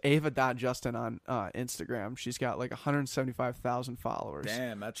her name's Ava.Justin on Instagram. She's got like 175,000 followers.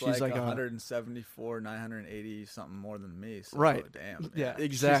 Damn, that's She's like like 174, 980 something more than me. So, Right. Damn. Yeah.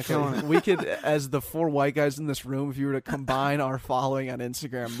 Exactly. killing it. We could, as the 4 white guys in this room, if you were to combine our following on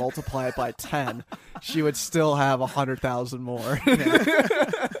Instagram, multiply it by 10, she would still have 100,000 more.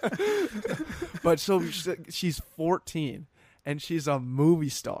 But so she's 14, and she's a movie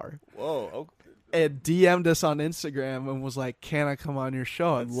star. Whoa. Okay. And DM'd us on Instagram and was like, "Can I come on your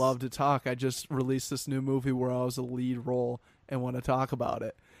show? I'd love to talk. I just released this new movie where I was a lead role and want to talk about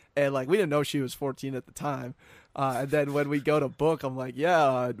it." And like, we didn't know she was 14 at the time. And then when we go to book, I'm like,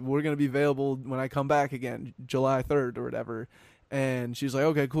 "Yeah, we're gonna be available when I come back again, July 3rd or whatever." And she's like,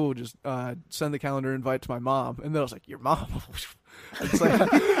 "Okay, cool. Just send the calendar invite to my mom." And then I was like, "Your mom?" It's like,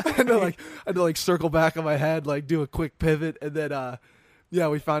 I had to circle back on my head, like do a quick pivot, and then. Yeah,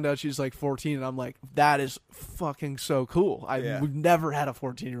 we found out she's like 14, and I'm like, that is fucking so cool. We've never had a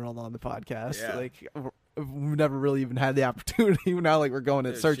 14-year-old on the podcast. Yeah. Like, we've never really even had the opportunity. Now, like, we're going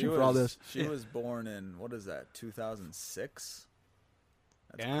and searching for all this. She was born in, what is that, 2006?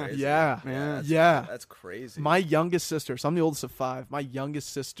 That's Yeah. crazy. Yeah. That's crazy. My youngest sister, so I'm the oldest of 5. My youngest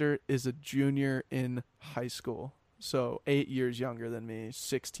sister is a junior in high school. So 8 years younger than me,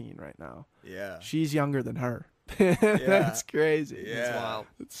 16 right now. Yeah. She's younger than her. That's crazy. Yeah. It's wild.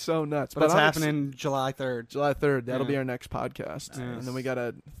 It's so nuts. But it's I'm happening July 3rd. July 3rd. That'll Yeah. be our next podcast. Nice. And then we got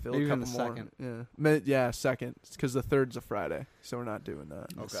to fill Maybe a even couple the more. second. Yeah, second. Because the 3rd's a Friday. So we're not doing that.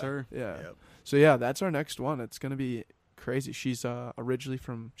 Okay. Sir. Yeah. Yep. So, yeah, that's our next one. It's going to be crazy. She's originally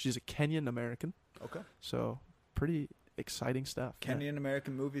she's a Kenyan American. Okay. So, pretty exciting stuff. Kenyan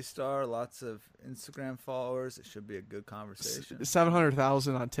American movie star, lots of Instagram followers. It should be a good conversation.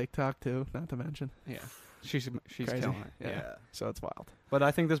 700,000 on TikTok, too, not to mention. Yeah. She's Crazy. killing it. Yeah. So, it's wild. But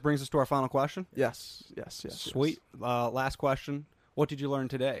I think this brings us to our final question. Yes. Sweet. Last question. What did you learn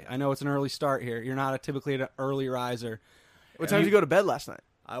today? I know it's an early start here. You're not typically an early riser. What time did you go to bed last night?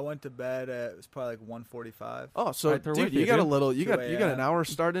 I went to bed at, it was probably like 1:45. Oh, so Right there dude, with you you, got a dude. little, you 2 got an hour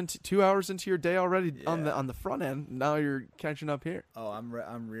start into 2 hours into your day already on Yeah. the front end. Now you're catching up here. Oh, I'm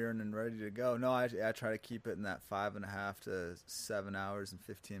rearing and ready to go. No, I try to keep it in that 5.5 to 7 hours and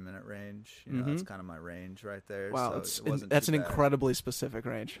 15-minute range. You know, that's kind of my range right there. Wow, so it wasn't that's too an bad. incredibly specific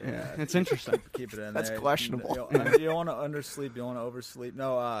range. Yeah, It's interesting. Keep it in That's there. questionable. You don't want to undersleep. You don't want to oversleep.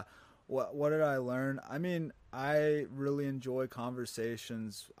 No. What did I learn? I mean, I really enjoy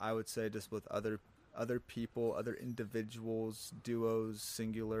conversations. I would say just with other people, other individuals, duos,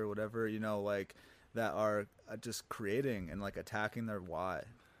 singular, whatever, you know, like that are just creating and like attacking their why,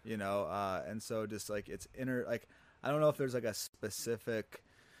 you know, and so just like it's inner, like I don't know if there's like a specific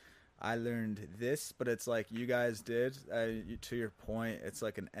I learned this, but it's like you guys did. To your point, it's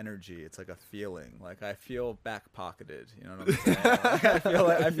like an energy. It's like a feeling. Like I feel back pocketed. You know what I'm saying?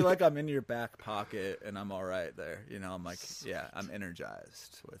 Like, I feel like I'm in your back pocket and I'm all right there. You know, I'm like, yeah, I'm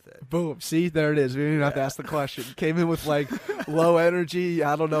energized with it. Boom. See, there it is. We didn't even have to ask the question. Came in with like low energy.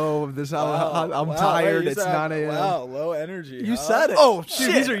 I don't know if this. I'm tired. It's 9 a.m. Wow, low energy. You said it. Oh, shit.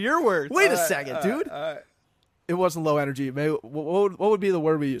 dude, these are your words. Wait a second, dude. All right. It wasn't low energy. Maybe, what would be the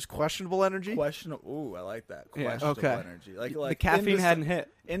word we use? Questionable energy? Questionable. Ooh, I like that. Yeah, Questionable okay. energy. Like The caffeine hadn't hit.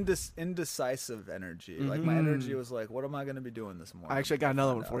 Indecisive energy. Like my energy was like, what am I going to be doing this morning? I actually got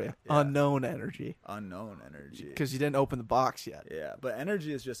another one for you. Yeah. Unknown energy. Unknown energy. Because you didn't open the box yet. Yeah, but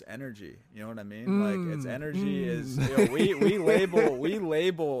energy is just energy. You know what I mean? Like it's energy is. You know, we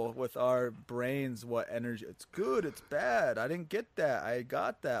label with our brains what energy. It's good. It's bad. I didn't get that. I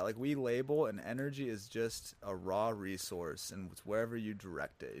got that. Like we label, and energy is just a raw resource, and it's wherever you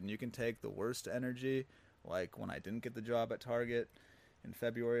direct it. And you can take the worst energy, like when I didn't get the job at Target in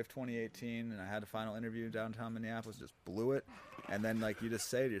February of 2018, and I had a final interview downtown Minneapolis, just blew it. And then like you just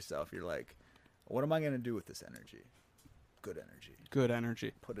say to yourself, you're like, what am I going to do with this energy? Good energy. Good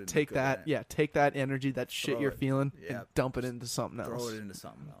energy. Put it. Take in that. energy. Yeah, take that energy, that shit Throw you're it. feeling, Yeah. and dump it into something else. Throw it into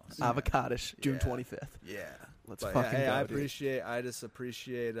something else. Avocados, June Yeah. 25th. Yeah. Let's But, fucking hey, go, I dude. just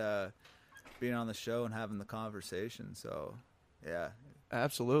appreciate being on the show and having the conversation. So, yeah.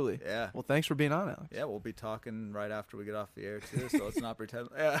 Absolutely. Yeah. Well, thanks for being on, Alex. Yeah, we'll be talking right after we get off the air too. So let's not pretend.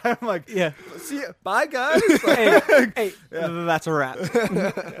 Yeah, I'm like, Yeah. see ya. Bye, guys. Hey, that's a wrap.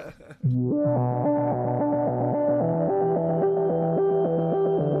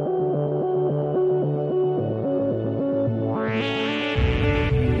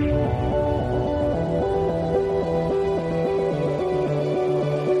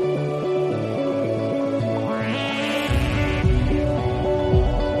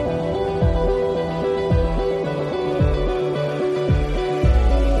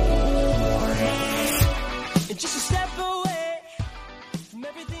 And just a step away from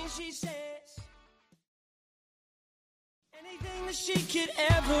everything she says. Anything that she could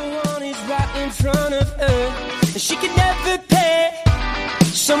ever want is right in front of her. And she could never pay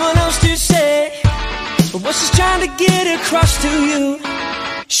someone else to say what she's trying to get across to you.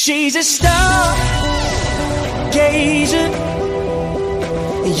 She's a star gazer,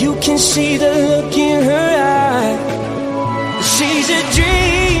 and you can see the look in her eye. She's a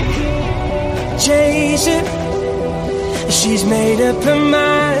dream chaser. She's made up her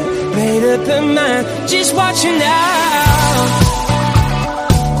mind, just watch her now.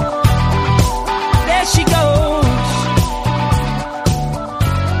 There she goes.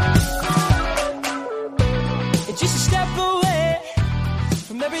 And just a step away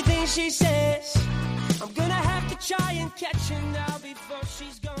from everything she says. I'm gonna have to try and catch her now before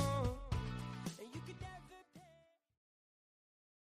she's gone.